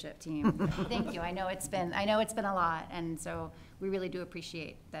leadership team, thank you. I know it's been a lot, and so we really do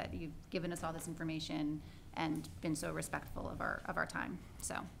appreciate that you've given us all this information and been so respectful of our time.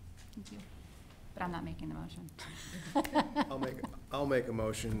 So, thank you. But I'm not making the motion. I'll make a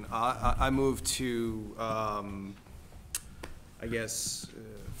motion. I move to, I guess,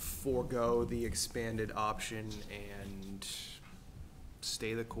 forego the expanded option and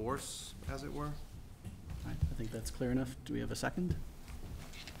stay the course, as it were. All right, I think that's clear enough. Do we have a second?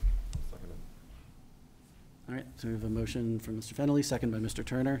 All right, so we have a motion from Mr. Fennelly, second by Mr.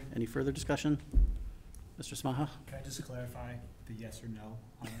 Turner. Any further discussion? Mr. Smaha? Can I just clarify the yes or no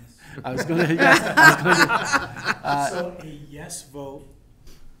on this? I was going to, yes. So a yes vote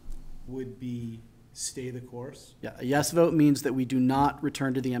would be stay the course? Yeah, a yes vote means that we do not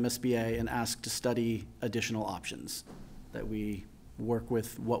return to the MSBA and ask to study additional options, that we work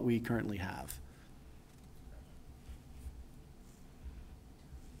with what we currently have.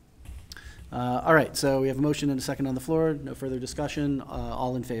 All right, so we have a motion and a second on the floor. No further discussion.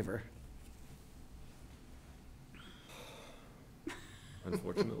 All in favor?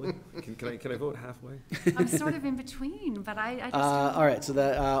 Unfortunately. Can I vote halfway? I'm sort of in between, but I just. All right, so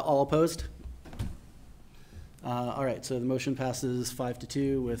that, all opposed? All right, so the motion passes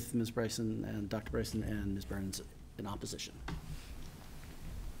 5-2 with Ms. Bryson and Dr. Bryson and Ms. Burns in opposition.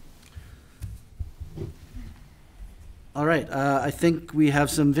 All right, I think we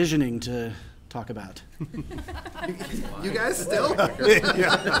have some visioning to talk about. You guys still? Nice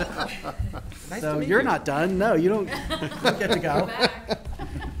so you're not done. No, you don't get to go.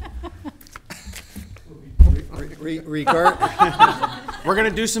 We're going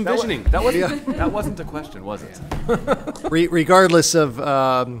to do some visioning. That wasn't a question, was it? Regardless of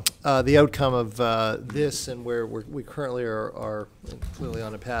the outcome of this and where we currently are clearly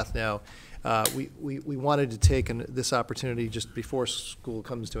on a path now, we wanted to take this opportunity just before school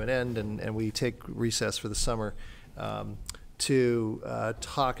comes to an end and we take recess for the summer to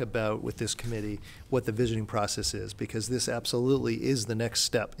talk about with this committee what the visioning process is, because this absolutely is the next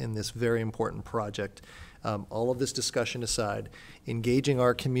step in this very important project. All of this discussion aside, engaging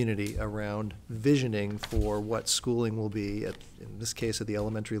our community around visioning for what schooling will be, in this case at the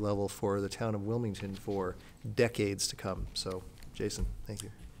elementary level, for the town of Wilmington for decades to come. So Jason, thank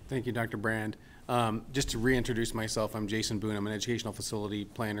you. Thank you, Dr. Brand. Just to reintroduce myself, I'm Jason Boone. I'm an educational facility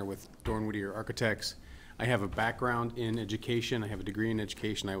planner with Dorn Whittier Architects. I have a background in education. I have a degree in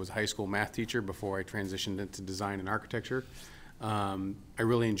education. I was a high school math teacher before I transitioned into design and architecture. I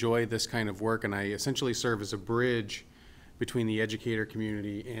really enjoy this kind of work, and I essentially serve as a bridge between the educator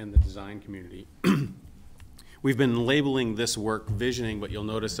community and the design community. We've been labeling this work visioning, but you'll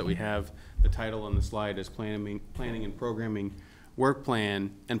notice that we have the title on the slide as planning and programming work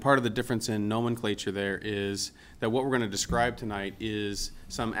plan, and part of the difference in nomenclature there is that what we're going to describe tonight is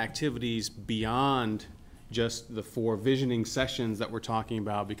some activities beyond just the 4 visioning sessions that we're talking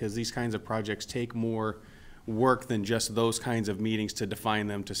about, because these kinds of projects take more work than just those kinds of meetings to define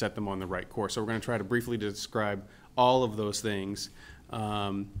them, to set them on the right course. So we're going to try to briefly describe all of those things,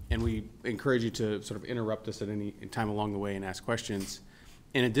 and we encourage you to sort of interrupt us at any time along the way and ask questions.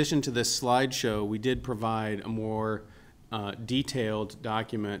 In addition to this slideshow, we did provide a more detailed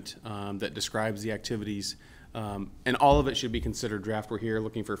document that describes the activities, and all of it should be considered draft. We're here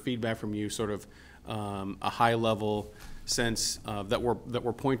looking for feedback from you, sort of a high-level sense that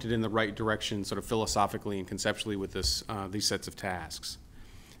we're pointed in the right direction, sort of philosophically and conceptually, with this these sets of tasks.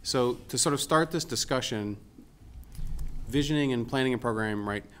 So to sort of start this discussion, visioning and planning and programming,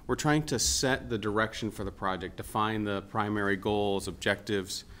 right, we're trying to set the direction for the project, define the primary goals,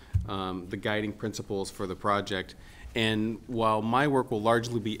 objectives, the guiding principles for the project. And while my work will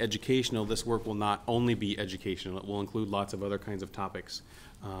largely be educational, this work will not only be educational. It will include lots of other kinds of topics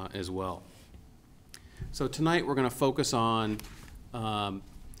as well. So tonight we're going to focus on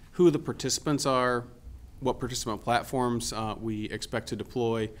who the participants are, what participant platforms we expect to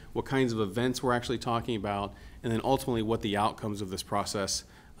deploy, what kinds of events we're actually talking about, and then ultimately what the outcomes of this process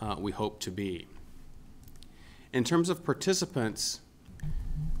we hope to be. In terms of participants,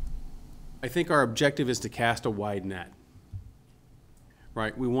 I think our objective is to cast a wide net,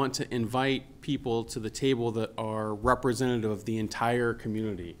 right? We want to invite people to the table that are representative of the entire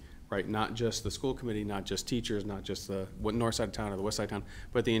community, right? Not just the school committee, not just teachers, not just the north side of town or the west side of town,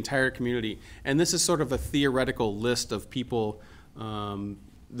 but the entire community. And this is sort of a theoretical list of people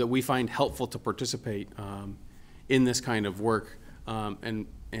that we find helpful to participate in this kind of work. And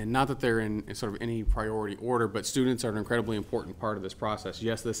not that they're in sort of any priority order, but students are an incredibly important part of this process.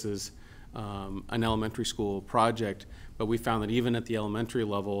 Yes, this is an elementary school project, but we found that even at the elementary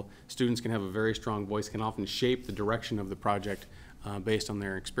level, students can have a very strong voice, can often shape the direction of the project based on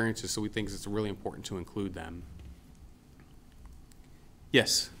their experiences, so we think it's really important to include them.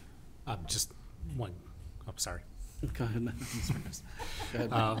 Yes? Just one. Oh, sorry. Go ahead. Go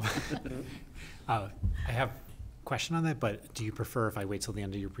ahead. I have a question on that, but do you prefer if I wait till the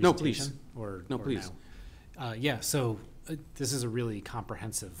end of your No, presentation? please. No, please. Now? Yeah, so this is a really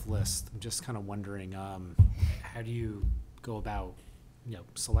comprehensive list. I'm just kind of wondering, how do you go about,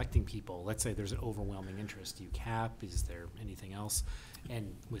 selecting people? Let's say there's an overwhelming interest. Do you cap? Is there anything else?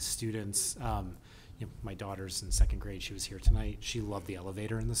 And with students, my daughter's in 2nd grade. She was here tonight. She loved the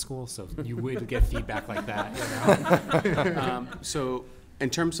elevator in the school, so you would get feedback like that. So in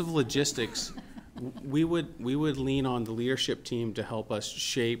terms of logistics, we would lean on the leadership team to help us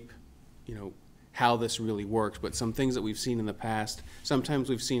shape, how this really works. But some things that we've seen in the past, sometimes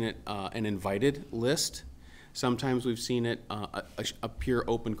we've seen it an invited list. Sometimes we've seen it a pure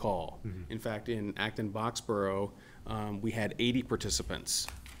open call. Mm-hmm. In fact, in Acton-Boxborough, we had 80 participants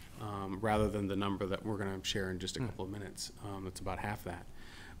rather than the number that we're going to share in just a couple of minutes. It's about half that.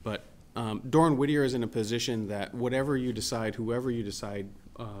 But Dorn Whittier is in a position that whatever you decide, whoever you decide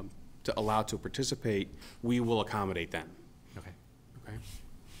to allow to participate, we will accommodate them. Okay. Okay.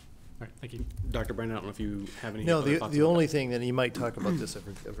 All right, thank you. Dr. Brandon, I don't know if you have any No, other thoughts the about only that. thing that you might talk about this, if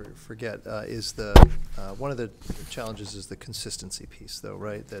I forget, is the, one of the challenges is the consistency piece, though,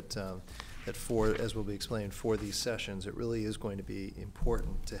 right? That for, as will be explained, for these sessions, it really is going to be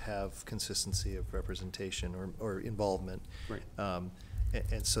important to have consistency of representation or involvement. Right.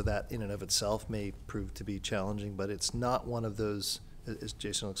 And so that in and of itself may prove to be challenging, but it's not one of those, as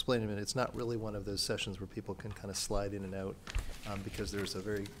Jason will explain in a minute, it's not really one of those sessions where people can kind of slide in and out because there's a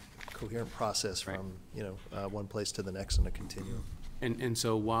very coherent process from one place to the next in a continuum. And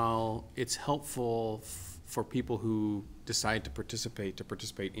so while it's helpful for people who decide to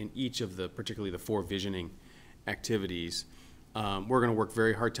participate in each of the, particularly the 4 visioning activities, we're going to work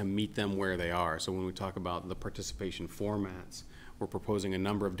very hard to meet them where they are. So when we talk about the participation formats, we're proposing a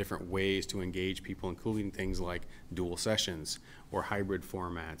number of different ways to engage people, including things like dual sessions or hybrid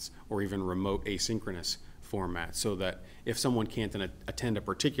formats or even remote asynchronous formats, so that if someone can't attend a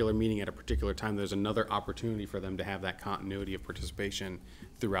particular meeting at a particular time, there's another opportunity for them to have that continuity of participation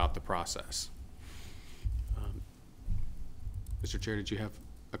throughout the process. Mr. Chair, did you have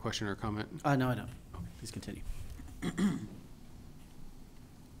a question or a comment? No, I don't. Please continue.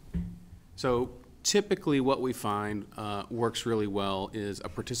 So typically what we find works really well is a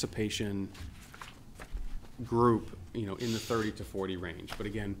participation group, in the 30 to 40 range. But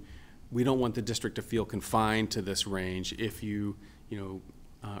again, we don't want the district to feel confined to this range. If you,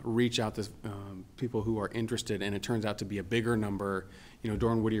 reach out to people who are interested and it turns out to be a bigger number,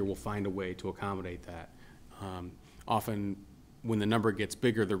 Doran Whittier will find a way to accommodate that. Often when the number gets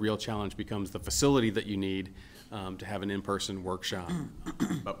bigger, the real challenge becomes the facility that you need to have an in-person workshop.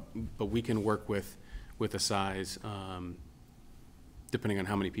 But we can work with a size depending on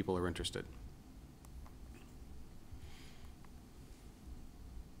how many people are interested.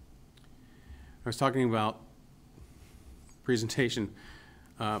 I was talking about presentation,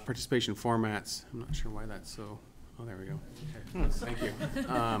 participation formats. I'm not sure why that's so, oh, there we go. Okay. Thank you.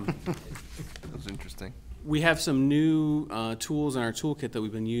 That was interesting. We have some new tools in our toolkit that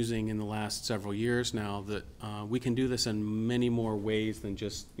we've been using in the last several years now that we can do this in many more ways than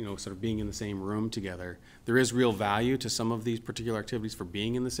just, sort of being in the same room together. There is real value to some of these particular activities for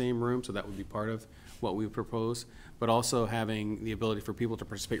being in the same room, so that would be part of what we propose, but also having the ability for people to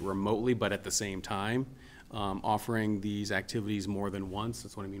participate remotely but at the same time, offering these activities more than once.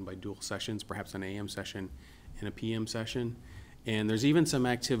 That's what I mean by dual sessions, perhaps an AM session and a PM session. And there's even some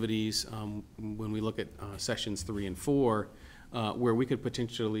activities when we look at sessions 3 and 4 where we could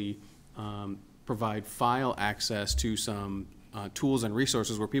potentially provide file access to some tools and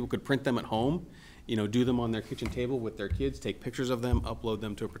resources where people could print them at home, do them on their kitchen table with their kids, take pictures of them, upload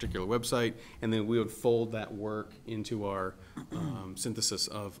them to a particular website, and then we would fold that work into our synthesis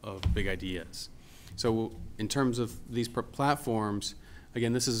of big ideas. So in terms of these platforms,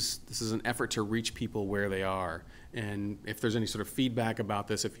 again, this is an effort to reach people where they are. And if there's any sort of feedback about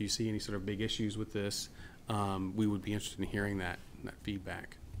this, if you see any sort of big issues with this, we would be interested in hearing that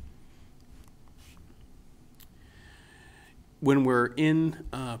feedback. When we're in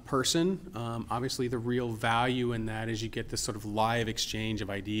person, obviously the real value in that is you get this sort of live exchange of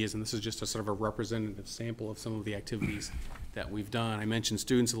ideas, and this is just a sort of a representative sample of some of the activities that we've done. I mentioned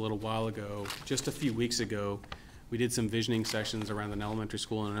students a little while ago. Just a few weeks ago, we did some visioning sessions around an elementary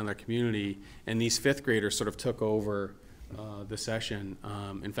school in another community, and these 5th graders sort of took over the session.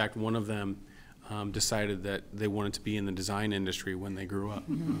 In fact, one of them decided that they wanted to be in the design industry when they grew up,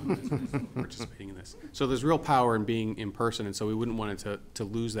 participating in this. So there's real power in being in person, and so we wouldn't want it to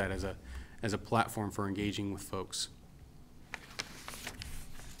lose that as a platform for engaging with folks.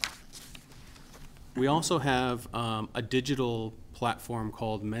 We also have a digital platform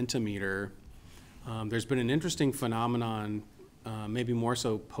called Mentimeter. There's been an interesting phenomenon, maybe more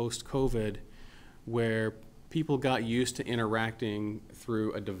so post-COVID, where people got used to interacting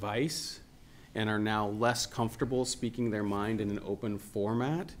through a device and are now less comfortable speaking their mind in an open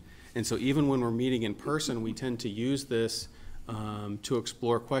format. And so even when we're meeting in person, we tend to use this to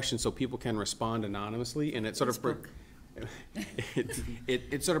explore questions so people can respond anonymously, and it sort of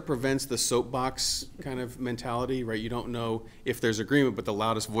it sort of prevents the soapbox kind of mentality, right? You don't know if there's agreement, but the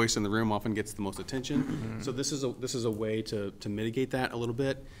loudest voice in the room often gets the most attention. So this is a way to mitigate that a little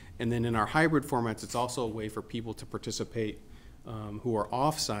bit. And then in our hybrid formats, it's also a way for people to participate who are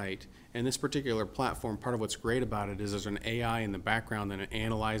off-site. And this particular platform, part of what's great about it is there's an AI in the background and it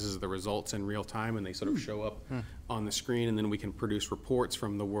analyzes the results in real time, and they sort of show up on the screen, and then we can produce reports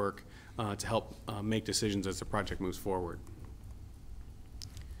from the work to help make decisions as the project moves forward.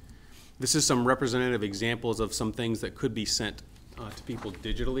 This is some representative examples of some things that could be sent to people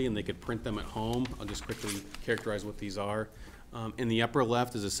digitally, and they could print them at home. I'll just quickly characterize what these are. In the upper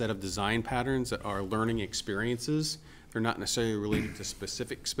left is a set of design patterns that are learning experiences. They're not necessarily related to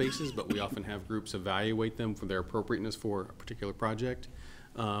specific spaces, but we often have groups evaluate them for their appropriateness for a particular project.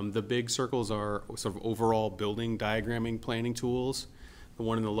 The big circles are sort of overall building diagramming planning tools. The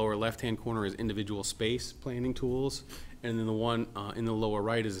one in the lower left-hand corner is individual space planning tools. And then the one in the lower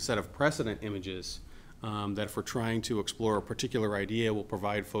right is a set of precedent images that if we're trying to explore a particular idea, will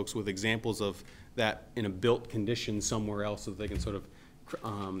provide folks with examples of that in a built condition somewhere else so that they can sort of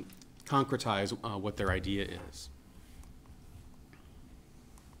concretize what their idea is.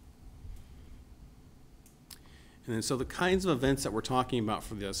 And then so the kinds of events that we're talking about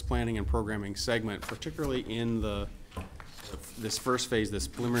for this planning and programming segment, particularly in this first phase, this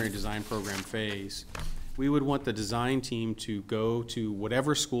preliminary design program phase, we would want the design team to go to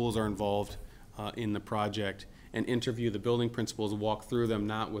whatever schools are involved in the project and interview the building principals, walk through them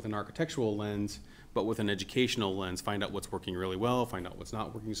not with an architectural lens, but with an educational lens, find out what's working really well, find out what's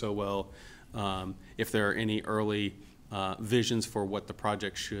not working so well, if there are any early visions for what the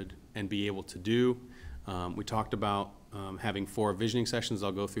project should and be able to do. We talked about having 4 visioning sessions.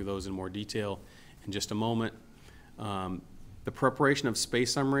 I'll go through those in more detail in just a moment. The preparation of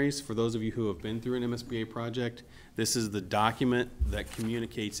space summaries, for those of you who have been through an MSBA project, this is the document that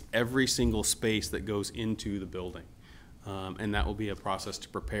communicates every single space that goes into the building. And that will be a process to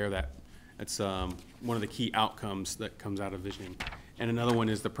prepare that. It's one of the key outcomes that comes out of visioning. And another one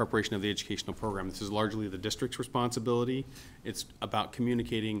is the preparation of the educational program. This is largely the district's responsibility. It's about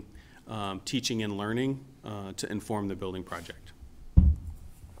communicating teaching and learning to inform the building project.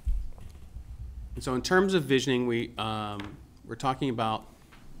 And so in terms of visioning, we're talking about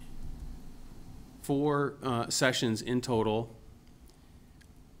 4 sessions in total.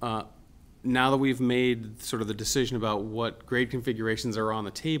 Now that we've made sort of the decision about what grade configurations are on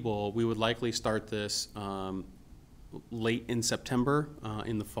the table, we would likely start this late in September,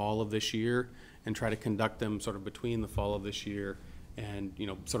 in the fall of this year, and try to conduct them sort of between the fall of this year and,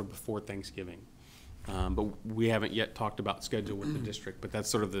 sort of before Thanksgiving. But we haven't yet talked about schedule with the district, but that's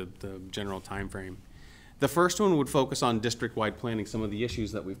sort of the general time frame. The first one would focus on district-wide planning, some of the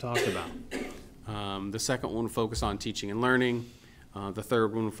issues that we've talked about. The second one would focus on teaching and learning. The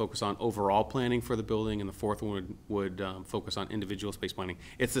third one would focus on overall planning for the building, and the fourth one would focus on individual space planning.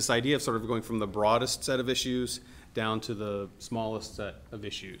 It's this idea of sort of going from the broadest set of issues down to the smallest set of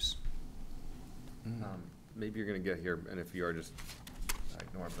issues. Maybe you're going to get here, and if you are, just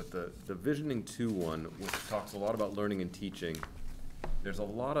ignore it. But the Visioning 2 one, which talks a lot about learning and teaching, there's a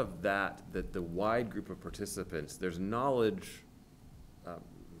lot of that the wide group of participants, there's knowledge,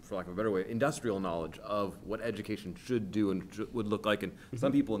 for lack of a better way, industrial knowledge of what education should do and would look like. And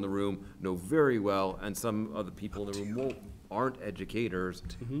some people in the room know very well, and some of the people in the room aren't educators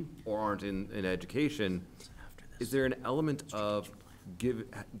or aren't in education. Is there an element of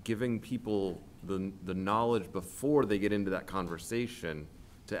giving people the knowledge before they get into that conversation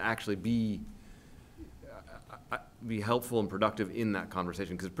to actually be helpful and productive in that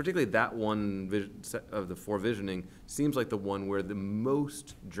conversation? Because particularly that one set of the 4 visioning seems like the one where the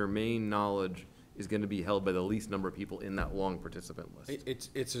most germane knowledge is going to be held by the least number of people in that long participant list.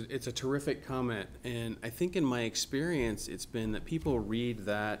 It's a terrific comment, and I think in my experience it's been that people read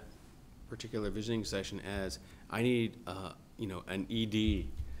that particular visioning session as, I need an ED,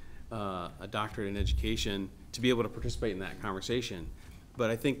 a doctorate in education, to be able to participate in that conversation. But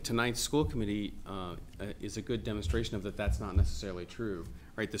I think tonight's school committee is a good demonstration of that that's not necessarily true,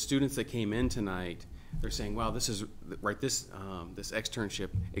 right? The students that came in tonight, they're saying, wow, this is, right, this externship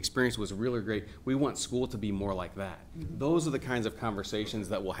experience was really great. We want school to be more like that. Those are the kinds of conversations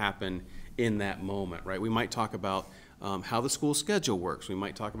that will happen in that moment, right? We might talk about how the school schedule works. We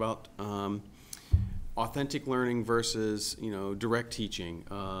might talk about authentic learning versus, direct teaching.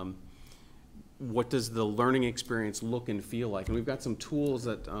 What does the learning experience look and feel like? And we've got some tools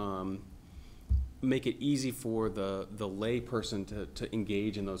that make it easy for the lay person to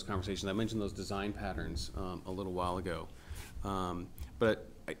engage in those conversations. I mentioned those design patterns a little while ago. But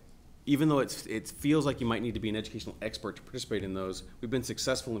even though it feels like you might need to be an educational expert to participate in those, we've been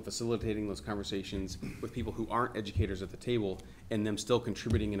successful in facilitating those conversations with people who aren't educators at the table, and them still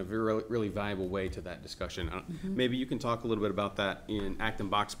contributing in a very, really valuable way to that discussion. Maybe you can talk a little bit about that in Acton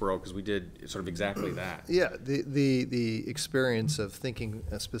Boxborough, because we did sort of exactly that. Yeah, the experience of thinking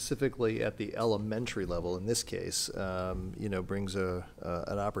specifically at the elementary level in this case, brings an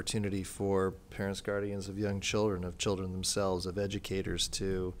opportunity for parents, guardians of young children, of children themselves, of educators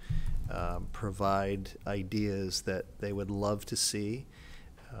to provide ideas that they would love to see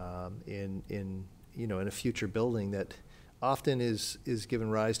in a future building that often is given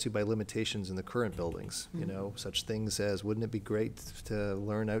rise to by limitations in the current buildings. Such things as, wouldn't it be great to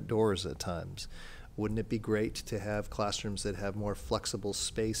learn outdoors at times? Wouldn't it be great to have classrooms that have more flexible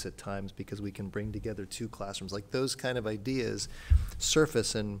space at times because we can bring together 2 classrooms? Like, those kind of ideas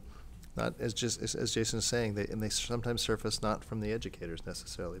surface, and not as Jason is saying, and they sometimes surface not from the educators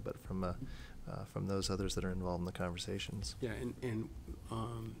necessarily, but from those others that are involved in the conversations. Yeah, and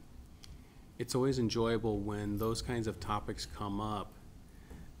it's always enjoyable when those kinds of topics come up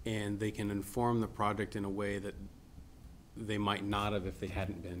and they can inform the project in a way that they might not have if they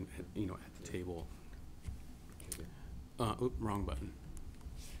hadn't been at the table. Wrong button.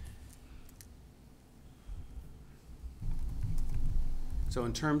 So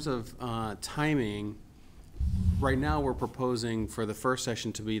in terms of timing, right now we're proposing for the first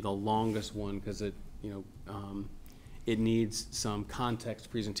session to be the longest one, because it needs some context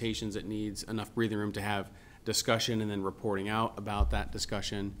presentations. It needs enough breathing room to have discussion and then reporting out about that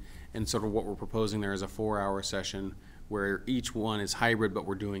discussion. And sort of what we're proposing there is a 4-hour session where each one is hybrid, but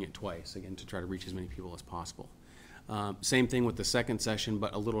we're doing it twice, again, to try to reach as many people as possible. Same thing with the second session,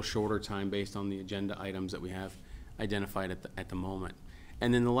 but a little shorter time based on the agenda items that we have. identified at the moment.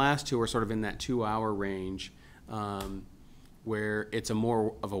 And then the last two are sort of in that 2-hour range, where it's a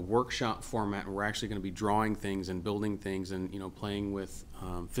more of a workshop format, and we're actually going to be drawing things and building things and, you know, playing with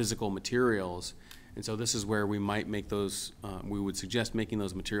physical materials. And so this is where we might make those, we would suggest making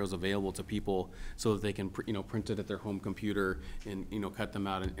those materials available to people so that they can, you know, print it at their home computer and, you know, cut them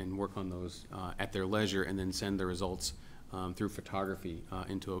out and work on those at their leisure, and then send the results through photography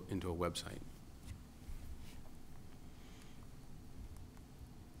into a website.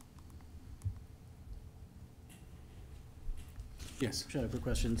 Yes. I have a quick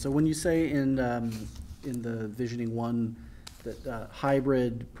question. So when you say in the Visioning 1 that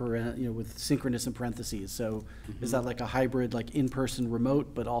hybrid, you know, with synchronous in parentheses, so is that like a hybrid, like in-person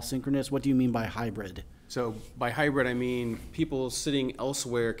remote, but all synchronous? What do you mean by hybrid? So by hybrid, I mean people sitting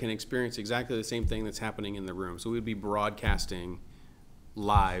elsewhere can experience exactly the same thing that's happening in the room. So we'd be broadcasting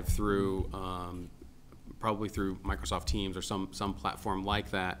live through, probably through Microsoft Teams or some platform like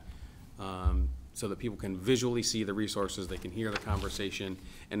that, so that people can visually see the resources, they can hear the conversation,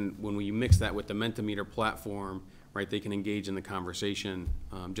 and when we mix that with the Mentimeter platform, right, they can engage in the conversation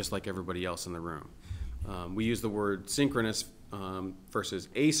just like everybody else in the room. We use the word synchronous versus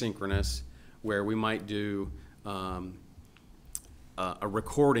asynchronous, where we might do a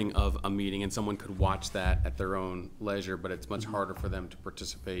recording of a meeting and someone could watch that at their own leisure, but it's much harder for them to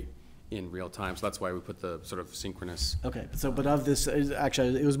participate in real time. So that's why we put the sort of synchronous. Okay, so but of this,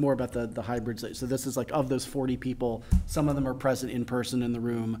 actually, it was more about the hybrids. So this is like of those 40 people, some of them are present in person in the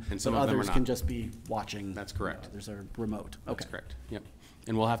room, and some but of them others are not. can just be watching. That's correct. Others are remote. Okay. That's correct. Yep.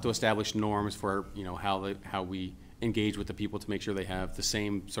 And we'll have to establish norms for, you know, how we engage with the people to make sure they have the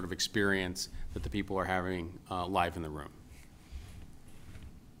same sort of experience that the people are having live in the room.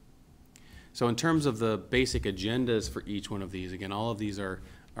 So in terms of the basic agendas for each one of these, again, all of these are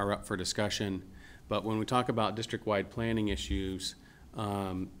up for discussion. But when we talk about district-wide planning issues,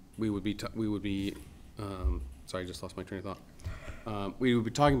 we would be sorry, I just lost my train of thought. We would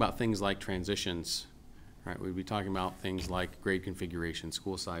be talking about things like transitions, right? We'd be talking about things like grade configuration,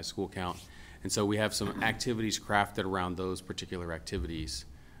 school size, school count. And so we have some activities crafted around those particular activities.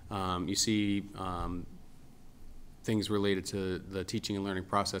 You see things related to the teaching and learning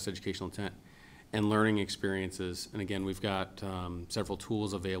process, educational intent, and learning experiences. And again, we've got several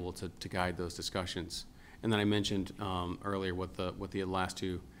tools available to guide those discussions. And then I mentioned earlier what the last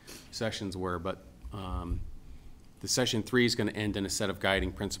two sessions were, but the session 3 is going to end in a set of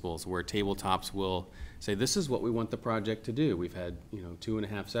guiding principles where tabletops will say, this is what we want the project to do. We've had, you know,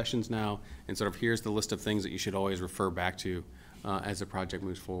 2.5 sessions now, and sort of here's the list of things that you should always refer back to as the project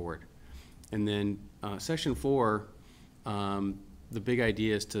moves forward. And then session 4, the big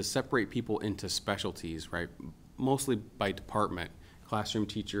idea is to separate people into specialties, right? Mostly by department, classroom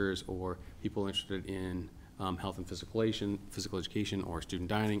teachers or people interested in health and physical education or student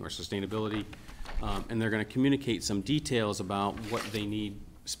dining or sustainability. And they're going to communicate some details about what they need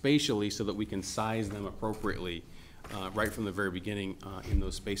spatially so that we can size them appropriately right from the very beginning in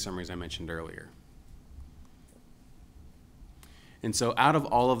those space summaries I mentioned earlier. And so out of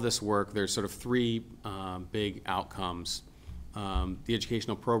all of this work, there's sort of 3 big outcomes. The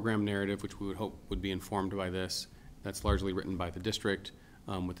educational program narrative, which we would hope would be informed by this, that's largely written by the district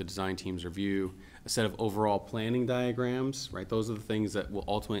with the design team's review. A set of overall planning diagrams, right? Those are the things that will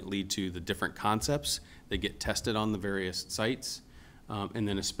ultimately lead to the different concepts that get tested on the various sites. And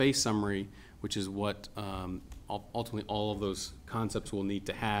then a space summary, which is what ultimately all of those concepts will need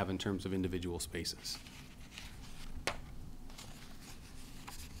to have in terms of individual spaces.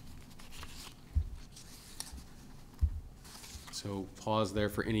 So pause there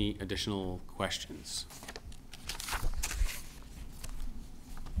for any additional questions.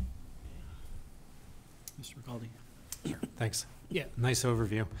 Mr. Ricaldi. Sure. Thanks. Yeah, nice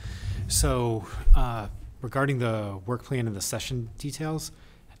overview. So regarding the work plan and the session details,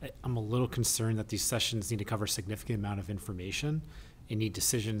 I'm a little concerned that these sessions need to cover a significant amount of information and need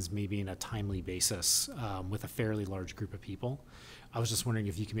decisions maybe in a timely basis with a fairly large group of people. I was just wondering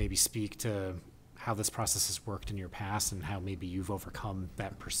if you could maybe speak to how this process has worked in your past and how maybe you've overcome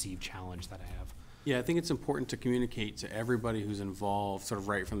that perceived challenge that I have. Yeah, I think it's important to communicate to everybody who's involved sort of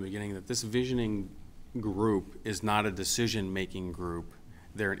right from the beginning that this visioning group is not a decision-making group.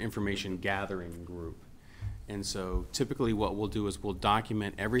 They're an information-gathering group. And so typically what we'll do is we'll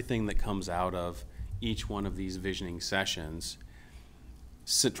document everything that comes out of each one of these visioning sessions,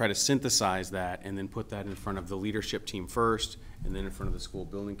 try to synthesize that, and then put that in front of the leadership team first, and then in front of the school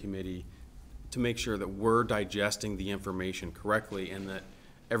building committee, to make sure that we're digesting the information correctly and that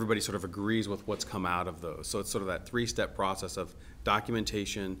everybody sort of agrees with what's come out of those. So it's sort of that 3-step process of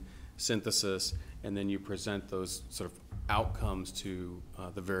documentation, synthesis, and then you present those sort of outcomes to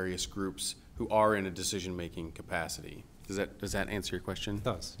the various groups who are in a decision-making capacity. Does that answer your question? It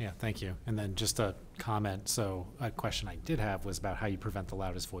does, yeah, thank you. And then just a comment, so a question I did have was about how you prevent the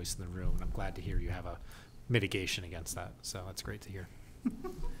loudest voice in the room, and I'm glad to hear you have a mitigation against that, so that's great to hear.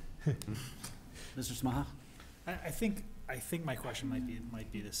 Mr. Smaha? I think my question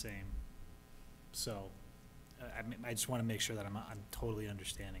might be the same. So I just want to make sure that I'm totally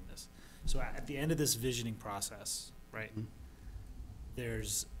understanding this. So at the end of this visioning process, right,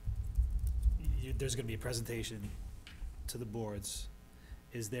 there's going to be a presentation to the boards.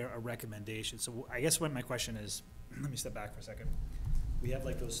 Is there a recommendation? So I guess what my question is, let me step back for a second. We have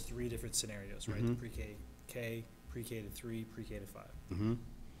like those 3 different scenarios, right? The pre-K, pre-K to 3, pre-K to 5.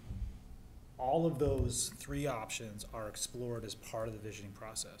 All of those 3 options are explored as part of the visioning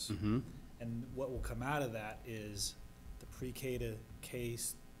process. And what will come out of that is the pre-K to K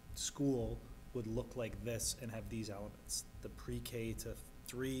school would look like this and have these elements. The pre-K to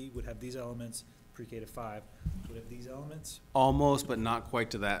 3 would have these elements. Pre-K to 5 would have these elements. Almost, but not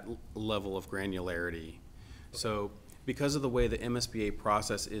quite to that level of granularity. So because of the way the MSBA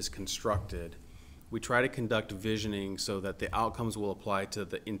process is constructed, we try to conduct visioning so that the outcomes will apply to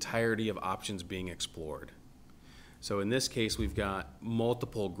the entirety of options being explored. So in this case, we've got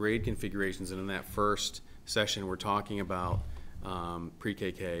multiple grade configurations, and in that first session, we're talking about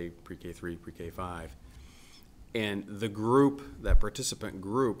pre-KK, pre-K3, pre-K5. And the group, that participant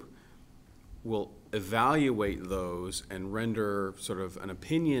group, will evaluate those and render sort of an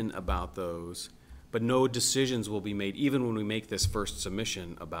opinion about those, but no decisions will be made even when we make this first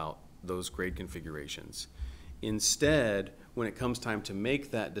submission about those grade configurations. Instead, when it comes time to make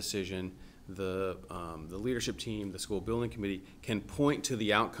that decision, the leadership team, the school building committee, can point to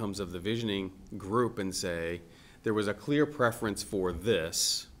the outcomes of the visioning group and say, there was a clear preference for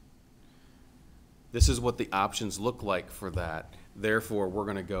this. This is what the options look like for that. Therefore, we're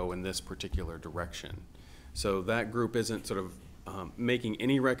going to go in this particular direction. So that group isn't sort of making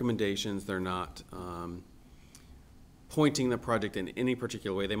any recommendations. They're not pointing the project in any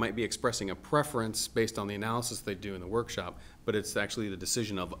particular way. They might be expressing a preference based on the analysis they do in the workshop, but it's actually the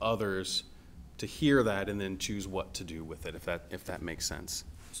decision of others to hear that and then choose what to do with it, if that makes sense.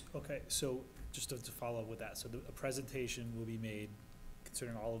 Okay, so just to follow up with that, so a presentation will be made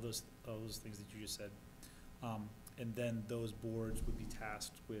considering all of those things that you just said. And then those boards would be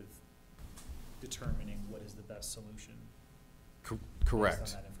tasked with determining what is the best solution. Correct.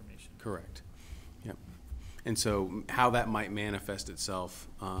 Based on that information. Correct. Yep. And so how that might manifest itself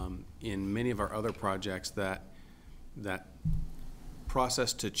in many of our other projects, that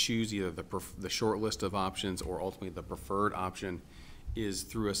process to choose either the short list of options or ultimately the preferred option is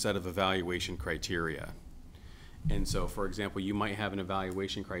through a set of evaluation criteria. And so, for example, you might have an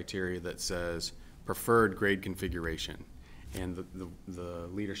evaluation criteria that says preferred grade configuration, and the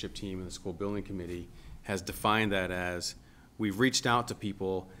leadership team and the school building committee has defined that as, we've reached out to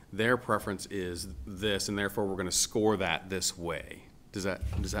people, their preference is this, and therefore we're going to score that this way. Does that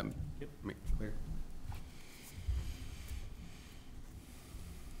make it clear?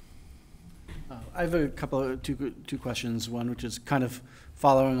 I have a couple of two questions. One, which is kind of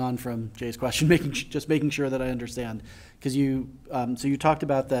following on from Jay's question, just making sure that I understand, because so you talked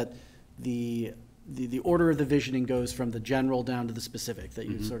about that the order of the visioning goes from the general down to the specific, that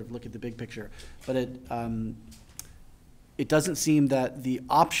you sort of look at the big picture, but it doesn't seem that the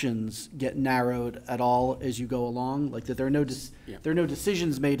options get narrowed at all as you go along, like that there are no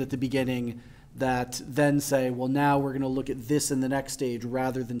decisions made at the beginning that then say, well, now we're going to look at this in the next stage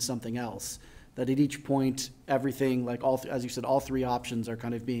rather than something else. That at each point, everything, like as you said, all 3 options are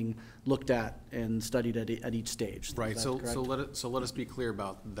kind of being looked at and studied at each stage. Right. So let us be clear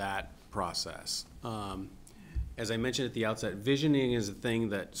about that process. As I mentioned at the outset, visioning is a thing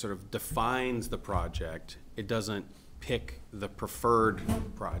that sort of defines the project. It doesn't pick the preferred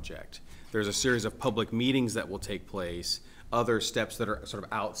project. There's a series of public meetings that will take place, other steps that are sort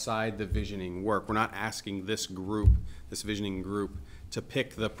of outside the visioning work. We're not asking this visioning group, to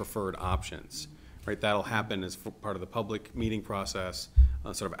pick the preferred options, right? That'll happen as part of the public meeting process,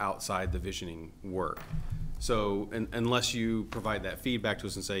 sort of outside the visioning work. So unless you provide that feedback to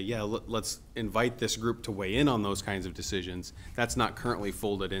us and say, yeah, let's invite this group to weigh in on those kinds of decisions, that's not currently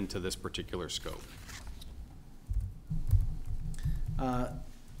folded into this particular scope.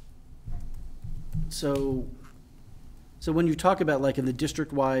 So when you talk about, like, in the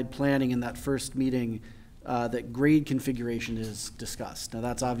district-wide planning in that first meeting, that grade configuration is discussed. Now,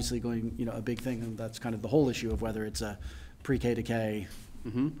 that's obviously going, a big thing, and that's kind of the whole issue of whether it's a pre-K to K,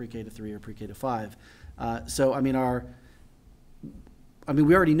 pre-K to 3, or pre-K to 5. So, I mean, I mean,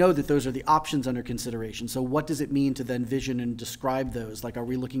 we already know that those are the options under consideration. So what does it mean to then vision and describe those? Like, are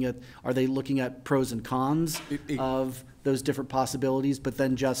they looking at pros and cons of those different possibilities, but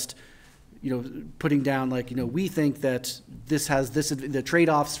then just, putting down like, we think that this has this, the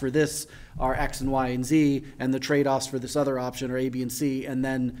trade-offs for this are X and Y and Z, and the trade-offs for this other option are A, B, and C, and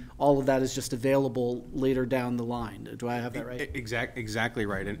then all of that is just available later down the line. Do I have that right? Exactly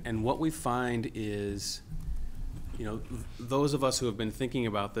right. And what we find is, those of us who have been thinking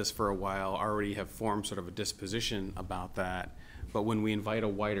about this for a while already have formed sort of a disposition about that. But when we invite a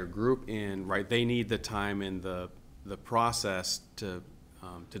wider group in, right, they need the time in the process to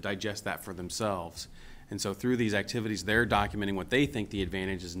digest that for themselves. And so through these activities, they're documenting what they think the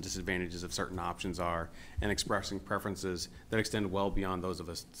advantages and disadvantages of certain options are and expressing preferences that extend well beyond those of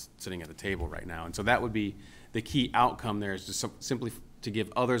us sitting at the table right now. And so that would be the key outcome there, is just simply to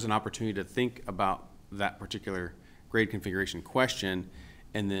give others an opportunity to think about that particular grade configuration question,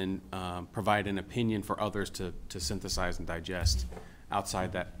 and then provide an opinion for others to synthesize and digest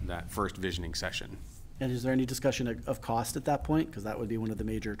outside that first visioning session. And is there any discussion of cost at that point? Because that would be one of the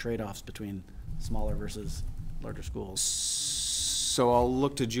major trade-offs between smaller versus larger schools. So I'll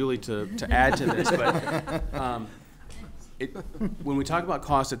look to Julie to add to this, but when we talk about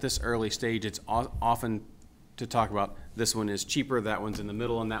cost at this early stage, it's often to talk about this one is cheaper, that one's in the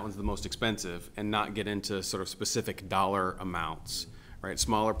middle, and that one's the most expensive, and not get into sort of specific dollar amounts, right?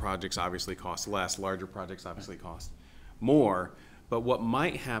 Smaller projects obviously cost less, larger projects obviously cost more. But what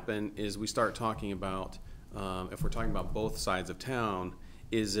might happen is we start talking about, if we're talking about both sides of town,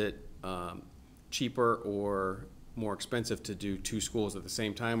 is it cheaper or more expensive to do two schools at the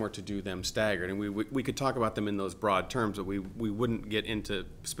same time, or to do them staggered? And we could talk about them in those broad terms, but we wouldn't get into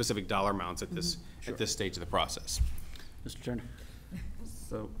specific dollar amounts at this at this stage of the process. Mr. Turner.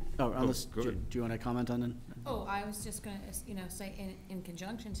 So, unless, do you want to comment on it? Oh, I was just going to, say in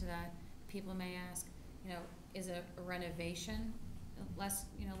conjunction to that, people may ask, is a renovation less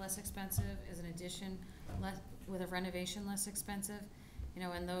expensive? Is an addition with a renovation less expensive?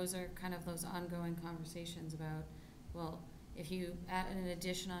 And those are kind of those ongoing conversations about, well, if you add an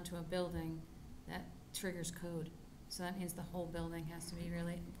addition onto a building, that triggers code. So that means the whole building has to be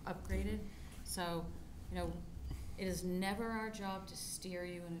really upgraded. So, it is never our job to steer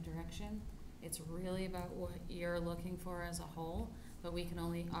you in a direction. It's really about what you're looking for as a whole, but we can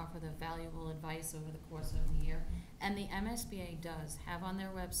only offer the valuable advice over the course of the year. And the MSBA does have on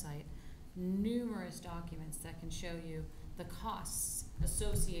their website numerous documents that can show you the costs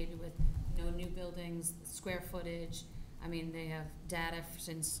associated with, new buildings, square footage. I mean, they have data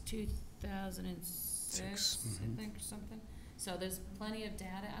since 2006, I think, or something. So there's plenty of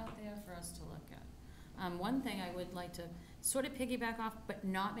data out there for us to look at. One thing I would like to sort of piggyback off, but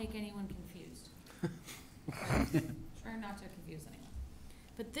not make anyone confused. Try not to confuse anyone.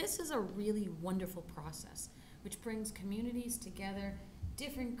 But this is a really wonderful process, which brings communities together,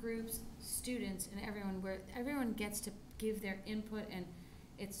 different groups, students, and everyone, where everyone gets to give their input. And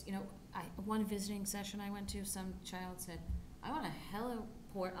it's, one visiting session I went to, some child said, I want a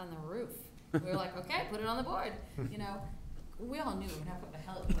heliport on the roof. We were like, okay, put it on the board. We all knew we're not putting a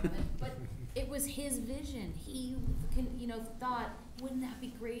heliport on it, but it was his vision. He thought, wouldn't that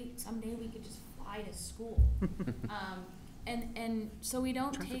be great? Someday we could just fly to school. And so we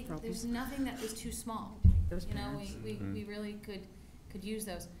don't take, there's nothing that was too small. We really could use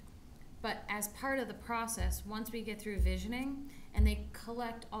those. But as part of the process, once we get through visioning and they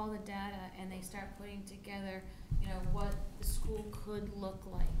collect all the data and they start putting together, what the school could look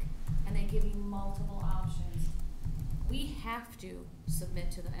like, and they give you multiple options, we have to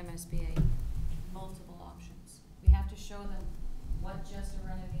submit to the MSBA multiple options. We have to show them what just a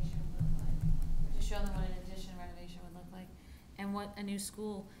renovation would look like. We have to show them what an addition renovation would look like, and what a new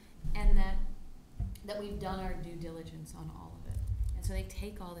school, and that we've done our due diligence on all of it. And so they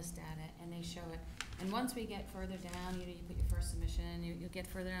take all this data and they show it. And once we get further down, you put your first submission, and you get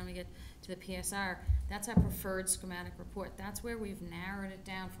further down, we get to the PSR. That's our preferred schematic report. That's where we've narrowed it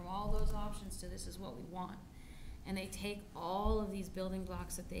down from all those options to this is what we want. And they take all of these building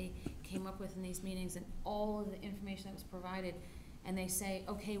blocks that they came up with in these meetings and all of the information that was provided, and they say,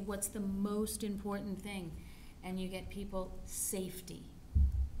 okay, what's the most important thing? And you get people, safety,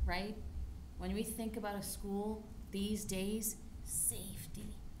 right? When we think about a school these days,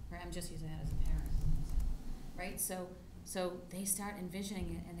 safety, right? I'm just using that as a parent, right? So they start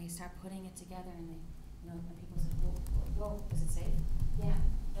envisioning it and they start putting it together, and they, when people say, whoa, is it safe? Yeah,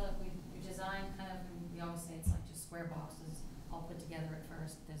 look, we designed kind of, and we always say it's like just square boxes all put together at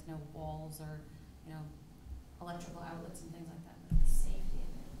first. There's no walls or, electrical outlets and things like that. But the safety of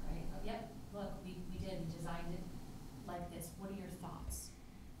it, right? Oh, yep, look, we did, we designed it like this. What are your thoughts?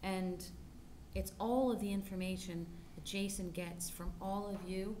 And it's all of the information that Jason gets from all of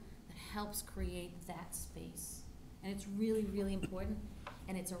you that helps create that space. And it's really, really important,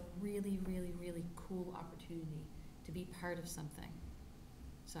 and it's a really, really, really cool opportunity to be part of something.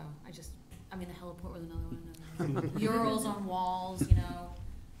 So I mean, the heliport was another one. Murals on walls, you know,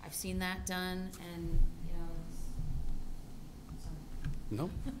 I've seen that done, and, you know, No.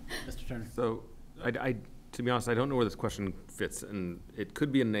 Mr. Turner. So, to be honest, I don't know where this question fits, and it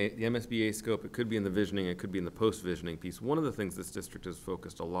could be in the MSBA scope, it could be in the visioning, it could be in the post-visioning piece. One of the things this district has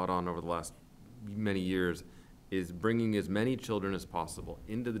focused a lot on over the last many years is bringing as many children as possible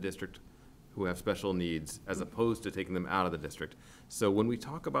into the district who have special needs, as opposed to taking them out of the district. So when we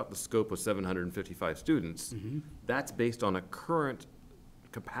talk about the scope of 755 students, that's based on a current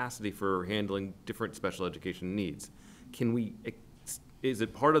capacity for handling different special education needs. Is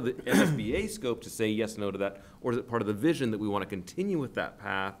it part of the MSBA scope to say yes, no to that, or is it part of the vision that we want to continue with that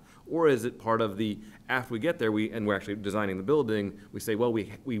path, or is it part of the, after we get there, and we're actually designing the building, we say, well,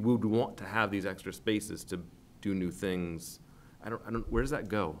 we would want to have these extra spaces to do new things. I don't, where does that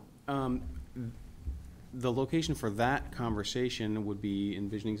go? The location for that conversation would be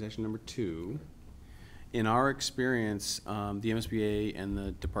envisioning session number 2. In our experience, the MSBA and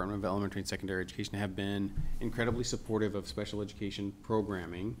the Department of Elementary and Secondary Education have been incredibly supportive of special education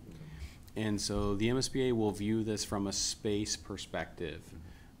programming. And so the MSBA will view this from a space perspective.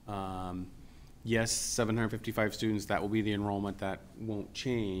 Yes, 755 students, that will be the enrollment, that won't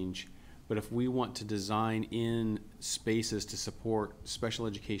change. But if we want to design in spaces to support special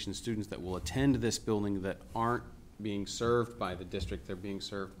education students that will attend this building that aren't being served by the district, they're being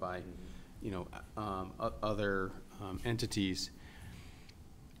served by, you know, other entities,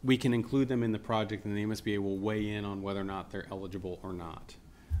 we can include them in the project, and the MSBA will weigh in on whether or not they're eligible or not.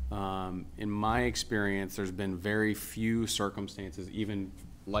 In my experience, there's been very few circumstances, even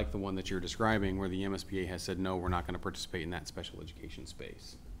like the one that you're describing, where the MSBA has said, no, we're not going to participate in that special education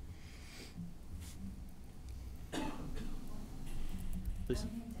space. Please.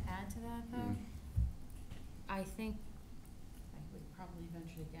 Anything to add to that, though? I think I would probably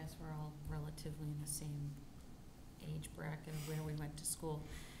venture to guess we're all relatively in the same age bracket of where we went to school.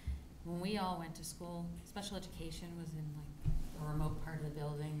 When we all went to school, special education was in like a remote part of the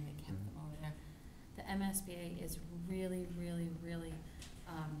building. They kept them over there. The MSBA is really, really, really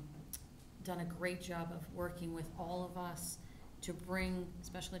done a great job of working with all of us to bring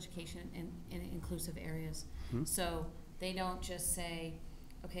special education in inclusive areas. So they don't just say,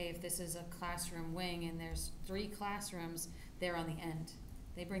 okay, if this is a classroom wing and there's 3 classrooms, they're on the end.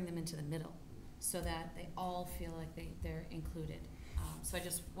 They bring them into the middle so that they all feel like they're included. So I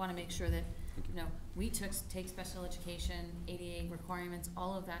just want to make sure that, you know, we take special education, ADA requirements,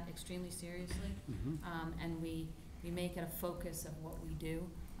 all of that extremely seriously, and we make it a focus of what we do,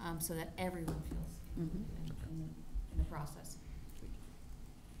 so that everyone feels in the process.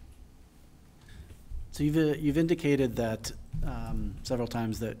 So you've indicated that several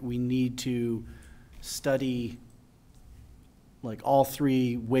times that we need to study like all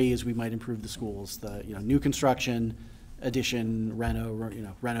 3 ways we might improve the schools: the new construction, addition,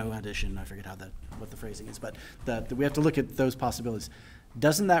 reno addition. I forget what the phrasing is, but that we have to look at those possibilities.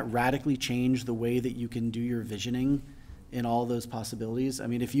 Doesn't that radically change the way that you can do your visioning in all those possibilities? I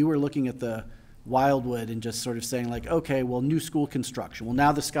mean, if you were looking at the Wildwood and just sort of saying like, okay, well, new school construction, well,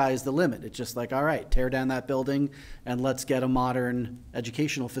 now the sky is the limit. It's just like, all right, tear down that building and let's get a modern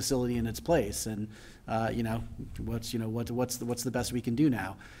educational facility in its place. And what's the best we can do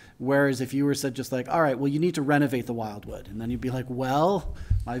now? Whereas if you were said just like, all right, well, you need to renovate the Wildwood, and then you'd be like, well,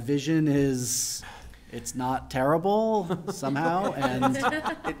 my vision is it's not terrible somehow, and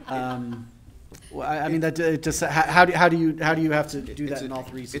I mean that just how do you have to do that in all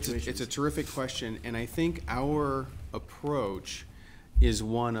 3 situations? It's a terrific question, and I think our approach is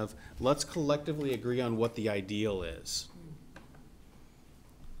one of let's collectively agree on what the ideal is,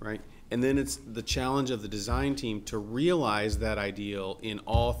 right? And then it's the challenge of the design team to realize that ideal in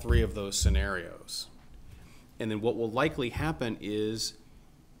all 3 of those scenarios. And then what will likely happen is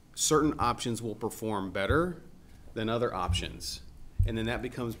certain options will perform better than other options. And then that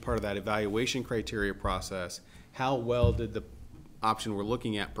becomes part of that evaluation criteria process. How well did the option we're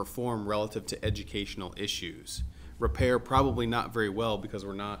looking at perform relative to educational issues? Repair, probably not very well, because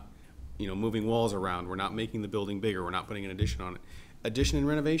we're not, moving walls around. We're not making the building bigger. We're not putting an addition on it. Addition and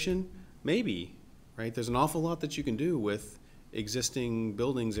renovation, maybe, right? There's an awful lot that you can do with existing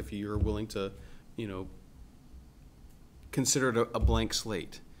buildings if you're willing to, consider it a blank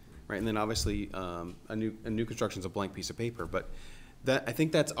slate, right? And then obviously a new construction is a blank piece of paper, but I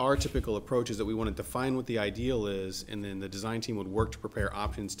think that's our typical approach, is that we want to define what the ideal is, and then the design team would work to prepare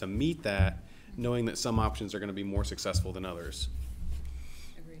options to meet that, knowing that some options are going to be more successful than others.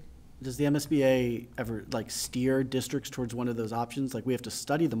 Does the MSBA ever steer districts towards one of those options? Like, we have to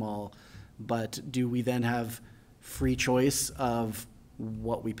study them all, but do we then have free choice of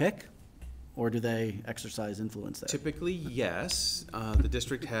what we pick? Or do they exercise influence there? Typically, yes. The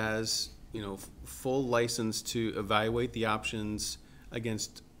district has, full license to evaluate the options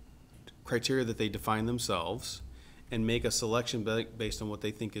against criteria that they define themselves and make a selection based on what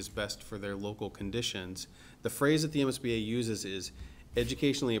they think is best for their local conditions. The phrase that the MSBA uses is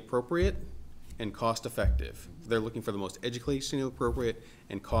educationally appropriate and cost-effective. They're looking for the most educationally appropriate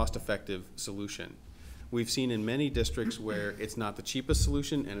and cost-effective solution. We've seen in many districts where it's not the cheapest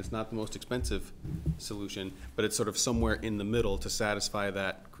solution and it's not the most expensive solution, but it's sort of somewhere in the middle to satisfy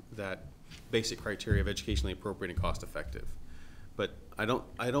that basic criteria of educationally appropriate and cost-effective. But I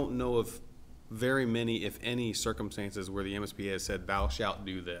don't know of very many, if any, circumstances where the MSBA has said, "Thou shalt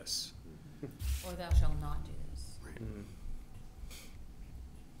do this," or "Thou shalt not do this." Right. Mm-hmm.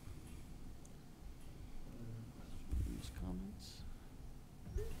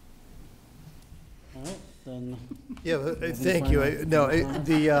 All right, then. Yeah, thank you.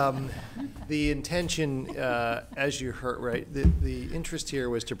 The intention, as you heard, right, the interest here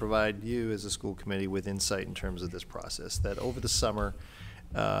was to provide you as a school committee with insight in terms of this process, that over the summer,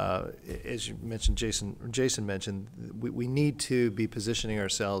 as you mentioned, Jason mentioned, we need to be positioning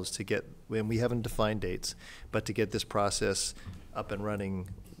ourselves to get, and we haven't defined dates, but to get this process up and running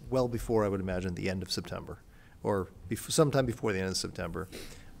well before, I would imagine, the end of September, or sometime before the end of September.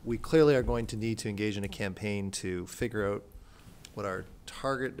 We clearly are going to need to engage in a campaign to figure out what our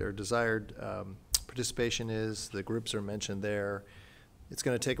target or desired participation is. The groups are mentioned there. It's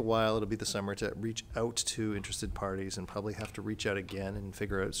going to take a while. It'll be the summer to reach out to interested parties and probably have to reach out again and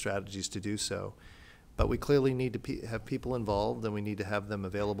figure out strategies to do so. But we clearly need to have people involved, and we need to have them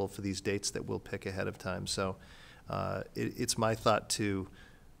available for these dates that we'll pick ahead of time. So it's my thought to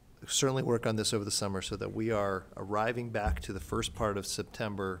certainly work on this over the summer so that we are arriving back to the first part of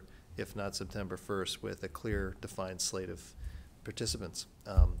September, if not September 1st, with a clear, defined slate of participants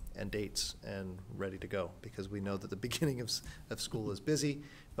and dates and ready to go, because we know that the beginning of school is busy,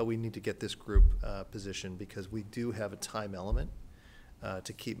 but we need to get this group positioned because we do have a time element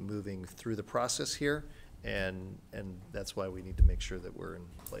to keep moving through the process here, and that's why we need to make sure that we're in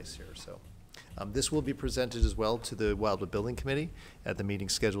place here. So. This will be presented as well to the Wildwood Building Committee at the meeting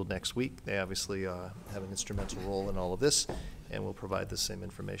scheduled next week. They obviously have an instrumental role in all of this, and we'll provide the same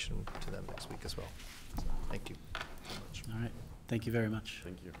information to them next week as well. So, thank you so much. All right. Thank you very much.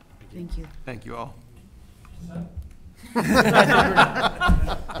 Thank you. Thank you. Thank you all.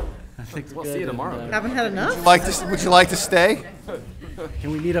 I think We'll see you tomorrow. Haven't had enough? Would you like to stay?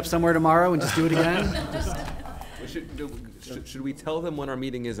 Can we meet up somewhere tomorrow and just do it again? Should we tell them when our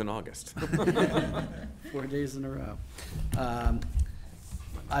meeting is in August? 4 days in a row.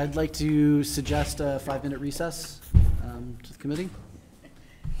 I'd like to suggest a 5-minute recess to the committee.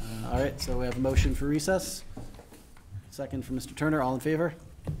 All right, so we have a motion for recess. Second from Mr. Turner. All in favor?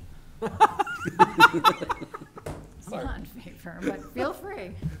 I'm not in favor, but feel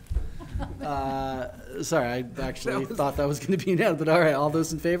free. Sorry, I actually thought that was going to be no, but all right, all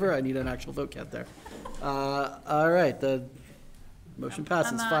those in favor? I need an actual vote count there. All right, the motion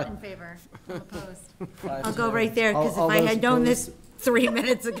passes. I'm not in favor. I'm opposed. I'll go right there, because if All I those had known opposed? this 3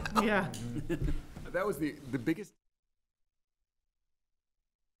 minutes ago. Yeah. That was the biggest.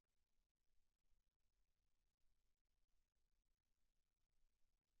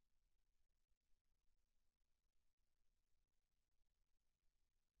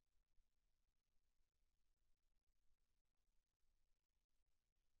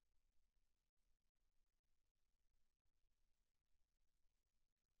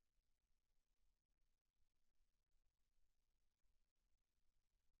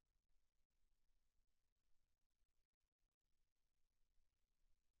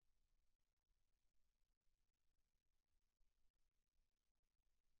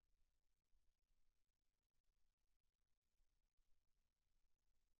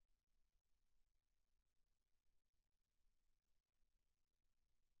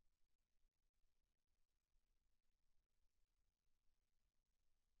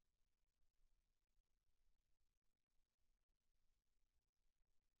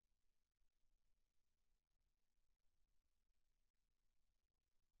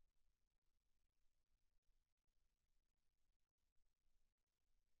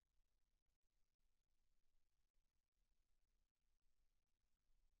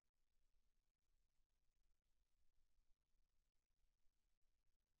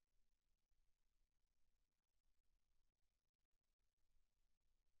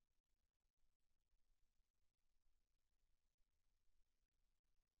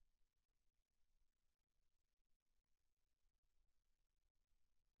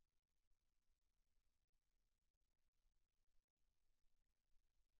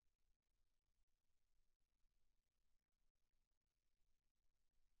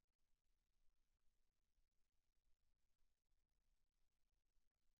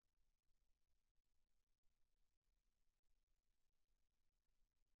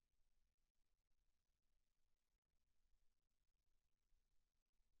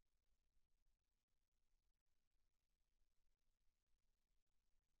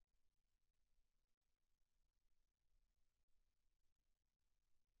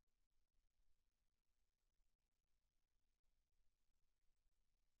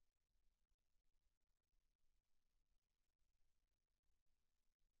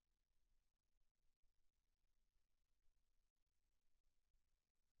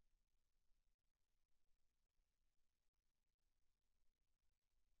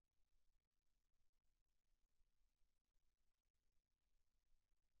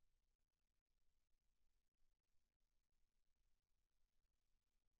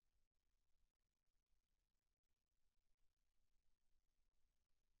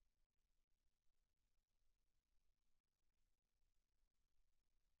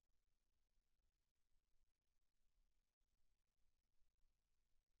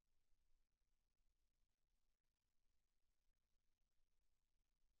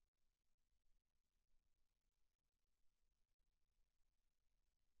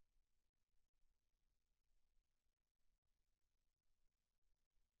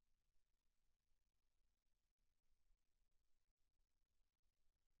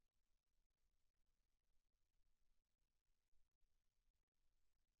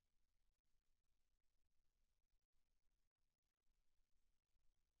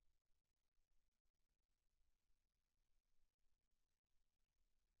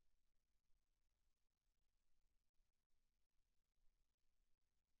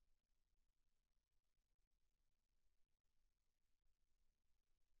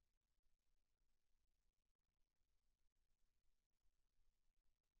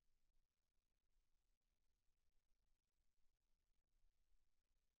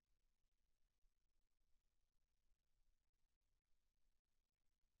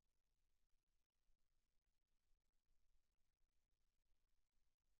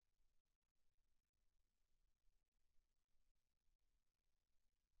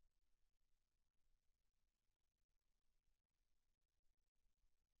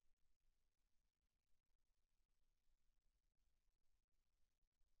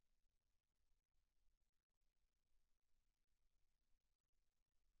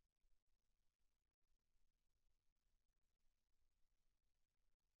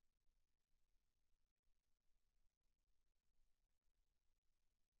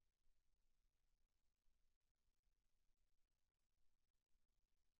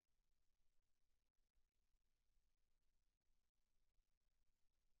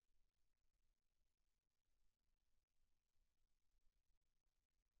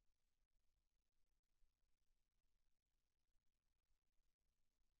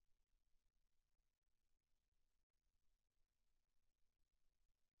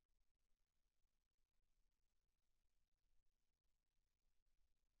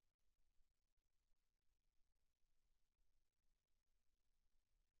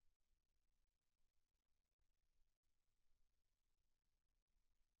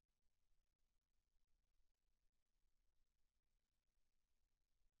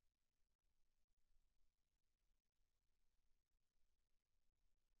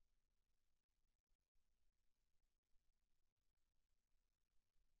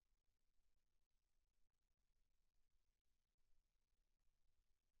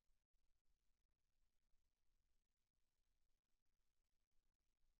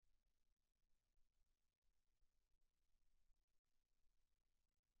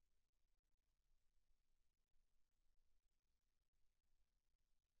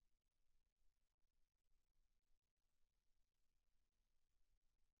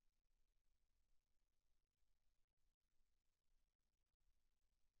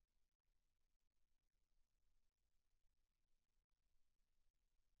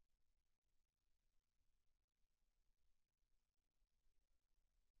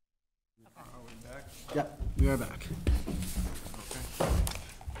 Yep, we are back.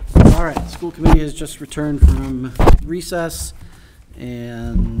 All right, school committee has just returned from recess,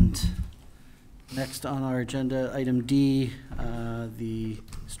 and next on our agenda, item D, the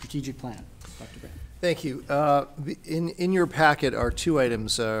strategic plan. Dr. Brand. Thank you. In your packet are two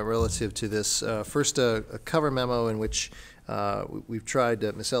items relative to this. First, a cover memo in which we've tried,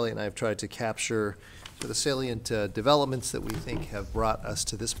 Ms. Elliott and I have tried to capture the salient developments that we think have brought us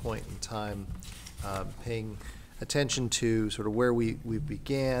to this point in time, paying attention to sort of where we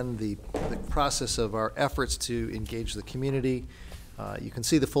began, the process of our efforts to engage the community. You can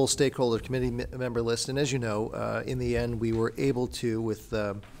see the full stakeholder committee member list, and as you know, in the end, we were able to, with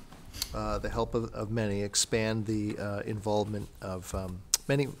the help of many, expand the involvement of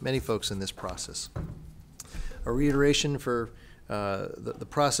many folks in this process. A reiteration for the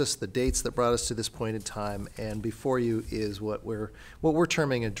process, the dates that brought us to this point in time, and before you is what we're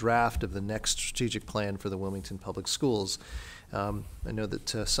terming a draft of the next strategic plan for the Wilmington Public Schools. I know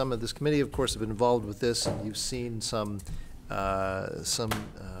that some of this committee, of course, have been involved with this, and you've seen some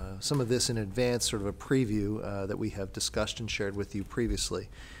of this in advance, sort of a preview that we have discussed and shared with you previously.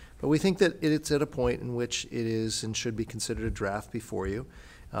 But we think that it's at a point in which it is and should be considered a draft before you.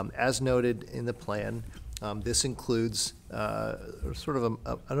 As noted in the plan, this includes sort of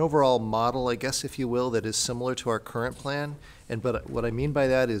an overall model, I guess, if you will, that is similar to our current plan. But what I mean by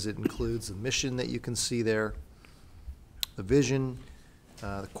that is it includes the mission that you can see there, the vision,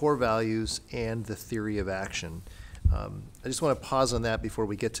 the core values, and the theory of action. I just want to pause on that before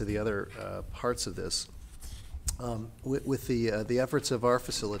we get to the other parts of this. With the efforts of our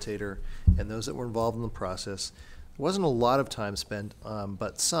facilitator and those that were involved in the process, there wasn't a lot of time spent,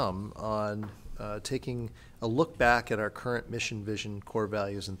 but some, on taking a look back at our current mission, vision, core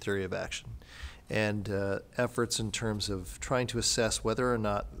values, and theory of action, and efforts in terms of trying to assess whether or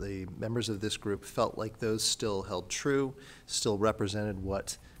not the members of this group felt like those still held true, still represented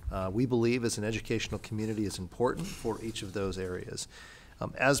what we believe as an educational community is important for each of those areas.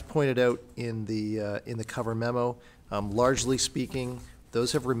 As pointed out in the cover memo, largely speaking,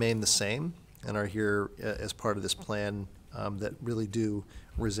 those have remained the same and are here as part of this plan that really do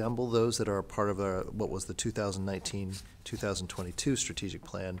resemble those that are a part of what was the 2019-2022 strategic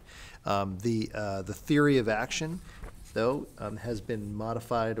plan. The theory of action, though, has been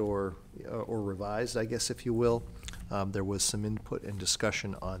modified or revised, I guess, if you will. There was some input and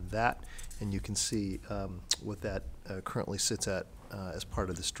discussion on that, and you can see what that currently sits at as part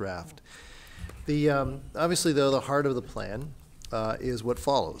of this draft. Obviously, though, the heart of the plan is what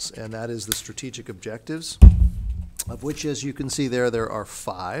follows, and that is the strategic objectives, of which, as you can see there are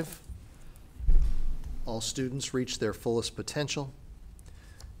 5. All students reach their fullest potential.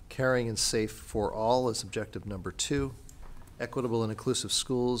 Caring and safe for all is objective number 2. Equitable and inclusive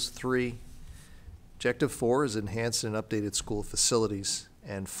schools, 3. Objective 4 is enhanced and updated school facilities.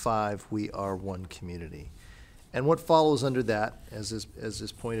 And 5, we are one community. And what follows under that, as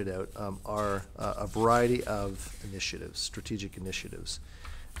is pointed out, are a variety of initiatives, strategic initiatives.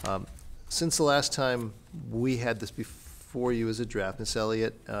 Since the last time we had this before you as a draft, Ms.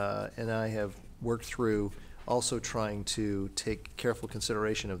 Elliott and I have worked through also trying to take careful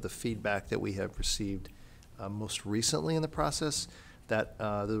consideration of the feedback that we have received most recently in the process, that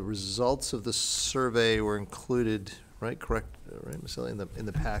the results of the survey were included, right, Ms. Elliott, in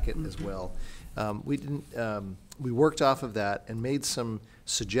the packet as well. We worked off of that and made some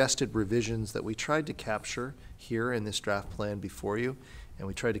suggested revisions that we tried to capture here in this draft plan before you, and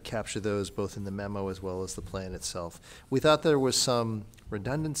we tried to capture those both in the memo as well as the plan itself. We thought there was some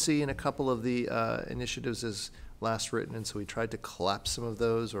redundancy in a couple of the initiatives as last written, and so we tried to collapse some of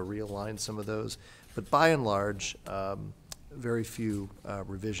those or realign some of those. But by and large, very few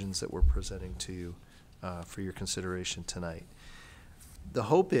revisions that we're presenting to you for your consideration tonight. The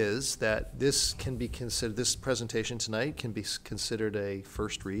hope is that this can be considered, this presentation tonight can be considered a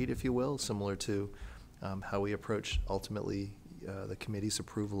first read, if you will, similar to how we approach ultimately the committee's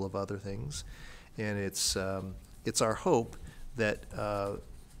approval of other things. And it's our hope that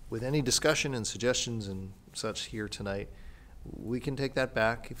with any discussion and suggestions and such here tonight, we can take that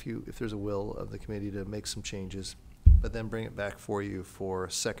back if there's a will of the committee to make some changes, but then bring it back for you for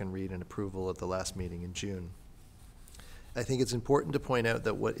a second read and approval at the last meeting in June. I think it's important to point out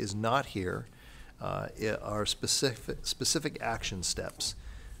that what is not here are specific action steps,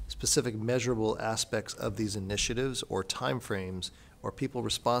 specific measurable aspects of these initiatives or timeframes or people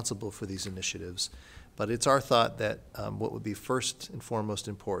responsible for these initiatives. But it's our thought that what would be first and foremost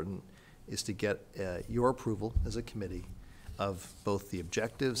important is to get your approval as a committee of both the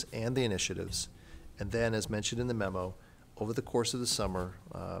objectives and the initiatives, and then, as mentioned in the memo, over the course of the summer,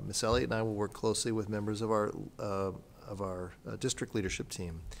 Ms. Elliott and I will work closely with members of our district leadership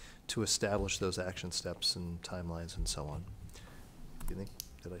team to establish those action steps and timelines and so on. Do you think,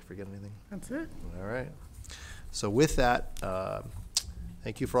 did I forget anything? That's it. All right. So with that,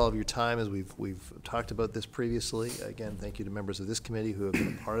 thank you for all of your time as we've talked about this previously. Again, thank you to members of this committee who have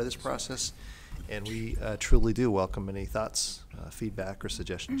been a part of this process. And we truly do welcome any thoughts, feedback, or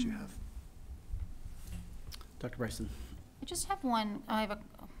suggestions you have. Dr. Bryson. I just have one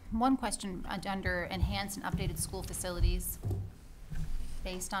question under enhanced and updated school facilities.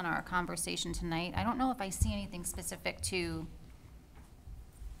 Based on our conversation tonight, I don't know if I see anything specific to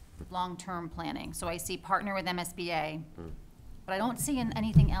long-term planning. So I see partner with MSBA, but I don't see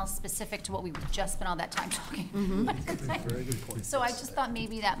anything else specific to what we've just spent all that time talking about. Very good point. So I just thought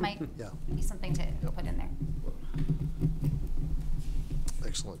maybe that might be something to put in there.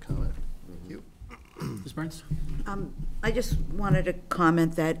 Excellent comment. Thank you. Ms. Burns? I just wanted to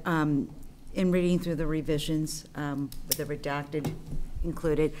comment that in reading through the revisions with the redacted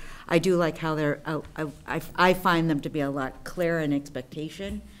included, I do like how they're, I find them to be a lot clearer in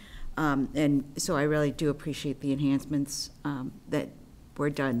expectation. And so I really do appreciate the enhancements that were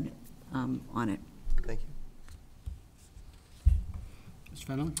done on it. Thank you. Mr.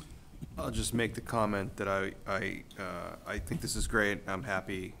 Fenelon? I'll just make the comment that I think this is great. I'm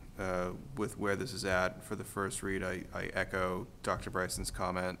happy with where this is at for the first read. I echo Dr. Bryson's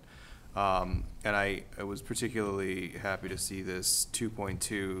comment. And I was particularly happy to see this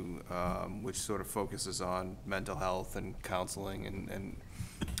 2.2, which sort of focuses on mental health and counseling. And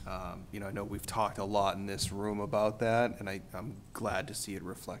you know, I know we've talked a lot in this room about that, and I'm glad to see it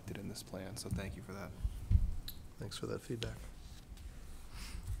reflected in this plan. So thank you for that. Thanks for that feedback.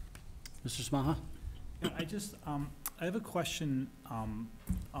 Mr. Smaha? Yeah, I have a question on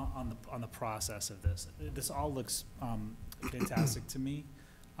the process of this. This all looks fantastic to me.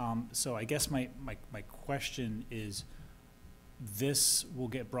 So I guess my question is, this will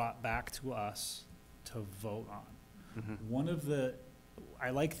get brought back to us to vote on. I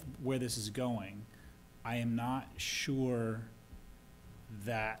like where this is going. I am not sure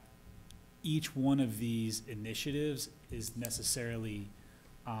that each one of these initiatives is necessarily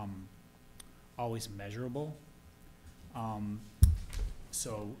always measurable.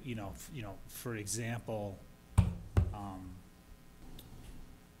 So for example,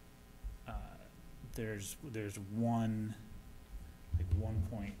 there's one, like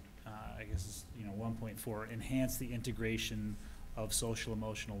 1.4, enhance the integration of social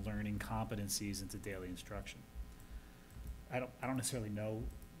emotional learning competencies into daily instruction. I don't necessarily know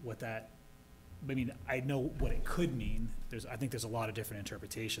what that, I mean, I know what it could mean. I think there's a lot of different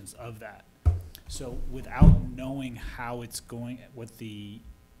interpretations of that. So without knowing how it's going, what the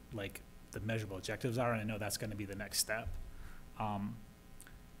measurable objectives are, and I know that's going to be the next step,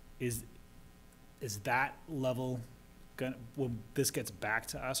 is that level when this gets back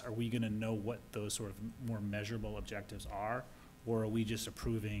to us, are we going to know what those sort of more measurable objectives are, or are we just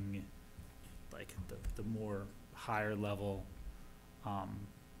approving like the more higher level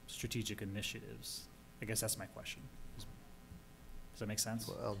strategic initiatives? I guess that's my question. Does that make sense?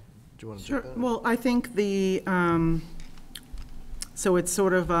 Well, do you want to Sure. jump in? Well, I think so it's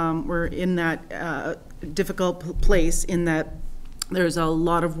sort of, we're in that difficult place in that there's a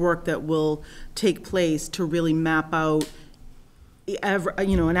lot of work that will take place to really map out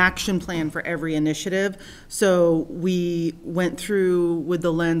an action plan for every initiative. So we went through with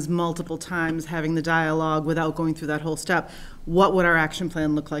the lens multiple times, having the dialogue without going through that whole step. What would our action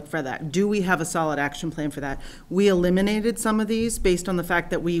plan look like for that? Do we have a solid action plan for that? We eliminated some of these based on the fact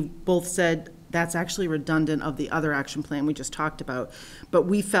that we both said that's actually redundant of the other action plan we just talked about. But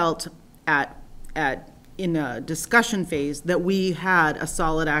we felt in a discussion phase that we had a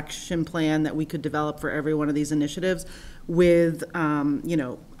solid action plan that we could develop for every one of these initiatives with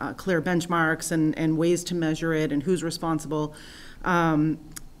clear benchmarks and ways to measure it and who's responsible.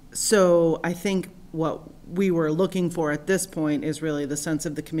 So I think what we were looking for at this point is really the sense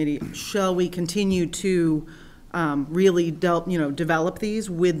of the committee. Shall we continue to really develop these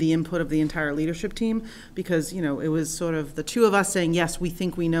with the input of the entire leadership team? Because it was sort of the two of us saying, yes, we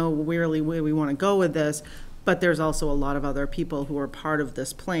think we know really where we want to go with this, but there's also a lot of other people who are part of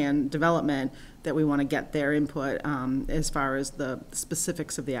this plan development that we want to get their input as far as the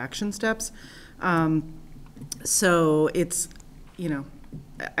specifics of the action steps. So it's,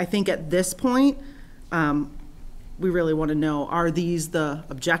 I think at this point, we really want to know, are these the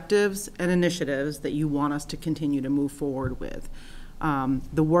objectives and initiatives that you want us to continue to move forward with?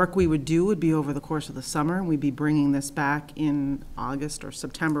 The work we would do would be over the course of the summer. We'd be bringing this back in August or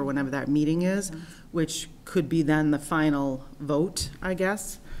September, whenever that meeting is, which could be then the final vote, I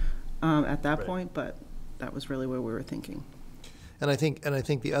guess, at that point, but that was really where we were thinking. And I think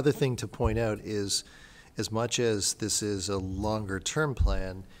the other thing to point out is, as much as this is a longer-term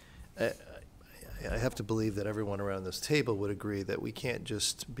plan, I have to believe that everyone around this table would agree that we can't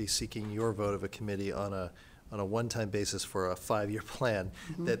just be seeking your vote of a committee on a one-time basis for a 5-year plan,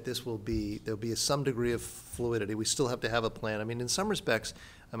 that there'll be some degree of fluidity. We still have to have a plan. I mean, in some respects,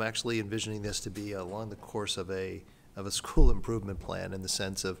 I'm actually envisioning this to be along the course of a school improvement plan, in the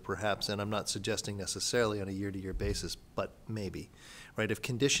sense of perhaps, and I'm not suggesting necessarily on a year-to-year basis, but maybe, right? If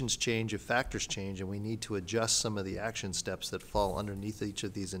conditions change, if factors change, and we need to adjust some of the action steps that fall underneath each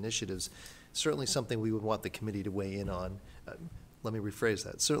of these initiatives, certainly something we would want the committee to weigh in on. Let me rephrase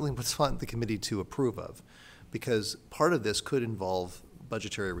that. Certainly would want the committee to approve of, because part of this could involve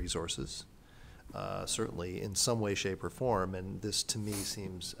budgetary resources, certainly in some way, shape, or form, and this to me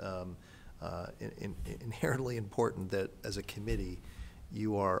seems inherently important that as a committee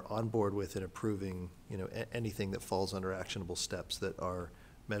you are on board with and approving, anything that falls under actionable steps that are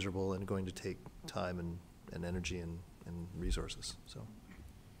measurable and going to take time and energy and resources. So,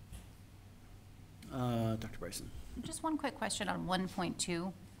 Dr. Bryson. Just one quick question on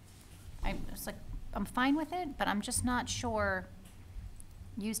 1.2. I'm fine with it, but I'm just not sure.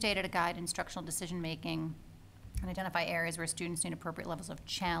 Use data to guide instructional decision-making and identify areas where students need appropriate levels of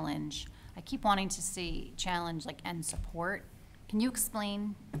challenge. I keep wanting to see challenge and support. Can you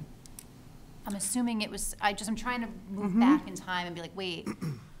explain? I'm assuming it was, I'm trying to move back in time and be like, wait,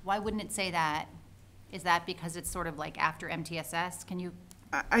 why wouldn't it say that? Is that because it's sort of like after MTSS? Can you?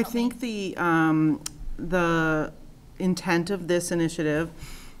 I think the intent of this initiative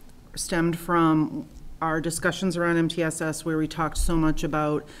stemmed from our discussions around MTSS, where we talked so much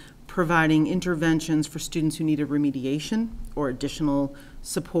about providing interventions for students who needed remediation or additional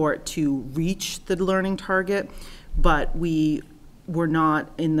support to reach the learning target, but we were not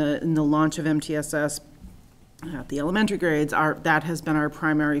in the launch of MTSS at the elementary grades. That has been our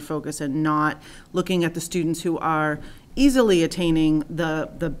primary focus, and not looking at the students who are easily attaining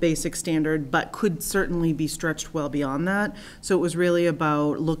the basic standard, but could certainly be stretched well beyond that. So it was really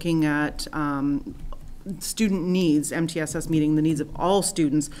about looking at student needs, MTSS meeting the needs of all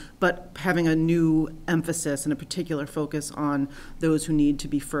students, but having a new emphasis and a particular focus on those who need to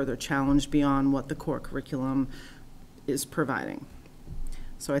be further challenged beyond what the core curriculum is providing.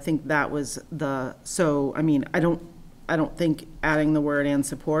 So I think that was I don't think adding the word "and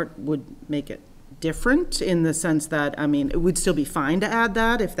support" would make it different, in the sense that, it would still be fine to add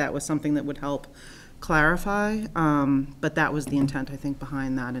that if that was something that would help clarify, but that was the intent, I think,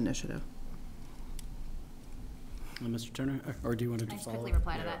 behind that initiative. Mr. Turner, or do you want to I just follow? quickly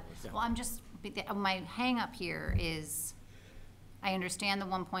reply to that? Yeah. Well, my hang up here is, I understand the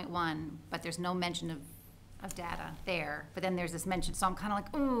 1.1, but there's no mention of data there, but then there's this mention, so I'm kind of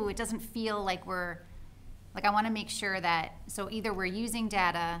like, ooh, it doesn't feel like I want to make sure that, so either we're using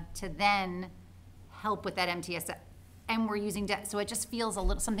data to then help with that MTSS, and we're using data, so it just feels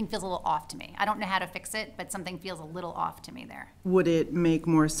something feels a little off to me. I don't know how to fix it, but something feels a little off to me there. Would it make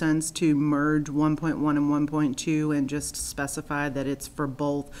more sense to merge 1.1 and 1.2 and just specify that it's for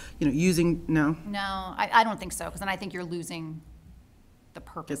both, using, no? No, I don't think so, because then I think you're losing the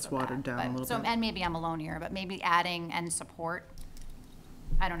purpose Gets of watered that. down a little bit. And maybe I'm alone here, but maybe adding and support,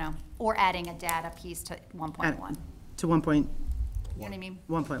 I don't know, or adding a data piece to 1.1. To 1. You know what I mean?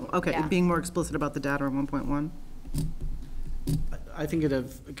 1.1, okay, Yeah. being more explicit about the data on 1.1. I think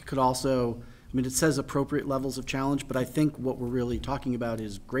it could also, it says appropriate levels of challenge, but I think what we're really talking about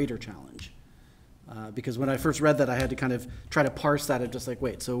is greater challenge. Because when I first read that, I had to kind of try to parse that and just like,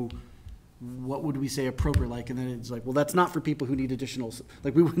 wait, so what would we say appropriate? And then it's like, well, that's not for people who need additional,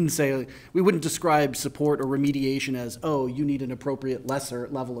 we wouldn't describe support or remediation as, oh, you need an appropriate lesser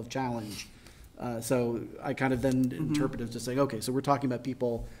level of challenge. So I kind of then interpret it as just saying, okay, so we're talking about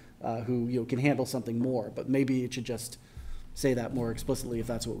people who can handle something more, but maybe it should just say that more explicitly if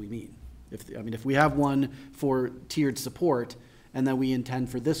that's what we mean. If we have one for tiered support, and then we intend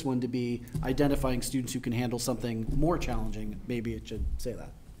for this one to be identifying students who can handle something more challenging, maybe it should say that.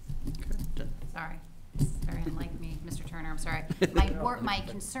 Okay. Sorry, this is very unlike me, Mr. Turner, I'm sorry. My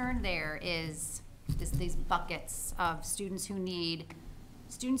concern there is these buckets of students who need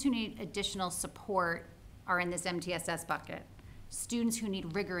additional support are in this MTSS bucket. Students who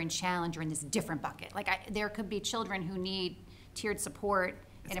need rigor and challenge are in this different bucket. There could be children who need tiered support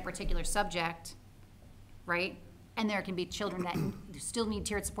in a particular subject, right? And there can be children that still need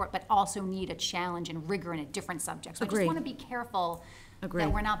tiered support, but also need a challenge and rigor in a different subject. So I Agree. just want to be careful Agree.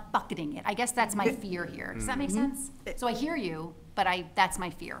 that we're not bucketing it. I guess that's my fear here. Does that make sense? So I hear you, but that's my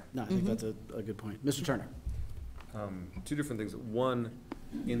fear. No, I think that's a good point. Mr. Turner? Two different things. One,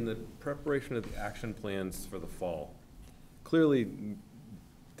 in the preparation of the action plans for the fall, clearly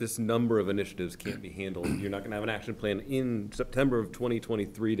this number of initiatives can't be handled. You're not going to have an action plan in September of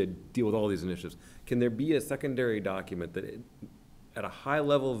 2023 to deal with all these initiatives. Can there be a secondary document that at a high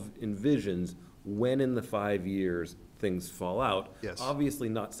level envisions when in the 5 years things fall out? Yes. Obviously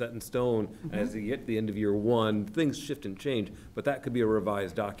not set in stone. As you get to the end of year one, things shift and change, but that could be a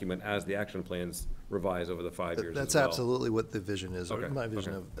revised document as the action plans revise over the 5 years That's as well. absolutely what the vision is, or Okay, my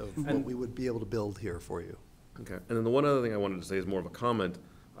vision okay. of what we would be able to build here for you. Okay, and then the one other thing I wanted to say is more of a comment.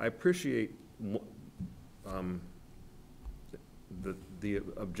 I appreciate the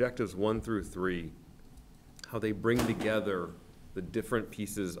objectives 1 through 3, how they bring together the different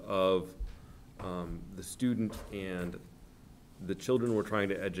pieces of the student and the children we're trying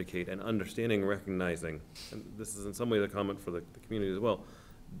to educate, and understanding, recognizing, and this is in some way a comment for the community as well,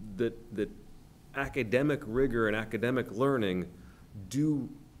 that academic rigor and academic learning do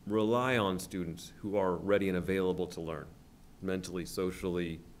rely on students who are ready and available to learn, mentally,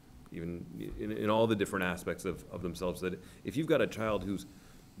 socially, even in all the different aspects of themselves. That if you've got a child who's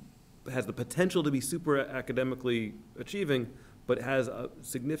has the potential to be super academically achieving, but has a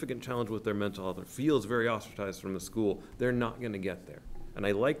significant challenge with their mental health, or feels very ostracized from the school, they're not going to get there. And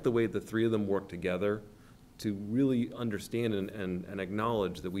I like the way the three of them work together to really understand and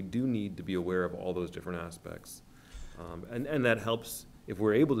acknowledge that we do need to be aware of all those different aspects. And that helps, if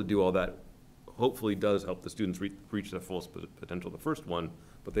we're able to do all that, hopefully does help the students reach their fullest potential, the first one,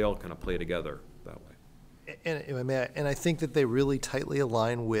 but they all kind of play together that way. And I think that they really tightly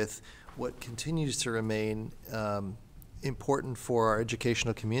align with what continues to remain important for our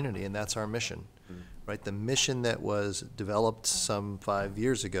educational community, and that's our mission, right? The mission that was developed some 5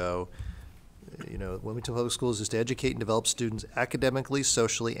 years ago, Wilmington Public Schools is to educate and develop students academically,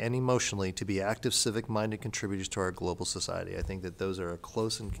 socially, and emotionally to be active, civic-minded contributors to our global society. I think that those are a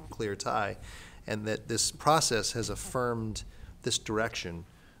close and clear tie, and that this process has affirmed this direction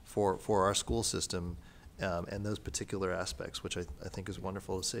for our school system and those particular aspects, which I think is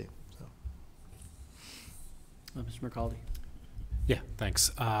wonderful to see. So. Mr. McCaldy? Yeah,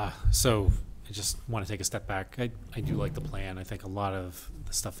 thanks. So I just want to take a step back. I do like the plan. I think a lot of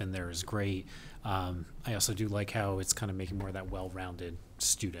the stuff in there is great. I also do like how it's kind of making more of that well-rounded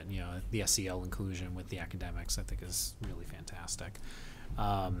student, the SEL inclusion with the academics, I think is really fantastic.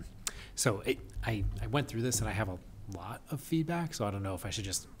 So I went through this and I have a lot of feedback, so I don't know if I should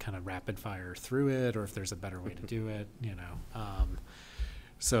just kind of rapid fire through it or if there's a better way to do it,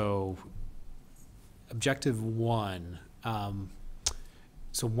 So objective 1,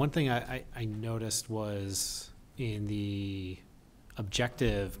 so one thing I noticed was in the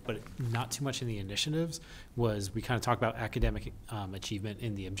objective, but not too much in the initiatives, was we kind of talked about academic achievement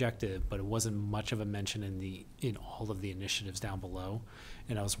in the objective, but it wasn't much of a mention in all of the initiatives down below.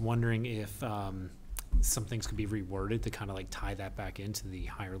 And I was wondering if some things could be reworded to kind of like tie that back into the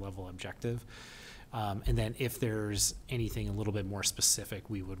higher level objective. And then if there's anything a little bit more specific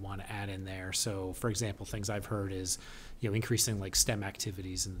we would want to add in there. So for example, things I've heard is, increasing like STEM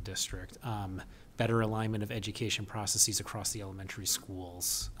activities in the district, better alignment of education processes across the elementary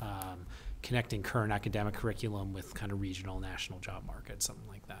schools, connecting current academic curriculum with kind of regional, national job markets, something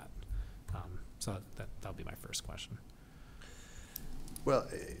like that. So that'll be my first question. Well,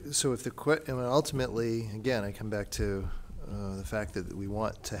 so if ultimately, again, I come back to the fact that we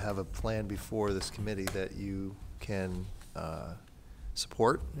want to have a plan before this committee that you can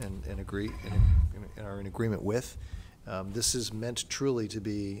support and agree and are in agreement with. This is meant truly to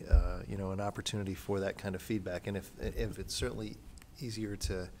be, an opportunity for that kind of feedback. And if it's certainly easier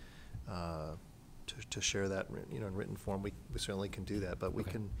to share that, in written form, we certainly can do that. But we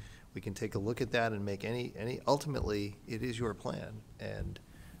can take a look at that and make any. Ultimately, it is your plan, and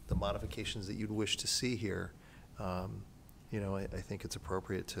the modifications that you'd wish to see here. I think it's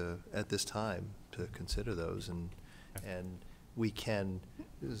appropriate to, at this time, to consider those, and we can,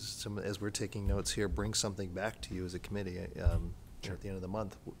 as we're taking notes here, bring something back to you as a committee at the end of the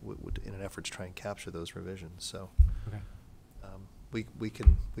month in an effort to try and capture those revisions. So we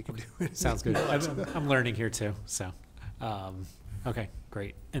can do it. Sounds good. I'm learning here too. So okay,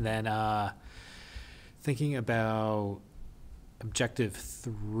 great. And then thinking about objective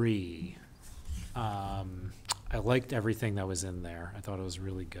 3. I liked everything that was in there. I thought it was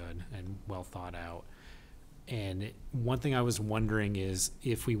really good and well thought out. one thing I was wondering is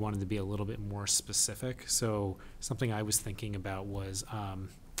if we wanted to be a little bit more specific. So something I was thinking about was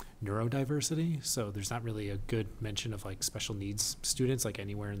neurodiversity. So there's not really a good mention of like special needs students like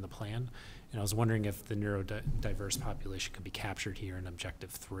anywhere in the plan. And I was wondering if the neurodiverse population could be captured here in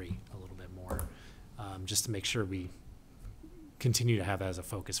Objective 3 a little bit more, just to make sure we continue to have that as a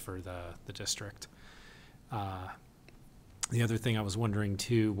focus for the district. The other thing I was wondering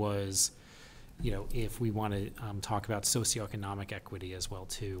too was, if we want to talk about socioeconomic equity as well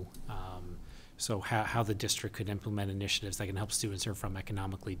too. So how the district could implement initiatives that can help students who are from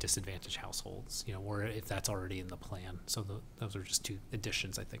economically disadvantaged households, or if that's already in the plan. So those are just two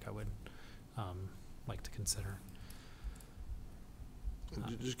additions I think I would like to consider.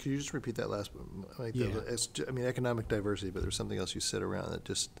 Could you just repeat that last one? Like Yeah. Economic diversity, but there's something else you said around that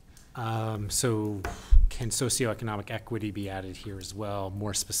just. So can socioeconomic equity be added here as well,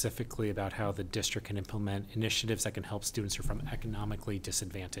 more specifically about how the district can implement initiatives that can help students who are from economically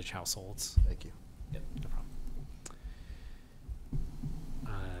disadvantaged households? Thank you. Yep, no problem.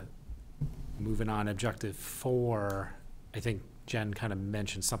 Moving on, Objective 4, I think Jen kind of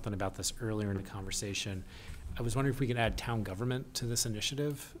mentioned something about this earlier in the conversation. I was wondering if we could add town government to this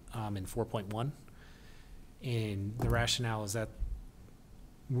initiative in 4.1. And the rationale is that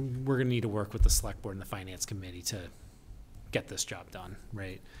we're going to need to work with the select board and the finance committee to get this job done,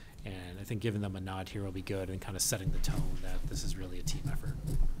 right? And I think giving them a nod here will be good and kind of setting the tone that this is really a team effort.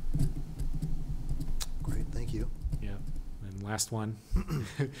 Great, thank you. Yeah, and last one.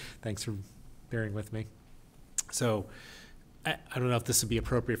 Thanks for bearing with me. So I don't know if this would be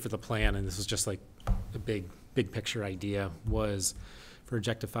appropriate for the plan, and this was just like a big picture idea, was for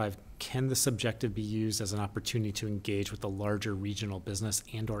Objective 5, can this objective be used as an opportunity to engage with the larger regional business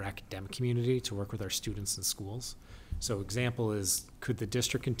and or academic community to work with our students and schools? So example is, could the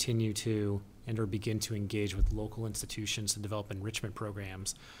district continue to and or begin to engage with local institutions to develop enrichment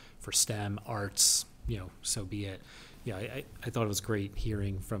programs for STEM, arts, so be it. Yeah, I thought it was great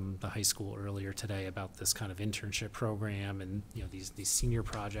hearing from the high school earlier today about this kind of internship program and these senior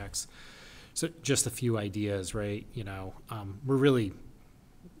projects. So just a few ideas, right? We're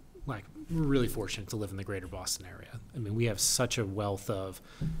really fortunate to live in the greater Boston area. I mean, we have such a wealth of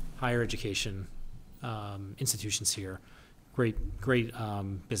higher education institutions here. Great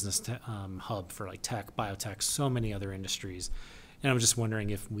business hub for like tech, biotech, so many other industries. And I'm just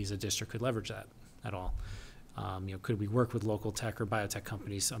wondering if we as a district could leverage that at all. Could we work with local tech or biotech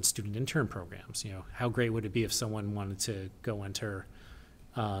companies on student intern programs? How great would it be if someone wanted to go enter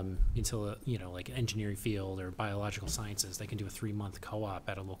into like engineering field or biological sciences? They can do a 3-month co-op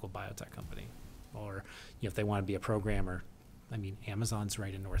at a local biotech company. Or if they want to be a programmer, I mean, Amazon's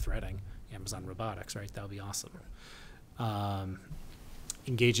right in North Reading, Amazon Robotics, right? That would be awesome.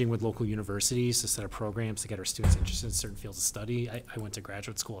 Engaging with local universities to set up programs to get our students interested in certain fields of study. I went to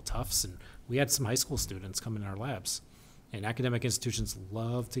graduate school at Tufts, and we had some high school students come in our labs. And academic institutions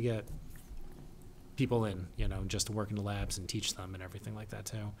love to get people in, just to work in the labs and teach them and everything like that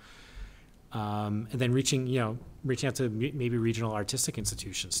too. And then reaching out to maybe regional artistic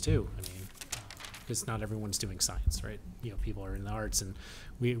institutions too. I mean, because not everyone's doing science, right? People are in the arts, and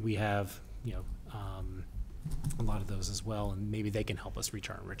we have, a lot of those as well, and maybe they can help us reach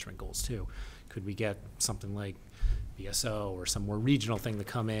our enrichment goals too. Could we get something like BSO or some more regional thing to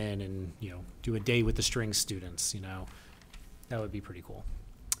come in and, do a day with the string students, that would be pretty cool.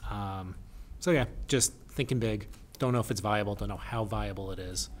 So yeah, just thinking big. Don't know if it's viable, don't know how viable it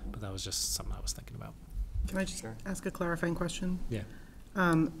is, but that was just something I was thinking about. Can I just ask a clarifying question? Yeah.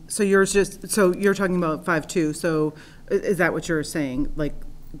 So you're talking about 5.2, so is that what you're saying? Like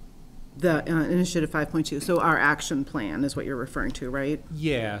the initiative 5.2, so our action plan is what you're referring to, right?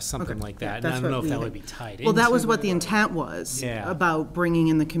 Yeah, something like that. And I don't know if that would be tied in. Well, that was what the intent was, about bringing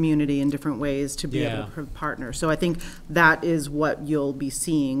in the community in different ways to be able to partner. So I think that is what you'll be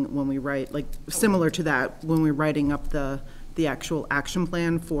seeing when we write, like similar to that, when we're writing up the actual action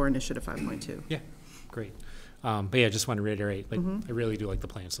plan for initiative 5.2. Yeah, great. But yeah, I just want to reiterate, I really do like the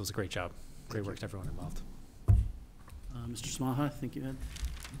plan, so it was a great job. Great work to everyone involved. Mr. Smaha, I think you had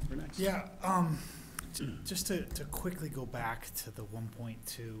for next. Yeah, just to quickly go back to the 1.2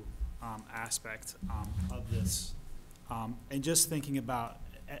 aspect of this, and just thinking about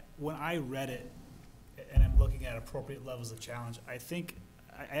when I read it, and I'm looking at appropriate levels of challenge, I think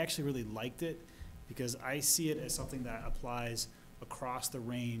I actually really liked it because I see it as something that applies across the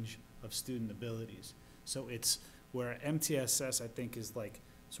range of student abilities. So it's where MTSS, I think, is like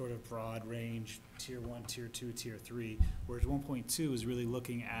sort of broad range, tier 1, tier 2, tier 3, whereas 1.2 is really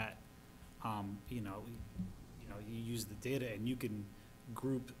looking at, you use the data and you can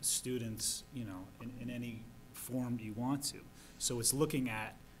group students, in any form you want to. So it's looking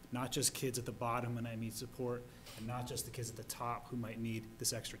at not just kids at the bottom who might need support, and not just the kids at the top who might need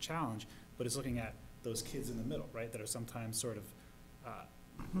this extra challenge, but it's looking at those kids in the middle, right, that are sometimes sort of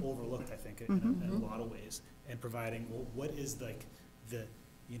overlooked, I think, in a lot of ways, and providing, well, what is like the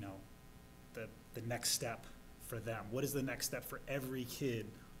next step for them? What is the next step for every kid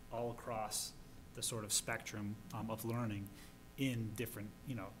all across the sort of spectrum of learning in different,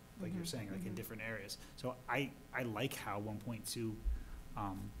 like you're saying, like in different areas. So I like how 1.2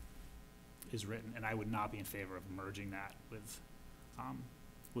 is written, and I would not be in favor of merging that with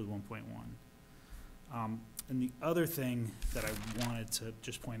 1.1. And the other thing that I wanted to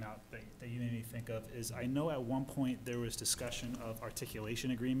just point out that you made me think of is, I know at one point there was discussion of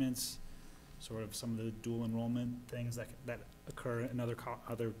articulation agreements, sort of some of the dual enrollment things that occur in other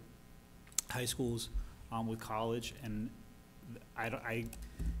high schools with college, and I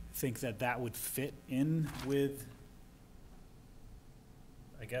think that would fit in with,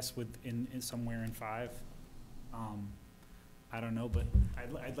 I guess, in somewhere in 5. I don't know, but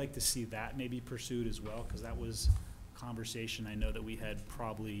I'd like to see that maybe pursued as well, because that was a conversation I know that we had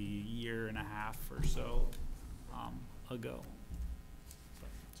probably a year and a half or so ago. So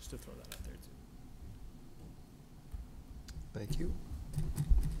just to throw that out there too. Thank you.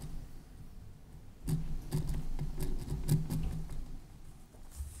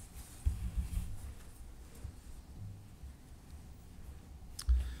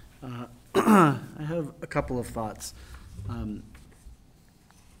 I have a couple of thoughts.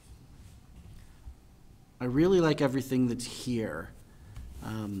 I really like everything that's here,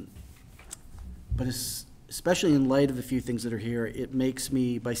 but especially in light of the few things that are here, it makes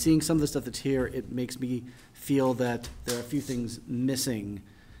me, by seeing some of the stuff that's here, it makes me feel that there are a few things missing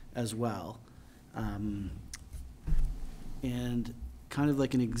as well. And kind of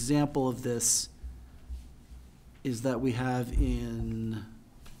like an example of this is that we have in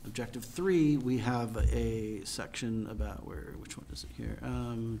Objective 3, we have a section about which one is it here?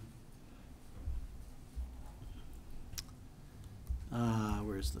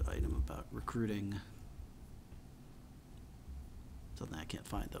 Where's the item about recruiting? Something I can't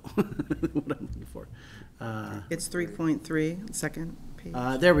find though, what I'm looking for. It's 3.3, second page.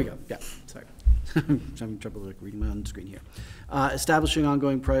 There we go, yeah, sorry. I'm having trouble reading my own screen here. Establishing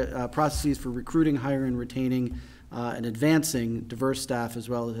ongoing processes for recruiting, hiring, retaining, and advancing diverse staff as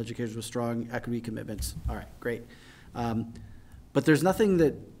well as educators with strong equity commitments. All right, great. But there's nothing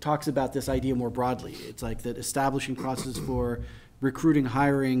that talks about this idea more broadly. It's like that establishing processes for recruiting,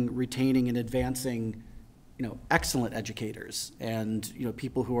 hiring, retaining, and advancing, excellent educators and,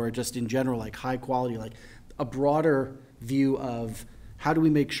 people who are just in general like high quality, like a broader view of how do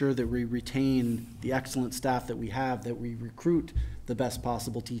we make sure that we retain the excellent staff that we have, that we recruit the best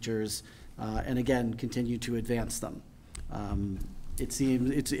possible teachers, and again, continue to advance them. It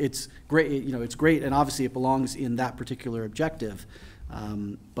seems it's great, it's great, and obviously it belongs in that particular objective,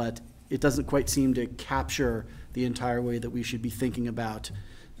 but it doesn't quite seem to capture the entire way that we should be thinking about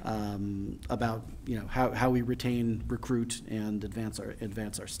how we retain, recruit, and advance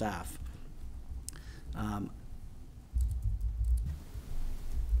our staff.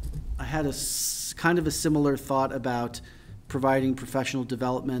 I had a kind of a similar thought about providing professional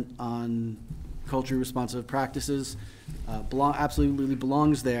development on culturally responsive practices. Absolutely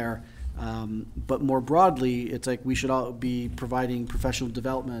belongs there, but more broadly, it's like we should all be providing professional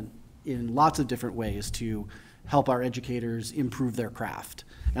development in lots of different ways to help our educators improve their craft.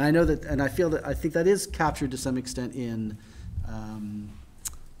 And I know that, and I think that is captured to some extent in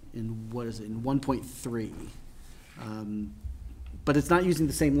what is it, in 1.3. But it's not using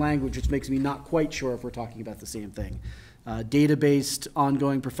the same language, which makes me not quite sure if we're talking about the same thing. Data-based,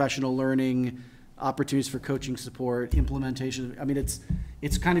 ongoing professional learning, opportunities for coaching support, implementation. I mean,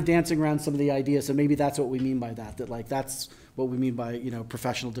 it's kind of dancing around some of the ideas, so maybe that's what we mean by that, that's what we mean by,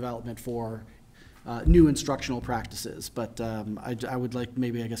 professional development for new instructional practices. But I would like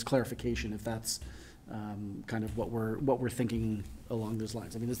maybe, I guess, clarification if that's kind of what we're thinking along those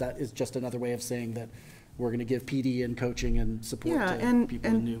lines. I mean, is just another way of saying that we're going to give PD and coaching and support to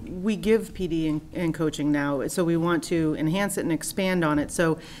people new. We give PD and coaching now, so we want to enhance it and expand on it.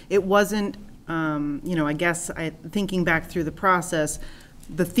 So it wasn't, I guess thinking back through the process,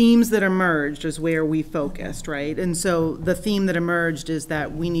 the themes that emerged is where we focused, right? And so the theme that emerged is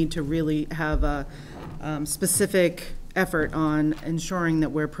that we need to really have a specific effort on ensuring that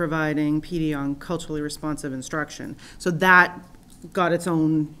we're providing PD on culturally responsive instruction. So that got its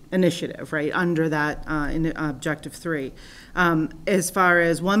own initiative, right, under that in Objective 3. As far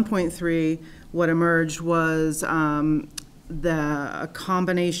as 1.3, what emerged was a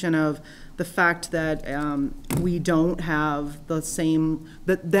combination of the fact that we don't have the same,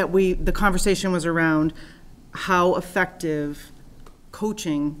 the conversation was around how effective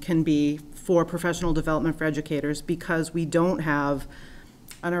coaching can be for professional development for educators, because we don't have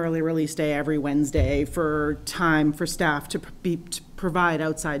an early release day every Wednesday for time for staff to provide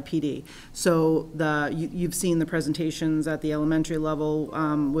outside PD. So you've seen the presentations at the elementary level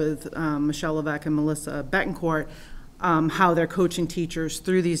with Michelle Levesque and Melissa Betancourt, how they're coaching teachers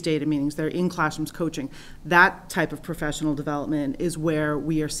through these data meetings. They're in classrooms coaching. That type of professional development is where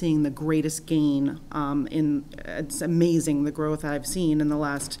we are seeing the greatest gain. It's amazing the growth I've seen in the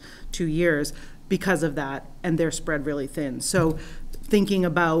last 2 years because of that, and they're spread really thin. So thinking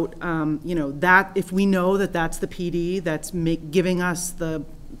about, that if we know that that's the PD that's giving us the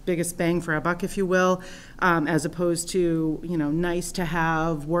biggest bang for our buck, if you will, as opposed to, nice to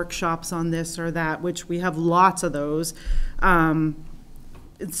have workshops on this or that, which we have lots of those.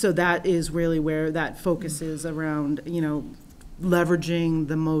 So that is really where that focus is around, leveraging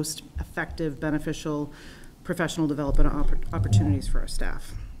the most effective, beneficial professional development opportunities for our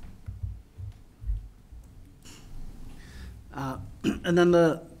staff. And then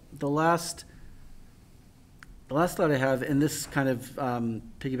the last thought I have, and this kind of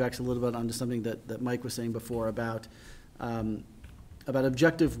piggybacks a little bit onto something that Mike was saying before about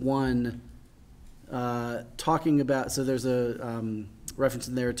Objective 1, talking about, so there's a reference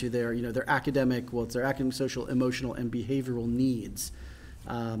in there to their academic, it's their academic, social, emotional, and behavioral needs.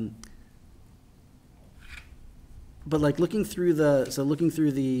 But like looking through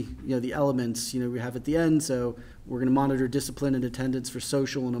the elements, we have at the end, so we're going to monitor discipline and attendance for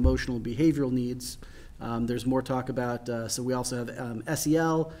social and emotional and behavioral needs. There's more talk about, so we also have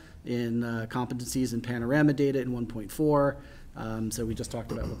SEL in competencies and panorama data in 1.4. So we just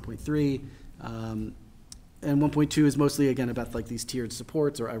talked about 1.3. And 1.2 is mostly, again, about like these tiered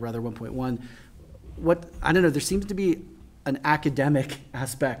supports, or rather 1.1. I don't know, there seems to be an academic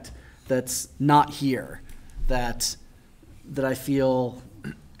aspect that's not here that I feel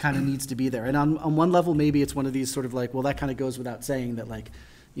kind of needs to be there. And on one level, maybe it's one of these sort of like, well, that kind of goes without saying that, like,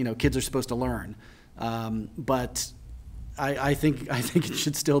 kids are supposed to learn. But I think it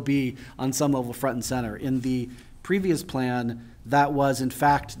should still be on some level front and center. In the previous plan, that was in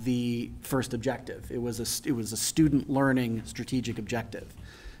fact the first objective. It was a student learning strategic objective,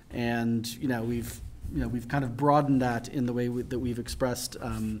 and we've kind of broadened that in the way that we've expressed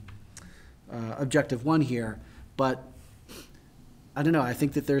Objective 1 here. But I don't know. I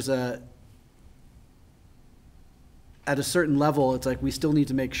think that there's at a certain level, it's like we still need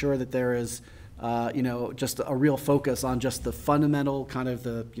to make sure that there is just a real focus on just the fundamental kind of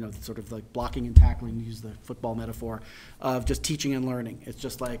sort of like blocking and tackling, to use the football metaphor, of just teaching and learning. It's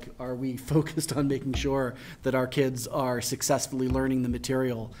just like, are we focused on making sure that our kids are successfully learning the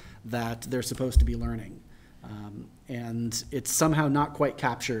material that they're supposed to be learning? And it's somehow not quite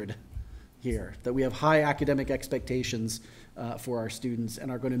captured here, that we have high academic expectations for our students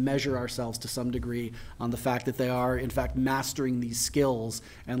and are going to measure ourselves to some degree on the fact that they are, in fact, mastering these skills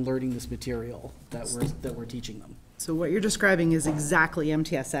and learning this material that we're teaching them. So what you're describing is exactly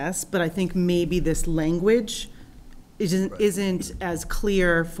MTSS, but I think maybe this language isn't as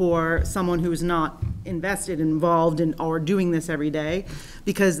clear for someone who's not invested, involved in, or doing this every day,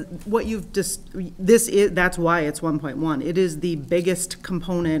 because what you've just, that's why it's 1.1. It is the biggest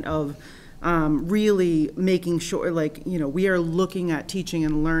component of really making sure, we are looking at teaching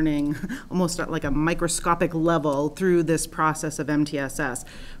and learning almost at like a microscopic level through this process of MTSS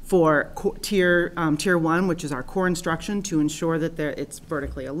for tier 1, which is our core instruction, to ensure that it's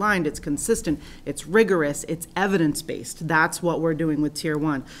vertically aligned, it's consistent, it's rigorous, it's evidence-based. That's what we're doing with tier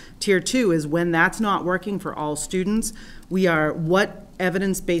 1. Tier 2 is when that's not working for all students, what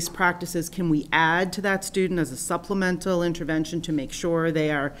evidence-based practices can we add to that student as a supplemental intervention to make sure they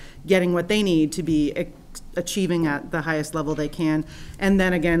are getting what they need to be achieving at the highest level they can, and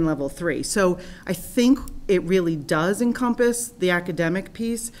then again level 3. So I think it really does encompass the academic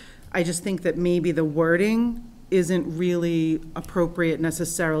piece. I just think that maybe the wording isn't really appropriate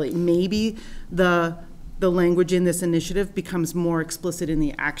necessarily. Maybe the language in this initiative becomes more explicit in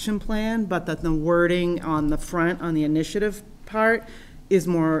the action plan, but that the wording on the front, on the initiative part, is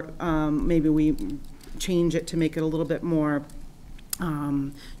more, maybe we change it to make it a little bit more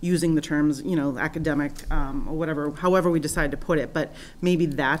using the terms, academic, or whatever, however we decide to put it. But maybe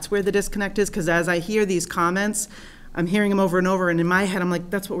that's where the disconnect is, because as I hear these comments, I'm hearing them over and over, and in my head, I'm like,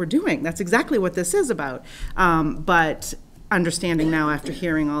 that's what we're doing. That's exactly what this is about. But understanding now after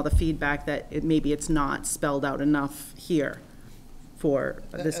hearing all the feedback that maybe it's not spelled out enough here for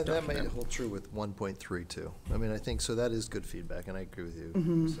this And that document. might hold true with 1.3 too. I mean, I think, so that is good feedback, and I agree with you.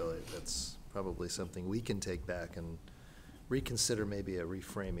 Mhm. So that's probably something we can take back and reconsider, maybe a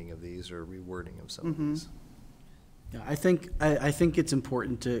reframing of these or rewording of some of Mhm. these. Yeah, I think it's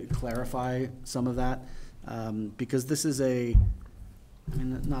important to clarify some of that, because this is I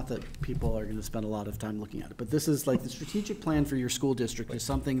mean, not that people are gonna spend a lot of time looking at it, but this is like the strategic plan for your school district is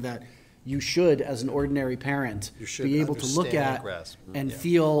something that you should, as an ordinary parent, You should be able to look understand and at grasp. and Yeah.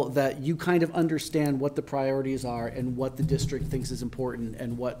 feel that you kind of understand what the priorities are and what the district thinks is important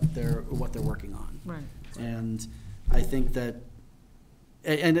and what they're working on. Right. And I think that,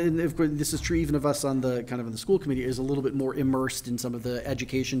 and of course, this is true even of us on the, kind of in the school committee, is a little bit more immersed in some of the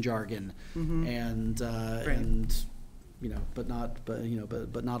education jargon. Mhm. And, you know, but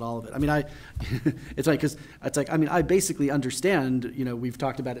not all of it. I mean, it's like, because it's like, I mean, I basically understand, you know, we've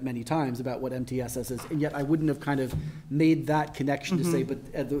talked about it many times about what MTSS is, and yet I wouldn't have kind of made that connection to say,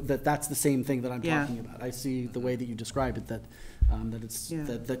 but that's the same thing that I'm Yeah. talking about. I see the way that you describe it, that it's, Yeah.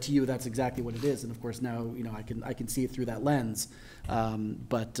 that to you, that's exactly what it is. And of course, now, you know, I can see it through that lens.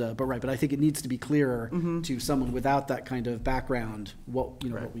 But I think it needs to be clearer to someone without that kind of background, what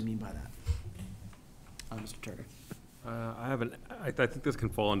we mean by that. Mr. Turner. I think this can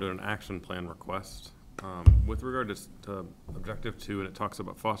fall under an action plan request. With regard to objective 2, and it talks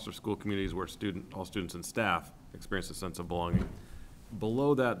about foster school communities where all students and staff experience a sense of belonging.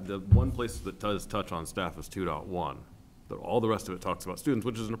 Below that, the one place that does touch on staff is 2.1. But all the rest of it talks about students,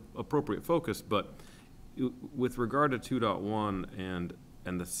 which is an appropriate focus. But with regard to 2.1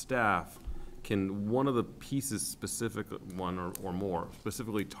 and the staff, can one of the pieces one or more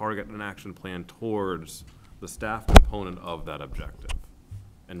specifically target an action plan towards the staff component of that objective,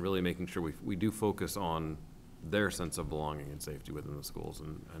 and really making sure we do focus on their sense of belonging and safety within the schools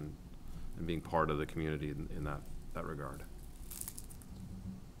and being part of the community in that regard?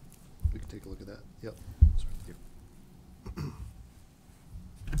 We can take a look at that. Yep.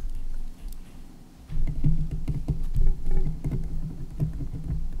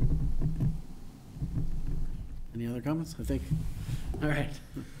 Any other comments? I think, all right.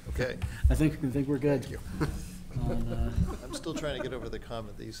 Okay. I think we're good. Thank you. On, I'm still trying to get over the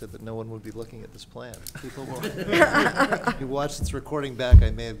comment that you said that no one would be looking at this plan. People will. You watch this recording back,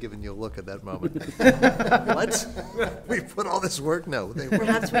 I may have given you a look at that moment. What? We put all this work? No.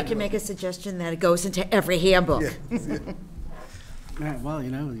 Perhaps we can make a suggestion that it goes into every handbook. Yeah. All right, well, you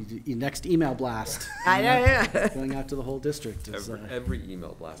know, your next email blast. I know, yeah. Going out to the whole district is. Every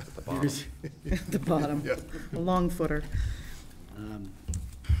email blast at the bottom. At the bottom, Yeah. a long footer.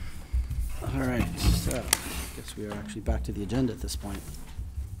 All right, so I guess we are actually back to the agenda at this point.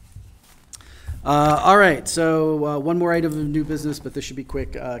 All right, so one more item of new business, but this should be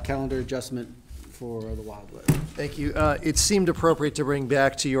quick. Calendar adjustment for the Wildwood. Thank you. It seemed appropriate to bring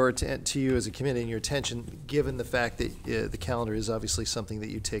back to you as a committee and your attention, given the fact that the calendar is obviously something that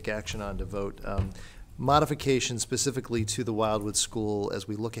you take action on to vote. Modifications specifically to the Wildwood School as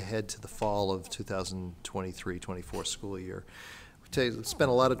we look ahead to the fall of 2023-24 school year. Spent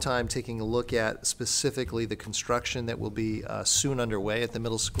a lot of time taking a look at specifically the construction that will be soon underway at the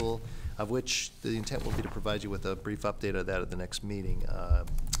middle school, of which the intent will be to provide you with a brief update of that at the next meeting,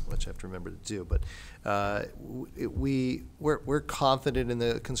 which I have to remember to do. But we're confident in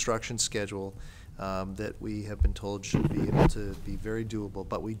the construction schedule that we have been told should be able to be very doable.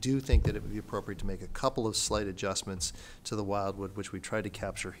 But we do think that it would be appropriate to make a couple of slight adjustments to the Wildwood, which we tried to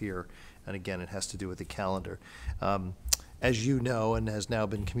capture here. And again, it has to do with the calendar. As you know, and has now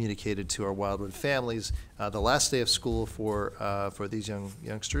been communicated to our Wildwood families, the last day of school for these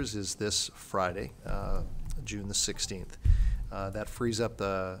youngsters is this Friday, June the 16th. That frees up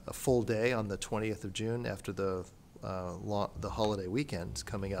a full day on the 20th of June after the holiday weekend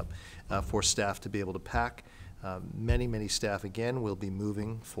coming up for staff to be able to pack. Many staff, again, will be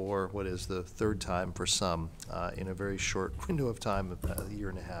moving for what is the third time for some in a very short window of time, a year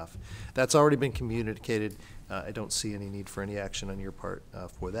and a half. That's already been communicated. I don't see any need for any action on your part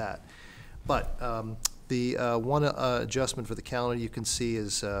for that. But the one adjustment for the calendar you can see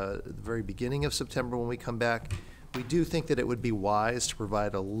is the very beginning of September when we come back. We do think that it would be wise to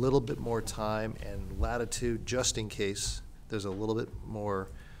provide a little bit more time and latitude just in case there's a little bit more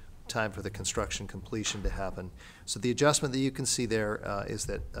time for the construction completion to happen. So the adjustment that you can see there is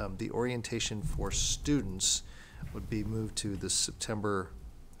that the orientation for students would be moved to the September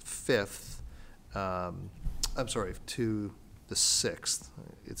 5th, I'm sorry, to the 6th.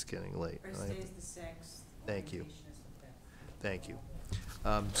 It's getting late. First day is the 6th. Thank you. Thank you.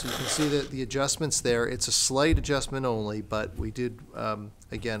 So you can see that the adjustments there, it's a slight adjustment only, but we did,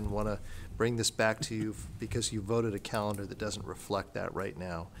 again, want to bring this back to you because you voted a calendar that doesn't reflect that right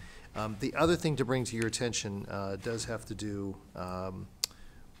now. The other thing to bring to your attention does have to do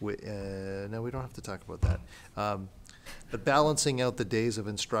with, no, we don't have to talk about that. But balancing out the days of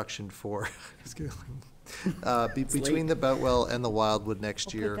instruction for, between the Boutwell and the Wildwood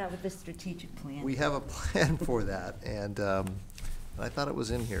next We'll year. put that with the strategic plan. We have a plan for that, and I thought it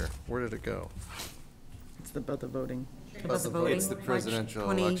was in here. Where did it go? It's about the voting. About the voting, It's the March presidential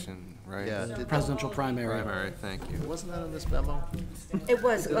 20 election, right? Yeah. Presidential primary. Primary, thank you. Wasn't that in this memo? It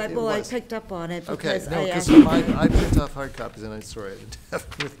was, It well, I was. picked up on it Okay, because no, I because asked. I print off hard copies, and I'm sorry I didn't have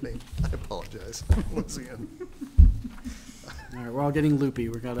it with me. I apologize once again. All right, we're all getting loopy.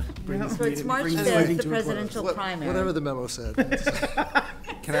 We're gotta bring this So it's meeting, March bring this 5th, meeting the to a close. presidential primary. Whatever the memo said.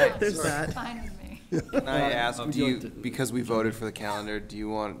 Can I, There's that. Fine with me. can I ask, would do you you, like to- because we voted for the calendar, do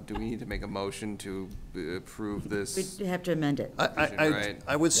we need to make a motion to approve this? We'd have to amend it. Right.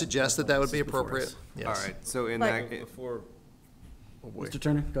 I would suggest that that would be Before us. appropriate. Yes. All right, so in But- that, Before, Oh, boy. Mr.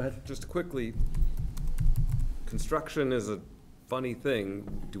 Turner, go ahead. just quickly, construction is a funny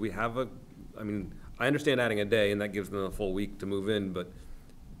thing. Do we have I mean, I understand adding a day and that gives them a full week to move in, but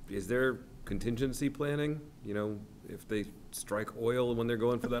is there contingency planning? You know, if they strike oil when they're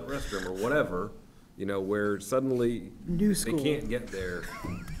going for that restroom or whatever, you know, where suddenly New they school. can't get there,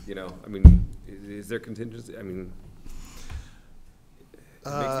 you know, I mean, is there contingency? I mean, it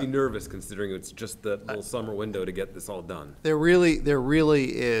makes me nervous considering it's just that little summer window to get this all done. There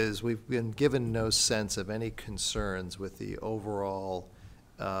really is. We've been given no sense of any concerns with the overall,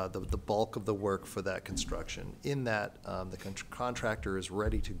 the bulk of the work for that construction. In that, the contractor is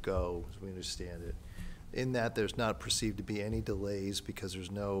ready to go, as we understand it. In that, there's not perceived to be any delays because there's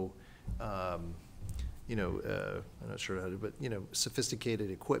no, I'm not sure how to, but,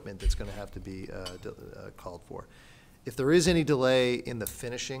 sophisticated equipment that's going to have to be called for. If there is any delay in the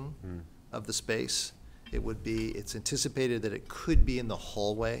finishing of the space, it's anticipated that it could be in the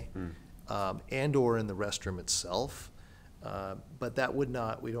hallway and/or in the restroom itself. But that would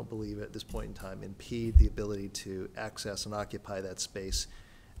not, we don't believe at this point in time, impede the ability to access and occupy that space.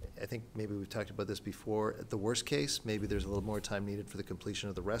 I think maybe we've talked about this before. At the worst case, maybe there's a little more time needed for the completion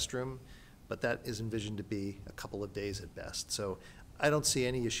of the restroom, but that is envisioned to be a couple of days at best. So I don't see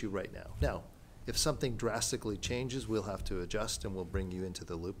any issue right now. Now, if something drastically changes, we'll have to adjust and we'll bring you into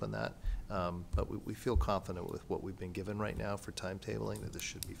the loop on that. But we feel confident with what we've been given right now for timetabling that this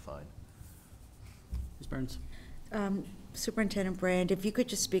should be fine. Ms. Burns? Superintendent Brand, if you could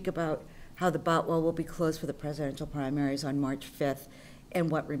just speak about how the Boutwell will be closed for the presidential primaries on March 5th and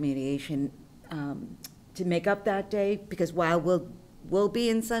what remediation to make up that day, because Wildwood will be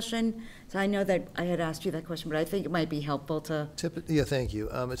in session. So I know that I had asked you that question, but I think it might be helpful to. Yeah, thank you.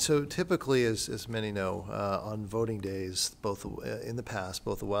 So typically, as many know, on voting days, both in the past,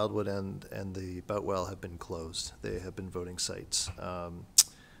 both the Wildwood and the Boutwell have been closed. They have been voting sites.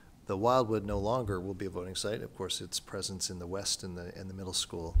 The Wildwood no longer will be a voting site. Of course, its presence in the west and the middle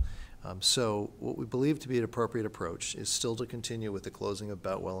school. So what we believe to be an appropriate approach is still to continue with the closing of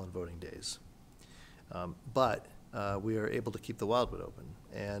Boutwell on voting days. But we are able to keep the Wildwood open.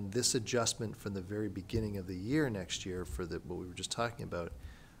 And this adjustment from the very beginning of the year next year for what we were just talking about,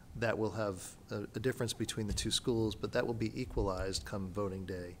 that will have a difference between the two schools, but that will be equalized come voting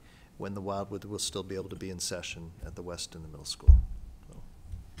day when the Wildwood will still be able to be in session at the west and the middle school.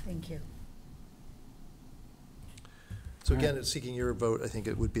 Thank you. So again, seeking your vote, I think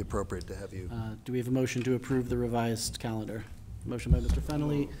it would be appropriate to have you. Do we have a motion to approve the revised calendar? Motion by Mr.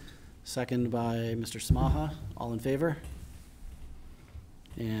 Fennelly, second by Mr. Samaha. All in favor?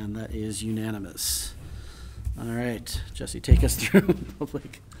 And that is unanimous. All right, Jesse, take us through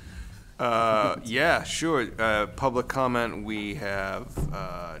public. Yeah, sure. Public comment, we have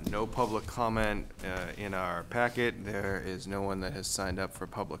no public comment in our packet. There is no one that has signed up for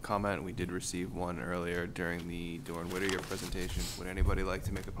public comment. We did receive one earlier during the Dorn Whittier presentation. Would anybody like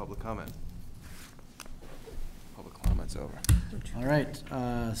to make a public comment? Public comment's over. All right,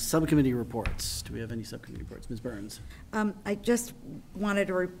 subcommittee reports. Do we have any subcommittee reports? Ms. Burns? I just wanted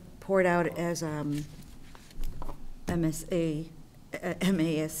to report out as MASC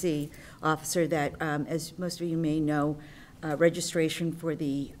officer that, as most of you may know, registration for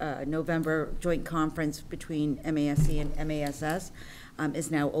the November joint conference between MASC and MASS is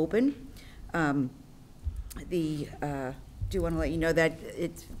now open. Do want to let you know that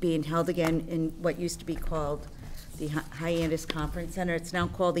it's being held again in what used to be called the Hyannis Conference Center. It's now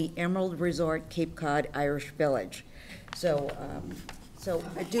called the Emerald Resort Cape Cod Irish Village. So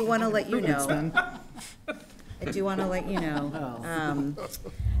I do want to let you know. I do want to let you know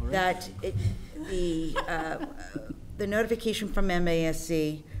that the notification from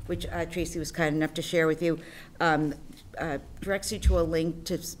MASC, which Tracy was kind enough to share with you, directs you to a link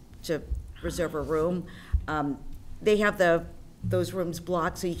to reserve a room. They have those rooms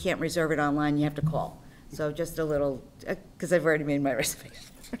blocked, so you can't reserve it online. You have to call. So just a little, because I've already made my reservation.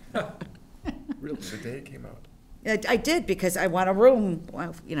 Really? The day it came out? I did, because I want a room,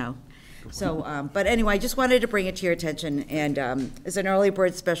 well, you know. So, but anyway, I just wanted to bring it to your attention, and there's an early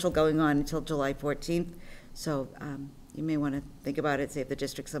bird special going on until July 14th, so you may want to think about it, save the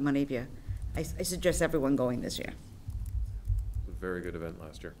district some money if you, I suggest everyone going this year. It was a very good event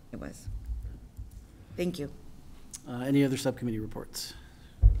last year. It was. Thank you. Any other subcommittee reports?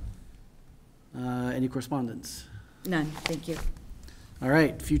 Any correspondence? None, thank you. All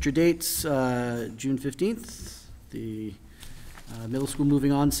right, future dates, June 15th, the middle school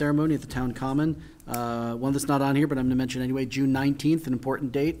moving on ceremony at the town common. One that's not on here, but I'm going to mention anyway, June 19th, an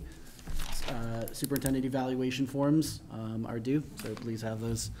important date. Superintendent evaluation forms are due, so please have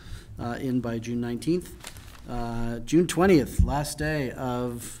those in by June 19th. June 20th, last day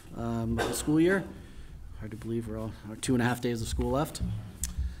of the school year. Hard to believe we're all 2.5 days of school left.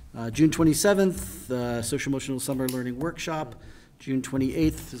 June 27th, social emotional summer learning workshop. June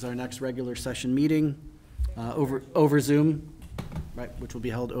 28th is our next regular session meeting over Zoom, right, which will be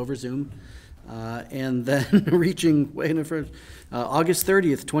held over Zoom. And then reaching way in the front, August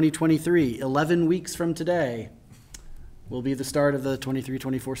 30th, 2023, 11 weeks from today, will be the start of the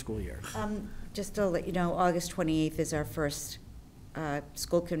 23-24 school year. Just to let you know, August 28th is our first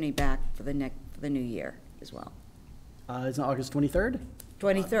school committee back for the new year as well. Isn't it August 23rd?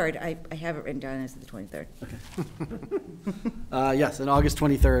 23rd. I have it written down as the 23rd. Okay. Yes, and August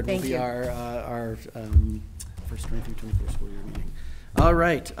 23rd will be you. our first 23-24 school year meeting. All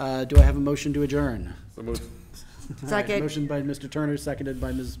right, do I have a motion to adjourn? So moved. Second. Right, motion by Mr. Turner, seconded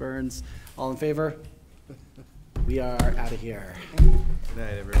by Mrs. Burns. All in favor? We are out of here. Good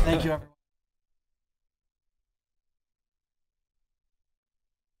night, everyone. Thank you, everyone.